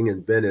was sleeping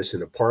in Venice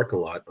in a parking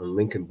lot on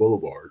Lincoln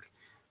Boulevard.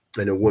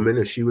 And a woman,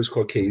 and she was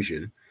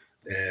Caucasian.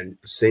 And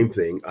same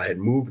thing, I had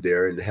moved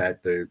there and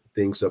had the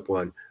things up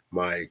on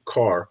my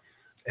car.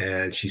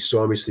 And she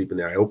saw me sleeping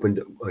there. I opened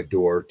a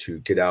door to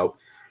get out.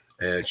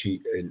 And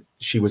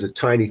she was a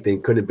tiny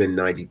thing, couldn't have been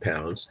 90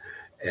 pounds.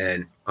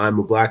 And I'm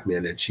a black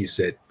man. And she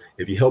said,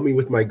 if you help me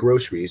with my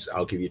groceries,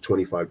 I'll give you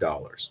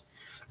 $25.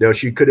 Now,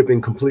 she could have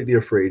been completely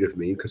afraid of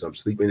me because I'm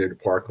sleeping in the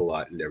parking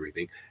lot and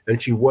everything.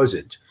 And she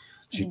wasn't.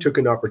 She took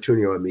an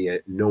opportunity on me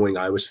knowing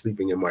I was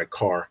sleeping in my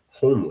car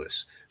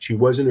homeless. She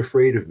wasn't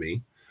afraid of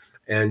me.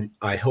 And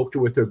I helped her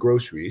with her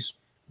groceries,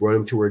 brought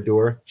them to her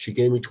door. She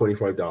gave me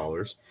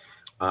 $25.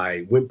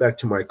 I went back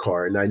to my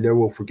car, and I never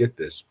will forget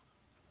this.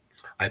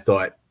 I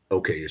thought,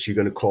 okay, is she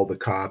going to call the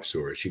cops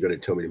or is she going to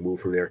tell me to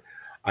move from there?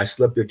 I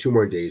slept there 2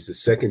 more days. The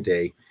second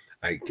day,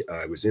 I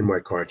was in my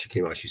car and she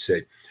came out. She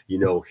said,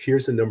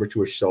 here's the number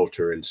to a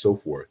shelter and so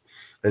forth,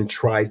 and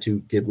tried to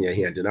give me a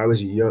hand. And I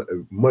was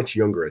much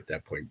younger at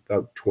that point,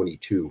 about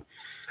 22.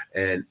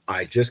 And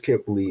I just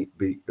can't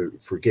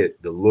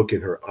forget the look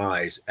in her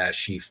eyes as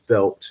she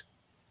felt.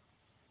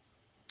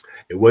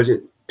 It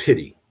wasn't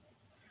pity,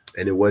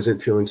 and it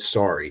wasn't feeling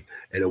sorry,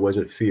 and it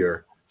wasn't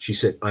fear. She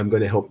said, I'm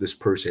going to help this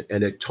person.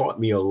 And it taught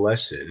me a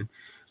lesson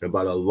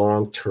about a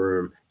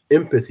long-term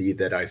empathy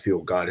that I feel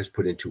God has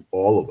put into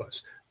all of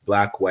us,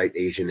 Black, white,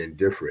 Asian, and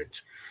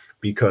different,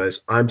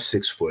 because I'm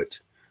 6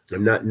 foot.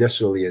 I'm not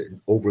necessarily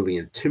an overly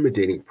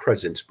intimidating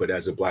presence, but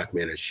as a Black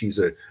man, and she's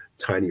a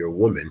tinier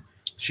woman,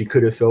 she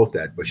could have felt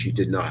that, but she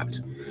did not.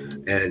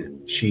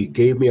 And she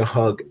gave me a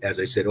hug as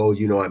I said, oh,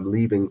 you know, I'm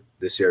leaving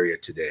this area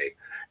today.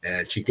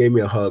 And she gave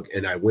me a hug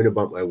and I went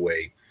about my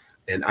way.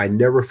 And I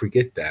never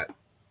forget that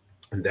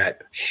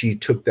she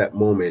took that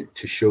moment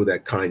to show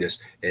that kindness.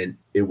 And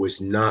it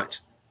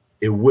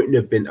wouldn't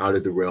have been out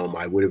of the realm.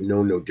 I would have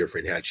known no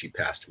different had she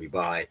passed me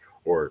by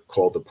or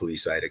called the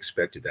police. I had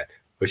expected that,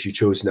 but she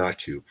chose not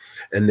to.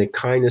 And the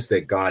kindness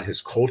that God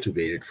has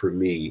cultivated for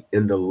me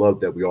in the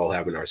love that we all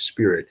have in our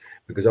spirit,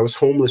 because I was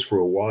homeless for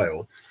a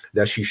while,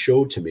 that she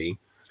showed to me,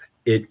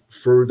 it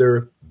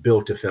further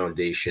built a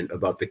foundation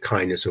about the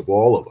kindness of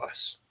all of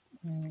us,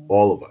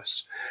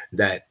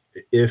 that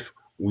if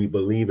we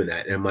believe in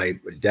that. And my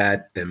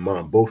dad and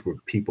mom both were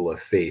people of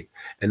faith.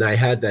 And I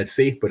had that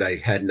faith, but I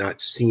had not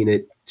seen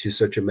it to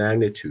such a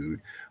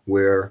magnitude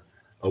where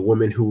a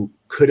woman who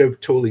could have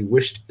totally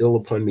wished ill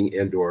upon me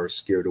and or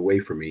scared away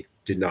from me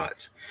did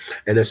not.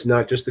 And it's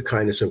not just the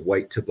kindness of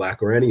white to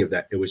Black or any of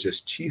that. It was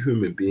just two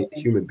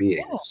human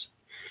beings.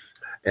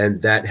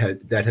 And that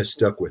has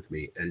stuck with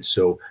me. And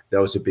so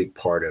that was a big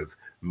part of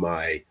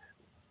my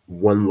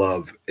one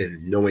love,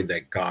 and knowing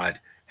that God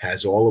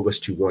has all of us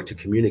to want to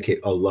communicate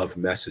a love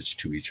message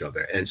to each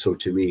other. And so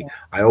to me,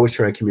 I always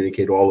try and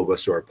communicate all of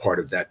us are a part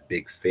of that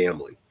big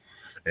family.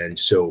 And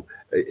so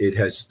it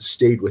has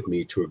stayed with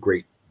me to a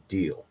great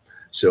deal.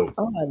 So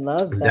I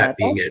love that. That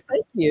being it.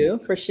 Thank you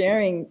for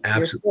sharing your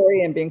Absolutely.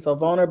 story and being so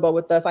vulnerable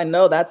with us. I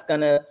know that's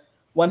going to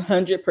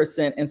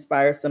 100%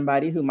 inspire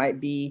somebody who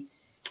might be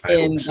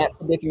in that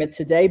predicament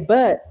today.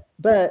 But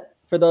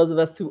for those of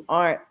us who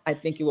aren't, I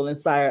think it will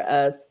inspire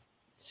us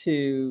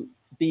to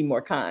be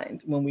more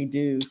kind when we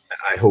do.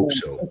 I hope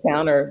so.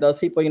 Encounter those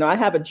people. You know, I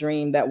have a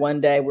dream that one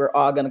day we're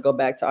all going to go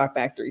back to our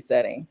factory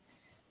setting.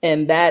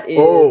 And that is,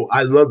 oh,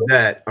 I love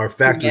that. Our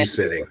factory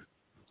setting.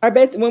 Our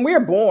basic, when we are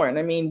born,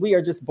 I mean, we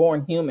are just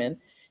born human,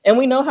 and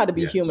we know how to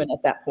be human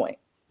at that point.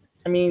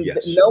 I mean,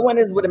 no one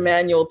is with a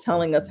manual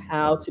telling us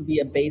how to be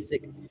a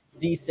basic,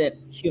 decent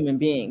human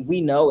being.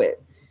 We know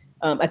it.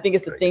 I think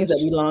it's the things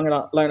that we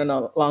learn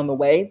along the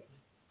way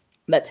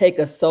that take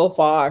us so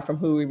far from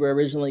who we were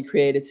originally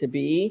created to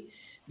be,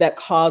 that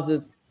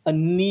causes a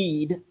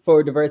need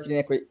for diversity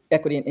and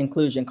equity and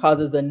inclusion,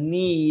 causes a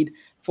need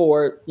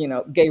for, you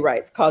know, gay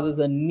rights, causes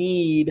a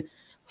need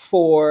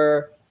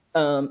for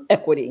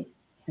equity.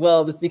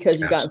 Well, it's because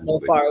you've gotten so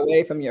far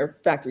away from your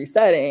factory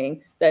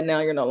setting that now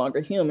you're no longer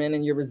human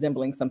and you're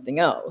resembling something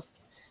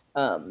else.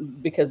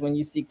 Because when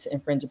you seek to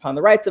infringe upon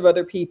the rights of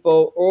other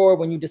people, or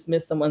when you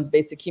dismiss someone's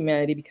basic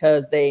humanity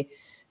because they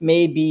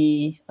may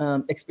be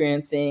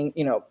experiencing,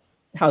 you know,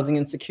 housing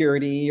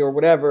insecurity or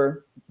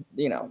whatever,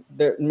 you know,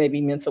 they're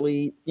maybe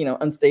mentally, you know,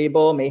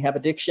 unstable, may have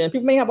addiction.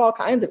 People may have all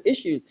kinds of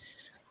issues.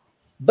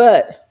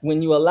 But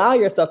when you allow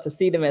yourself to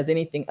see them as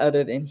anything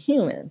other than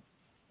human,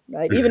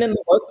 right? Even in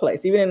the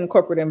workplace, even in the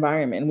corporate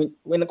environment,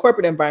 when the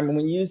corporate environment,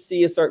 when you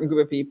see a certain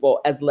group of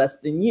people as less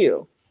than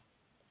you,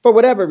 for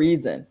whatever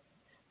reason,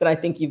 then I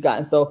think you've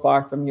gotten so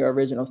far from your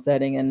original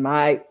setting. And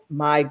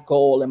my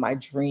goal and my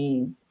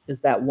dream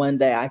is that one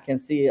day I can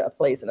see a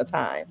place and a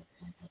time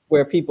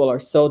where people are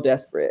so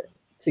desperate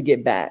to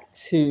get back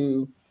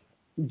to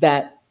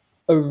that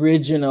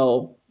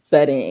original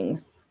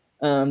setting,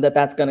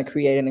 that's going to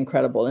create an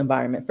incredible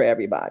environment for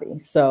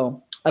everybody.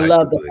 So I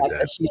love the fact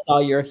that she saw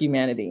your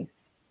humanity.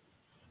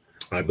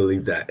 I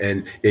believe that.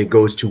 And it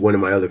goes to one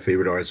of my other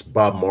favorite artists,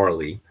 Bob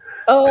Marley.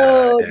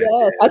 Oh,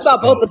 yes. I saw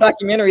both the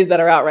documentaries that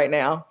are out right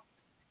now.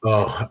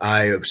 Oh,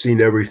 I have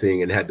seen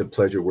everything and had the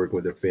pleasure working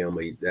with their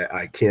family. That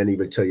I can't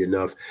even tell you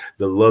enough.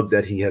 The love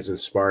that he has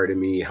inspired in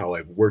me, how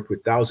I've worked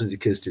with thousands of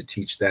kids to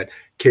teach that.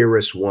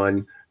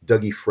 KRS-One,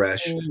 Dougie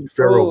Fresh,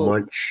 Pharoah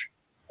Monch.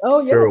 Oh,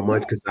 yes. Pharoah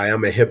Monch, because I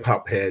am a hip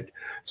hop head.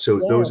 So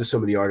those are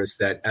some of the artists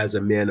that, as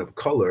a man of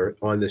color,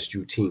 on this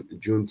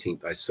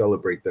Juneteenth, I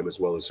celebrate them, as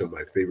well as some of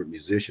my favorite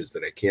musicians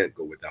that I can't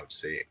go without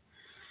saying.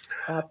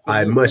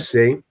 Absolutely. I must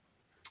say,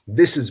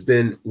 this has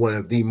been one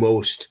of the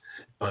most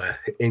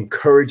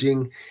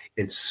encouraging,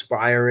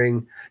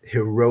 inspiring,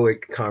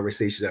 heroic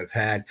conversations I've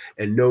had.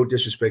 And no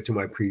disrespect to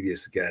my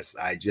previous guests,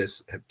 I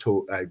just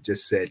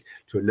said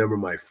to a number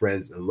of my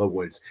friends and loved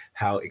ones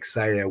how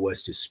excited I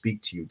was to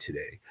speak to you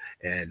today,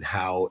 and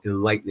how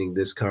enlightening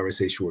this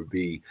conversation would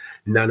be,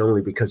 not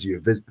only because of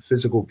your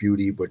physical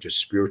beauty, but your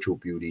spiritual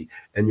beauty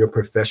and your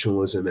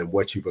professionalism and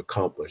what you've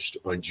accomplished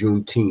on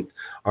Juneteenth.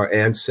 Our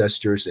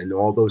ancestors and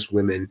all those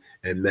women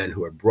and men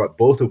who have brought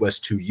both of us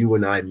to you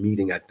and I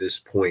meeting at this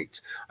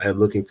point. I am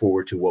looking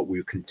forward to what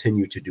we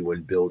continue to do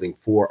in building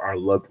for our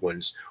loved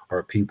ones,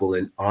 our people,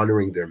 and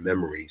honoring their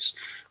memories.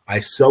 I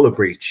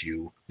celebrate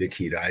you,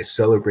 Nekeda. I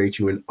celebrate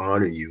you and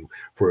honor you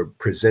for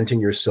presenting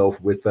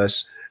yourself with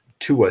us,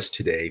 to us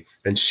today,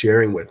 and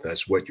sharing with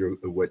us what you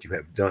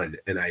have done.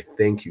 And I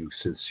thank you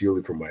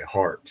sincerely from my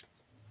heart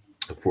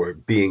for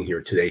being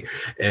here today.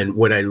 And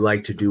what I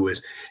like to do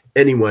is,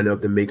 anyone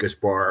of the Makers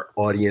Bar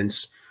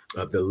audience,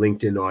 of the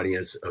LinkedIn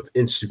audience, of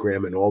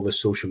Instagram, and all the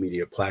social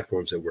media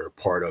platforms that we're a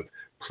part of,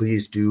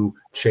 please do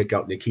check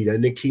out Nekeda.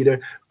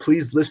 Nekeda,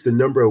 please list the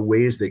number of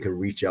ways they can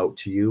reach out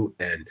to you,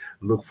 and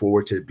look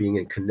forward to being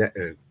in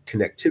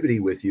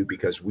connectivity with you,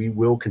 because we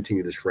will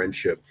continue this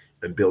friendship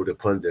and build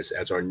upon this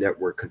as our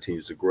network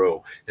continues to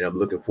grow. And I'm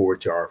looking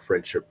forward to our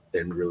friendship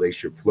and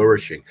relationship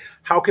flourishing.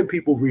 How can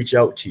people reach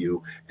out to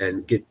you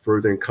and get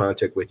further in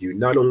contact with you,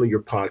 not only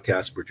your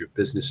podcast, but your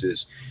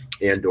businesses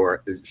and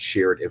or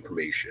shared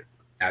information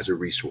as a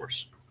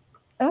resource?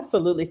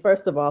 Absolutely.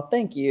 First of all,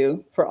 thank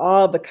you for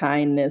all the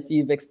kindness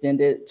you've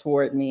extended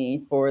toward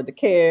me, for the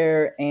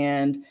care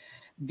and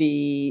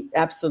the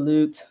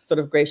absolute sort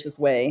of gracious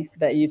way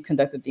that you've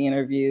conducted the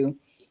interview.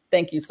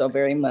 Thank you so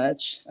very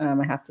much.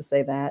 I have to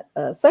say that.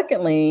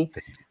 Secondly,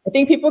 I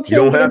think people can.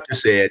 You don't have to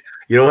say it.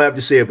 You don't have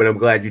to say it, but I'm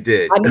glad you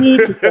did. I need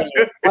to say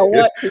it. I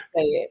want to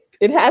say it.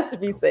 It has to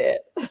be said.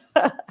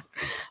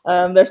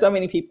 There's so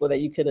many people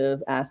that you could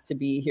have asked to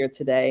be here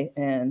today.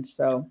 And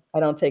so I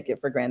don't take it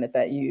for granted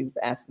that you've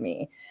asked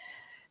me.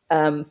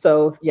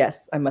 So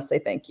yes, I must say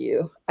thank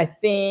you. I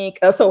think,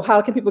 so how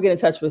can people get in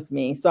touch with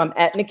me? So I'm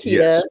at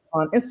Nekeda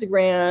on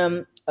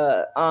Instagram,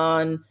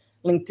 on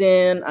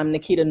LinkedIn. I'm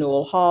Nekeda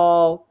Newell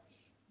Hall.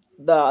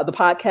 The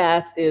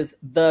podcast is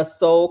The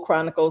Soul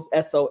Chronicles,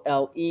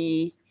 SOLE.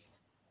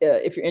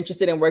 If you're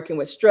interested in working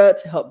with Strut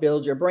to help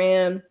build your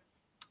brand,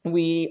 I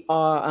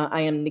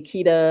am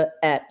Nekeda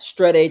at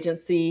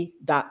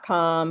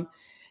strutagency.com.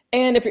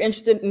 And if you're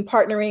interested in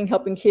partnering,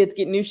 helping kids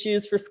get new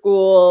shoes for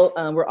school,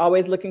 we're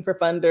always looking for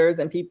funders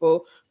and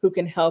people who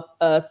can help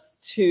us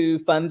to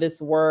fund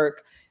this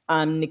work.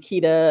 I'm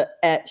Nekeda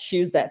at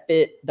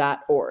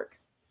shoesthatfit.org.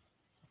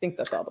 I think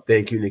that's all.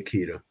 Thank you,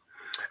 Nekeda.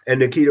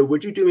 And Nekeda,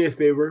 would you do me a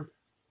favor?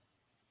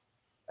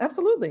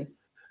 Absolutely.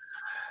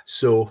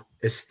 So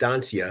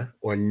Estancia,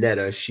 or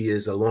Netta, she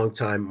is a long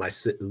time my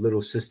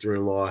little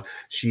sister-in-law.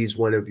 She's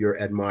one of your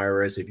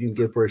admirers. If you can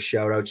give her a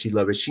shout out, she'd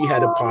love it. She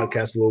had a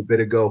podcast a little bit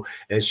ago,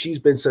 and she's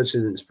been such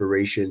an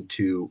inspiration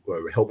to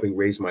helping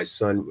raise my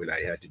son when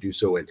I had to do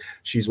so. And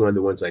she's one of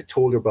the ones I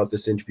told her about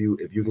this interview.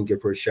 If you can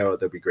give her a shout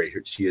out, that'd be great.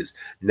 She is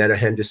Netta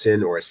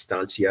Henderson, or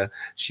Estancia.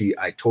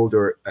 I told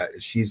her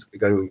she's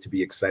going to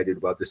be excited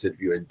about this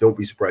interview, and don't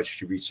be surprised if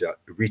she reaches out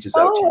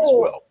to you as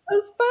well.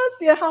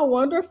 Estancia, how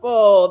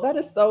wonderful. That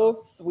is so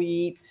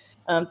sweet.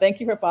 Thank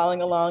you for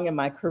following along in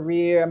my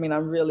career. I mean,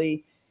 I'm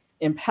really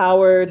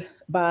empowered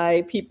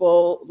by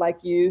people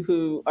like you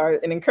who are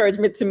an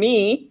encouragement to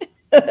me,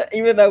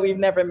 even though we've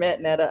never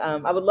met, Netta.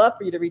 I would love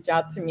for you to reach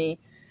out to me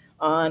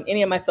on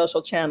any of my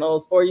social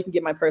channels, or you can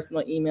get my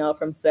personal email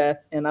from Seth,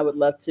 and I would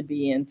love to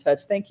be in touch.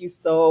 Thank you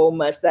so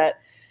much. That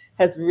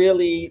has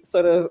really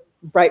sort of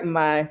brightened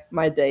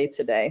my day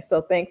today.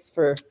 So thanks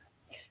for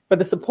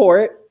the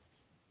support.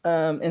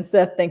 And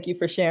Seth, thank you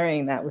for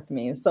sharing that with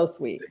me. It's so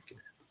sweet.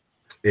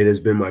 It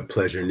has been my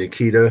pleasure.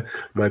 Nekeda,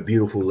 my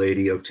beautiful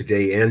lady of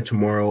today and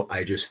tomorrow,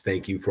 I just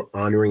thank you for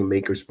honoring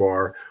Makers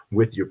Bar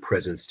with your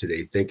presence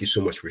today. Thank you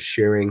so much for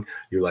sharing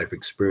your life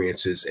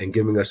experiences and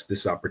giving us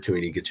this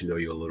opportunity to get to know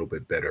you a little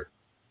bit better.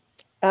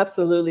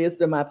 Absolutely. It's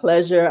been my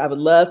pleasure. I would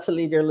love to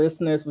leave your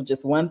listeners with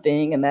just one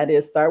thing, and that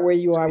is start where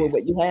you are with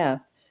what you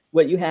have.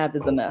 What you have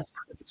is enough.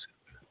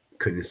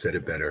 Couldn't have said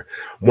it better.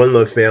 One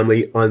Love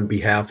family, on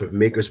behalf of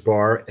Makers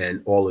Bar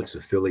and all its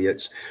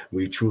affiliates,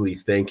 we truly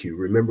thank you.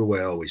 Remember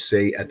what I always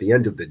say at the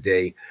end of the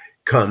day: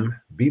 come,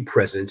 be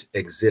present,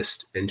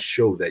 exist, and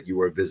show that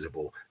you are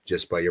visible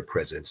just by your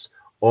presence.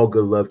 All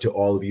good love to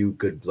all of you.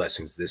 Good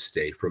blessings this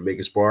day. From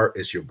Makers Bar,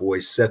 it's your boy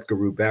Seth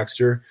Guru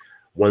Baxter.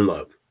 One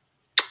love.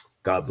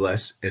 God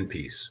bless and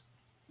peace.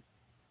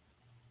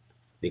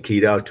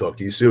 Nekeda, I'll talk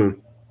to you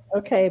soon.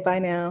 Okay, bye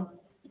now.